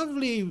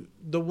lovely,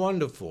 the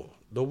wonderful,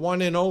 the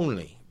one and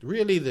only,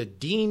 really the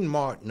Dean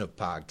Martin of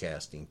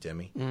podcasting,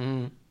 Timmy.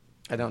 Mm-hmm.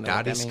 I don't know.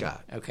 Dottie what that means.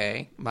 Scott.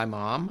 Okay. My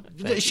mom.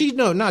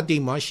 Not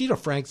Dean Martin. She's a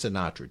Frank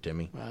Sinatra,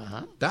 Timmy.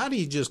 Uh-huh.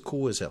 Dottie's just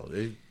cool as hell.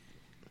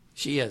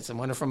 She is a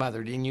wonderful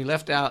mother. Didn't you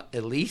left out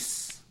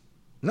Elise?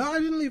 No, I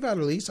didn't leave out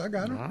Elise. I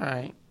got her.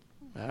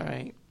 All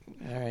right.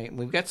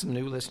 We've got some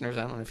new listeners.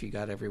 I don't know if you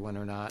got everyone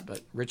or not,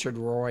 but Richard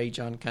Roy,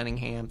 John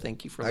Cunningham,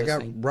 thank you for I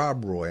listening. got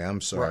Rob Roy. I'm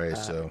sorry.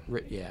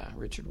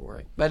 Richard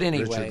Roy. But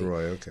anyway, Richard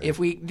Roy, okay. If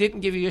we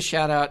didn't give you a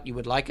shout out, you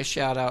would like a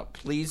shout out,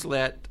 please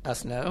let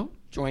us know.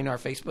 Join our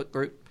Facebook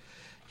group,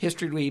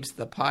 History Dweebs,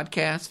 the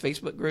podcast,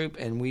 Facebook group,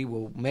 and we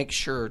will make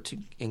sure to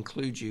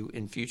include you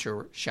in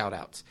future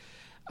shout-outs.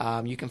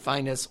 You can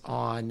find us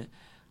on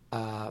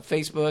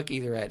Facebook,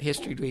 either at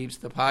History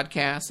Dweebs, the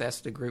podcast. That's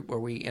the group where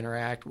we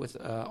interact with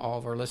all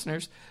of our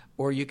listeners.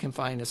 Or you can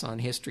find us on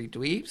History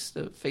Dweebs,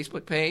 the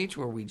Facebook page,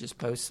 where we just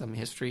post some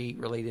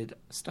history-related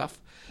stuff.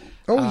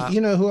 Oh,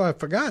 you know who I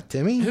forgot,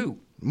 Timmy? Who?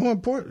 More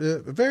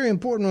important, a very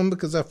important one,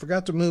 because I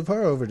forgot to move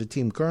her over to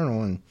Team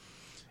Colonel, and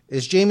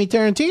it's Jamie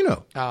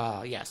Tarantino.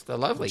 Yes, the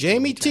lovely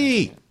Jamie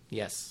T. Tarantino.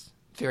 Yes,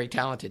 very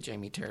talented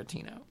Jamie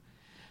Tarantino.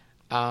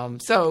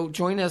 So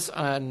join us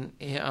on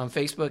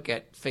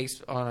Facebook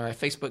on our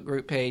Facebook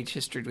group page,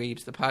 History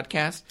Dweebs, the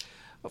podcast.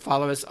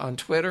 Follow us on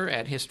Twitter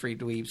at History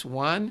Dweebs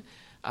 1.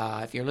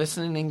 If you're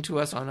listening to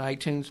us on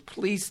iTunes,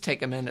 please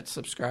take a minute,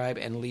 subscribe,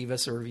 and leave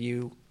us a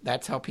review.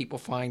 That's how people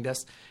find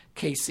us.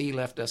 KC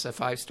left us a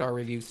 5-star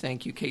review.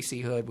 Thank you,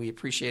 KC Hood. We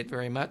appreciate it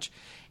very much.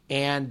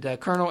 And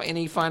Colonel,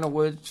 any final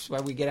words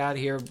while we get out of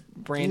here?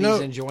 Brandy's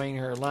enjoying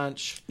her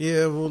lunch.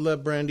 Yeah, we'll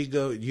let Brandy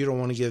go. You don't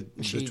want to get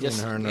between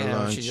her and her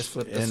lunch. She just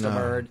flipped us the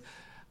bird.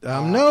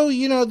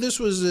 No, this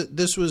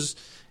was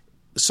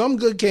some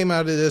good came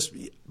out of this.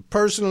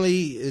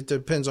 Personally, it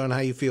depends on how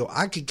you feel.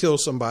 I could kill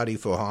somebody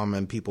for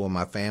harming people in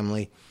my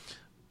family,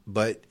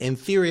 but in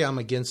theory, I'm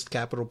against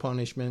capital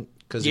punishment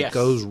because it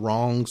goes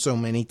wrong so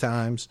many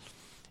times.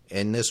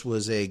 And this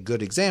was a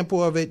good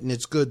example of it, and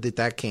it's good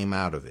that came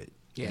out of it.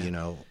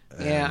 Yeah.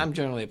 I'm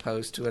generally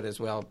opposed to it as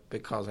well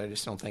because I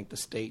just don't think the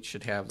state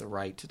should have the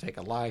right to take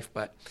a life.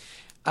 But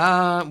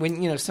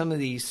when some of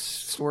these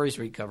stories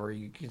we cover,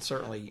 you can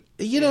certainly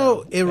it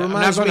reminds me. I'm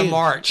not going to It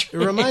march.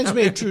 reminds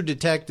me of True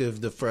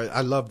Detective. I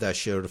love that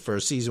show, the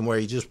first season, where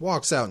he just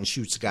walks out and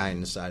shoots a guy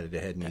in the side of the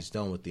head, and he's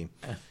done with him.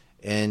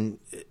 And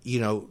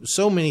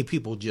so many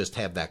people just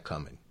have that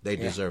coming. They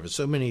deserve it.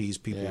 So many of these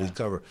people we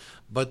cover,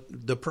 but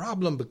the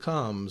problem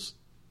becomes.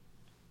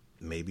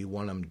 Maybe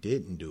one of them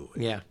didn't do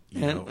it. Yeah,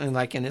 and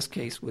like in this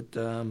case with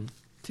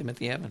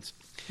Timothy Evans.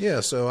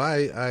 Yeah, so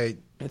and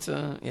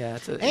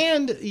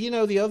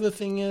the other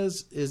thing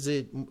is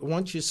it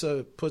once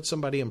you put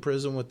somebody in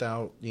prison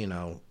without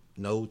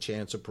no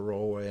chance of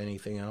parole or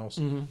anything else,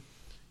 you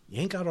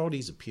ain't got all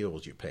these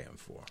appeals you're paying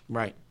for.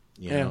 Right.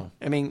 You know?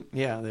 I mean,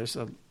 there's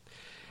a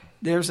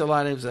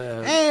lot of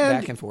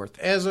back and forth.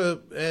 As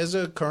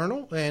a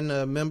colonel and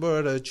a member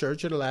of the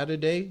Church of the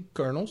Latter-day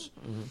Colonels.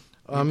 Mm-hmm.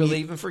 You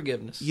believe in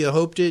forgiveness. You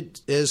hope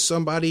that as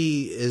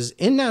somebody is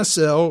in that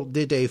cell,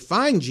 did they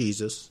find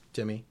Jesus,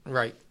 Timmy?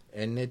 Right.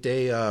 And that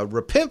they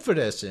repent for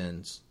their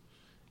sins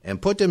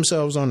and put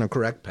themselves on the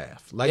correct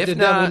path. Like if the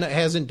not, devil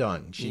hasn't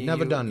done. She's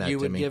never done that to me. You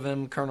would give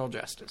him Colonel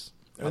Justice.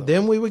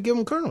 Then we would give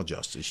him Colonel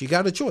Justice. You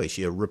got a choice.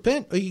 You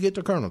repent or you get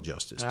the Colonel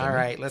Justice. All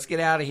right. Let's get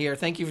out of here.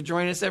 Thank you for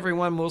joining us,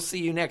 everyone. We'll see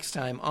you next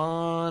time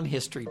on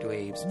History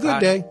Dweebs. Good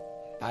day.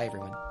 Bye,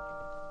 everyone.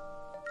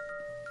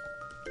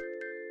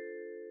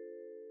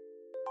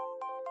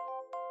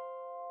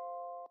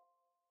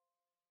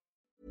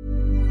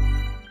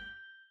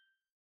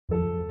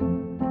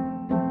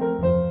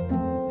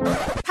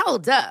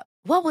 Hold up.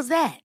 What was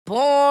that?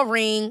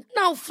 Boring.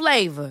 No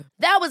flavor.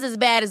 That was as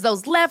bad as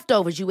those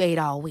leftovers you ate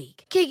all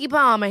week. Keke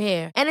Palmer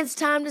here. And it's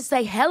time to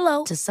say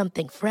hello to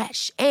something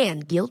fresh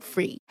and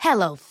guilt-free.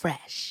 Hello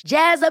Fresh.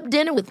 Jazz up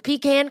dinner with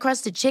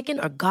pecan-crusted chicken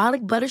or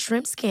garlic butter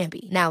shrimp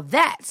scampi. Now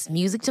that's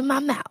music to my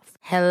mouth.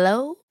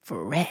 Hello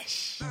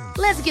Fresh.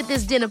 Let's get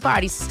this dinner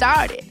party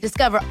started.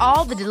 Discover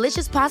all the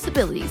delicious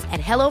possibilities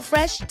at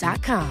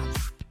HelloFresh.com.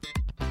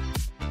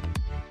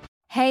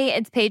 Hey,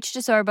 it's Paige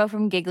DeSorbo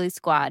from Giggly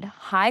Squad.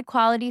 High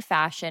quality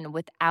fashion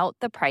without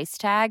the price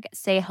tag.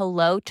 Say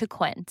hello to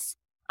Quince.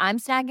 I'm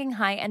snagging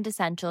high-end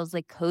essentials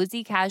like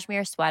cozy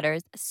cashmere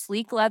sweaters,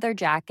 sleek leather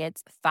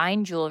jackets,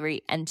 fine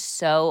jewelry, and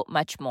so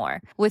much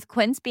more. With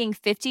Quince being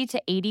 50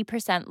 to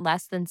 80%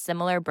 less than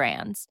similar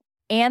brands.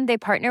 And they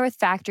partner with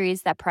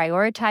factories that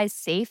prioritize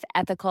safe,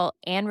 ethical,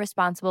 and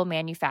responsible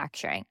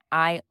manufacturing.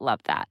 I love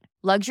that.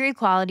 Luxury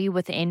quality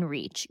within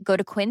reach. Go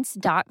to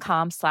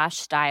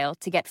quince.com/style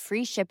to get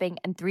free shipping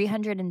and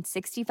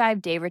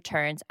 365-day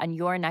returns on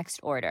your next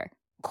order.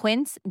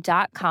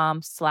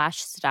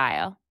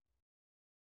 Quince.com/style.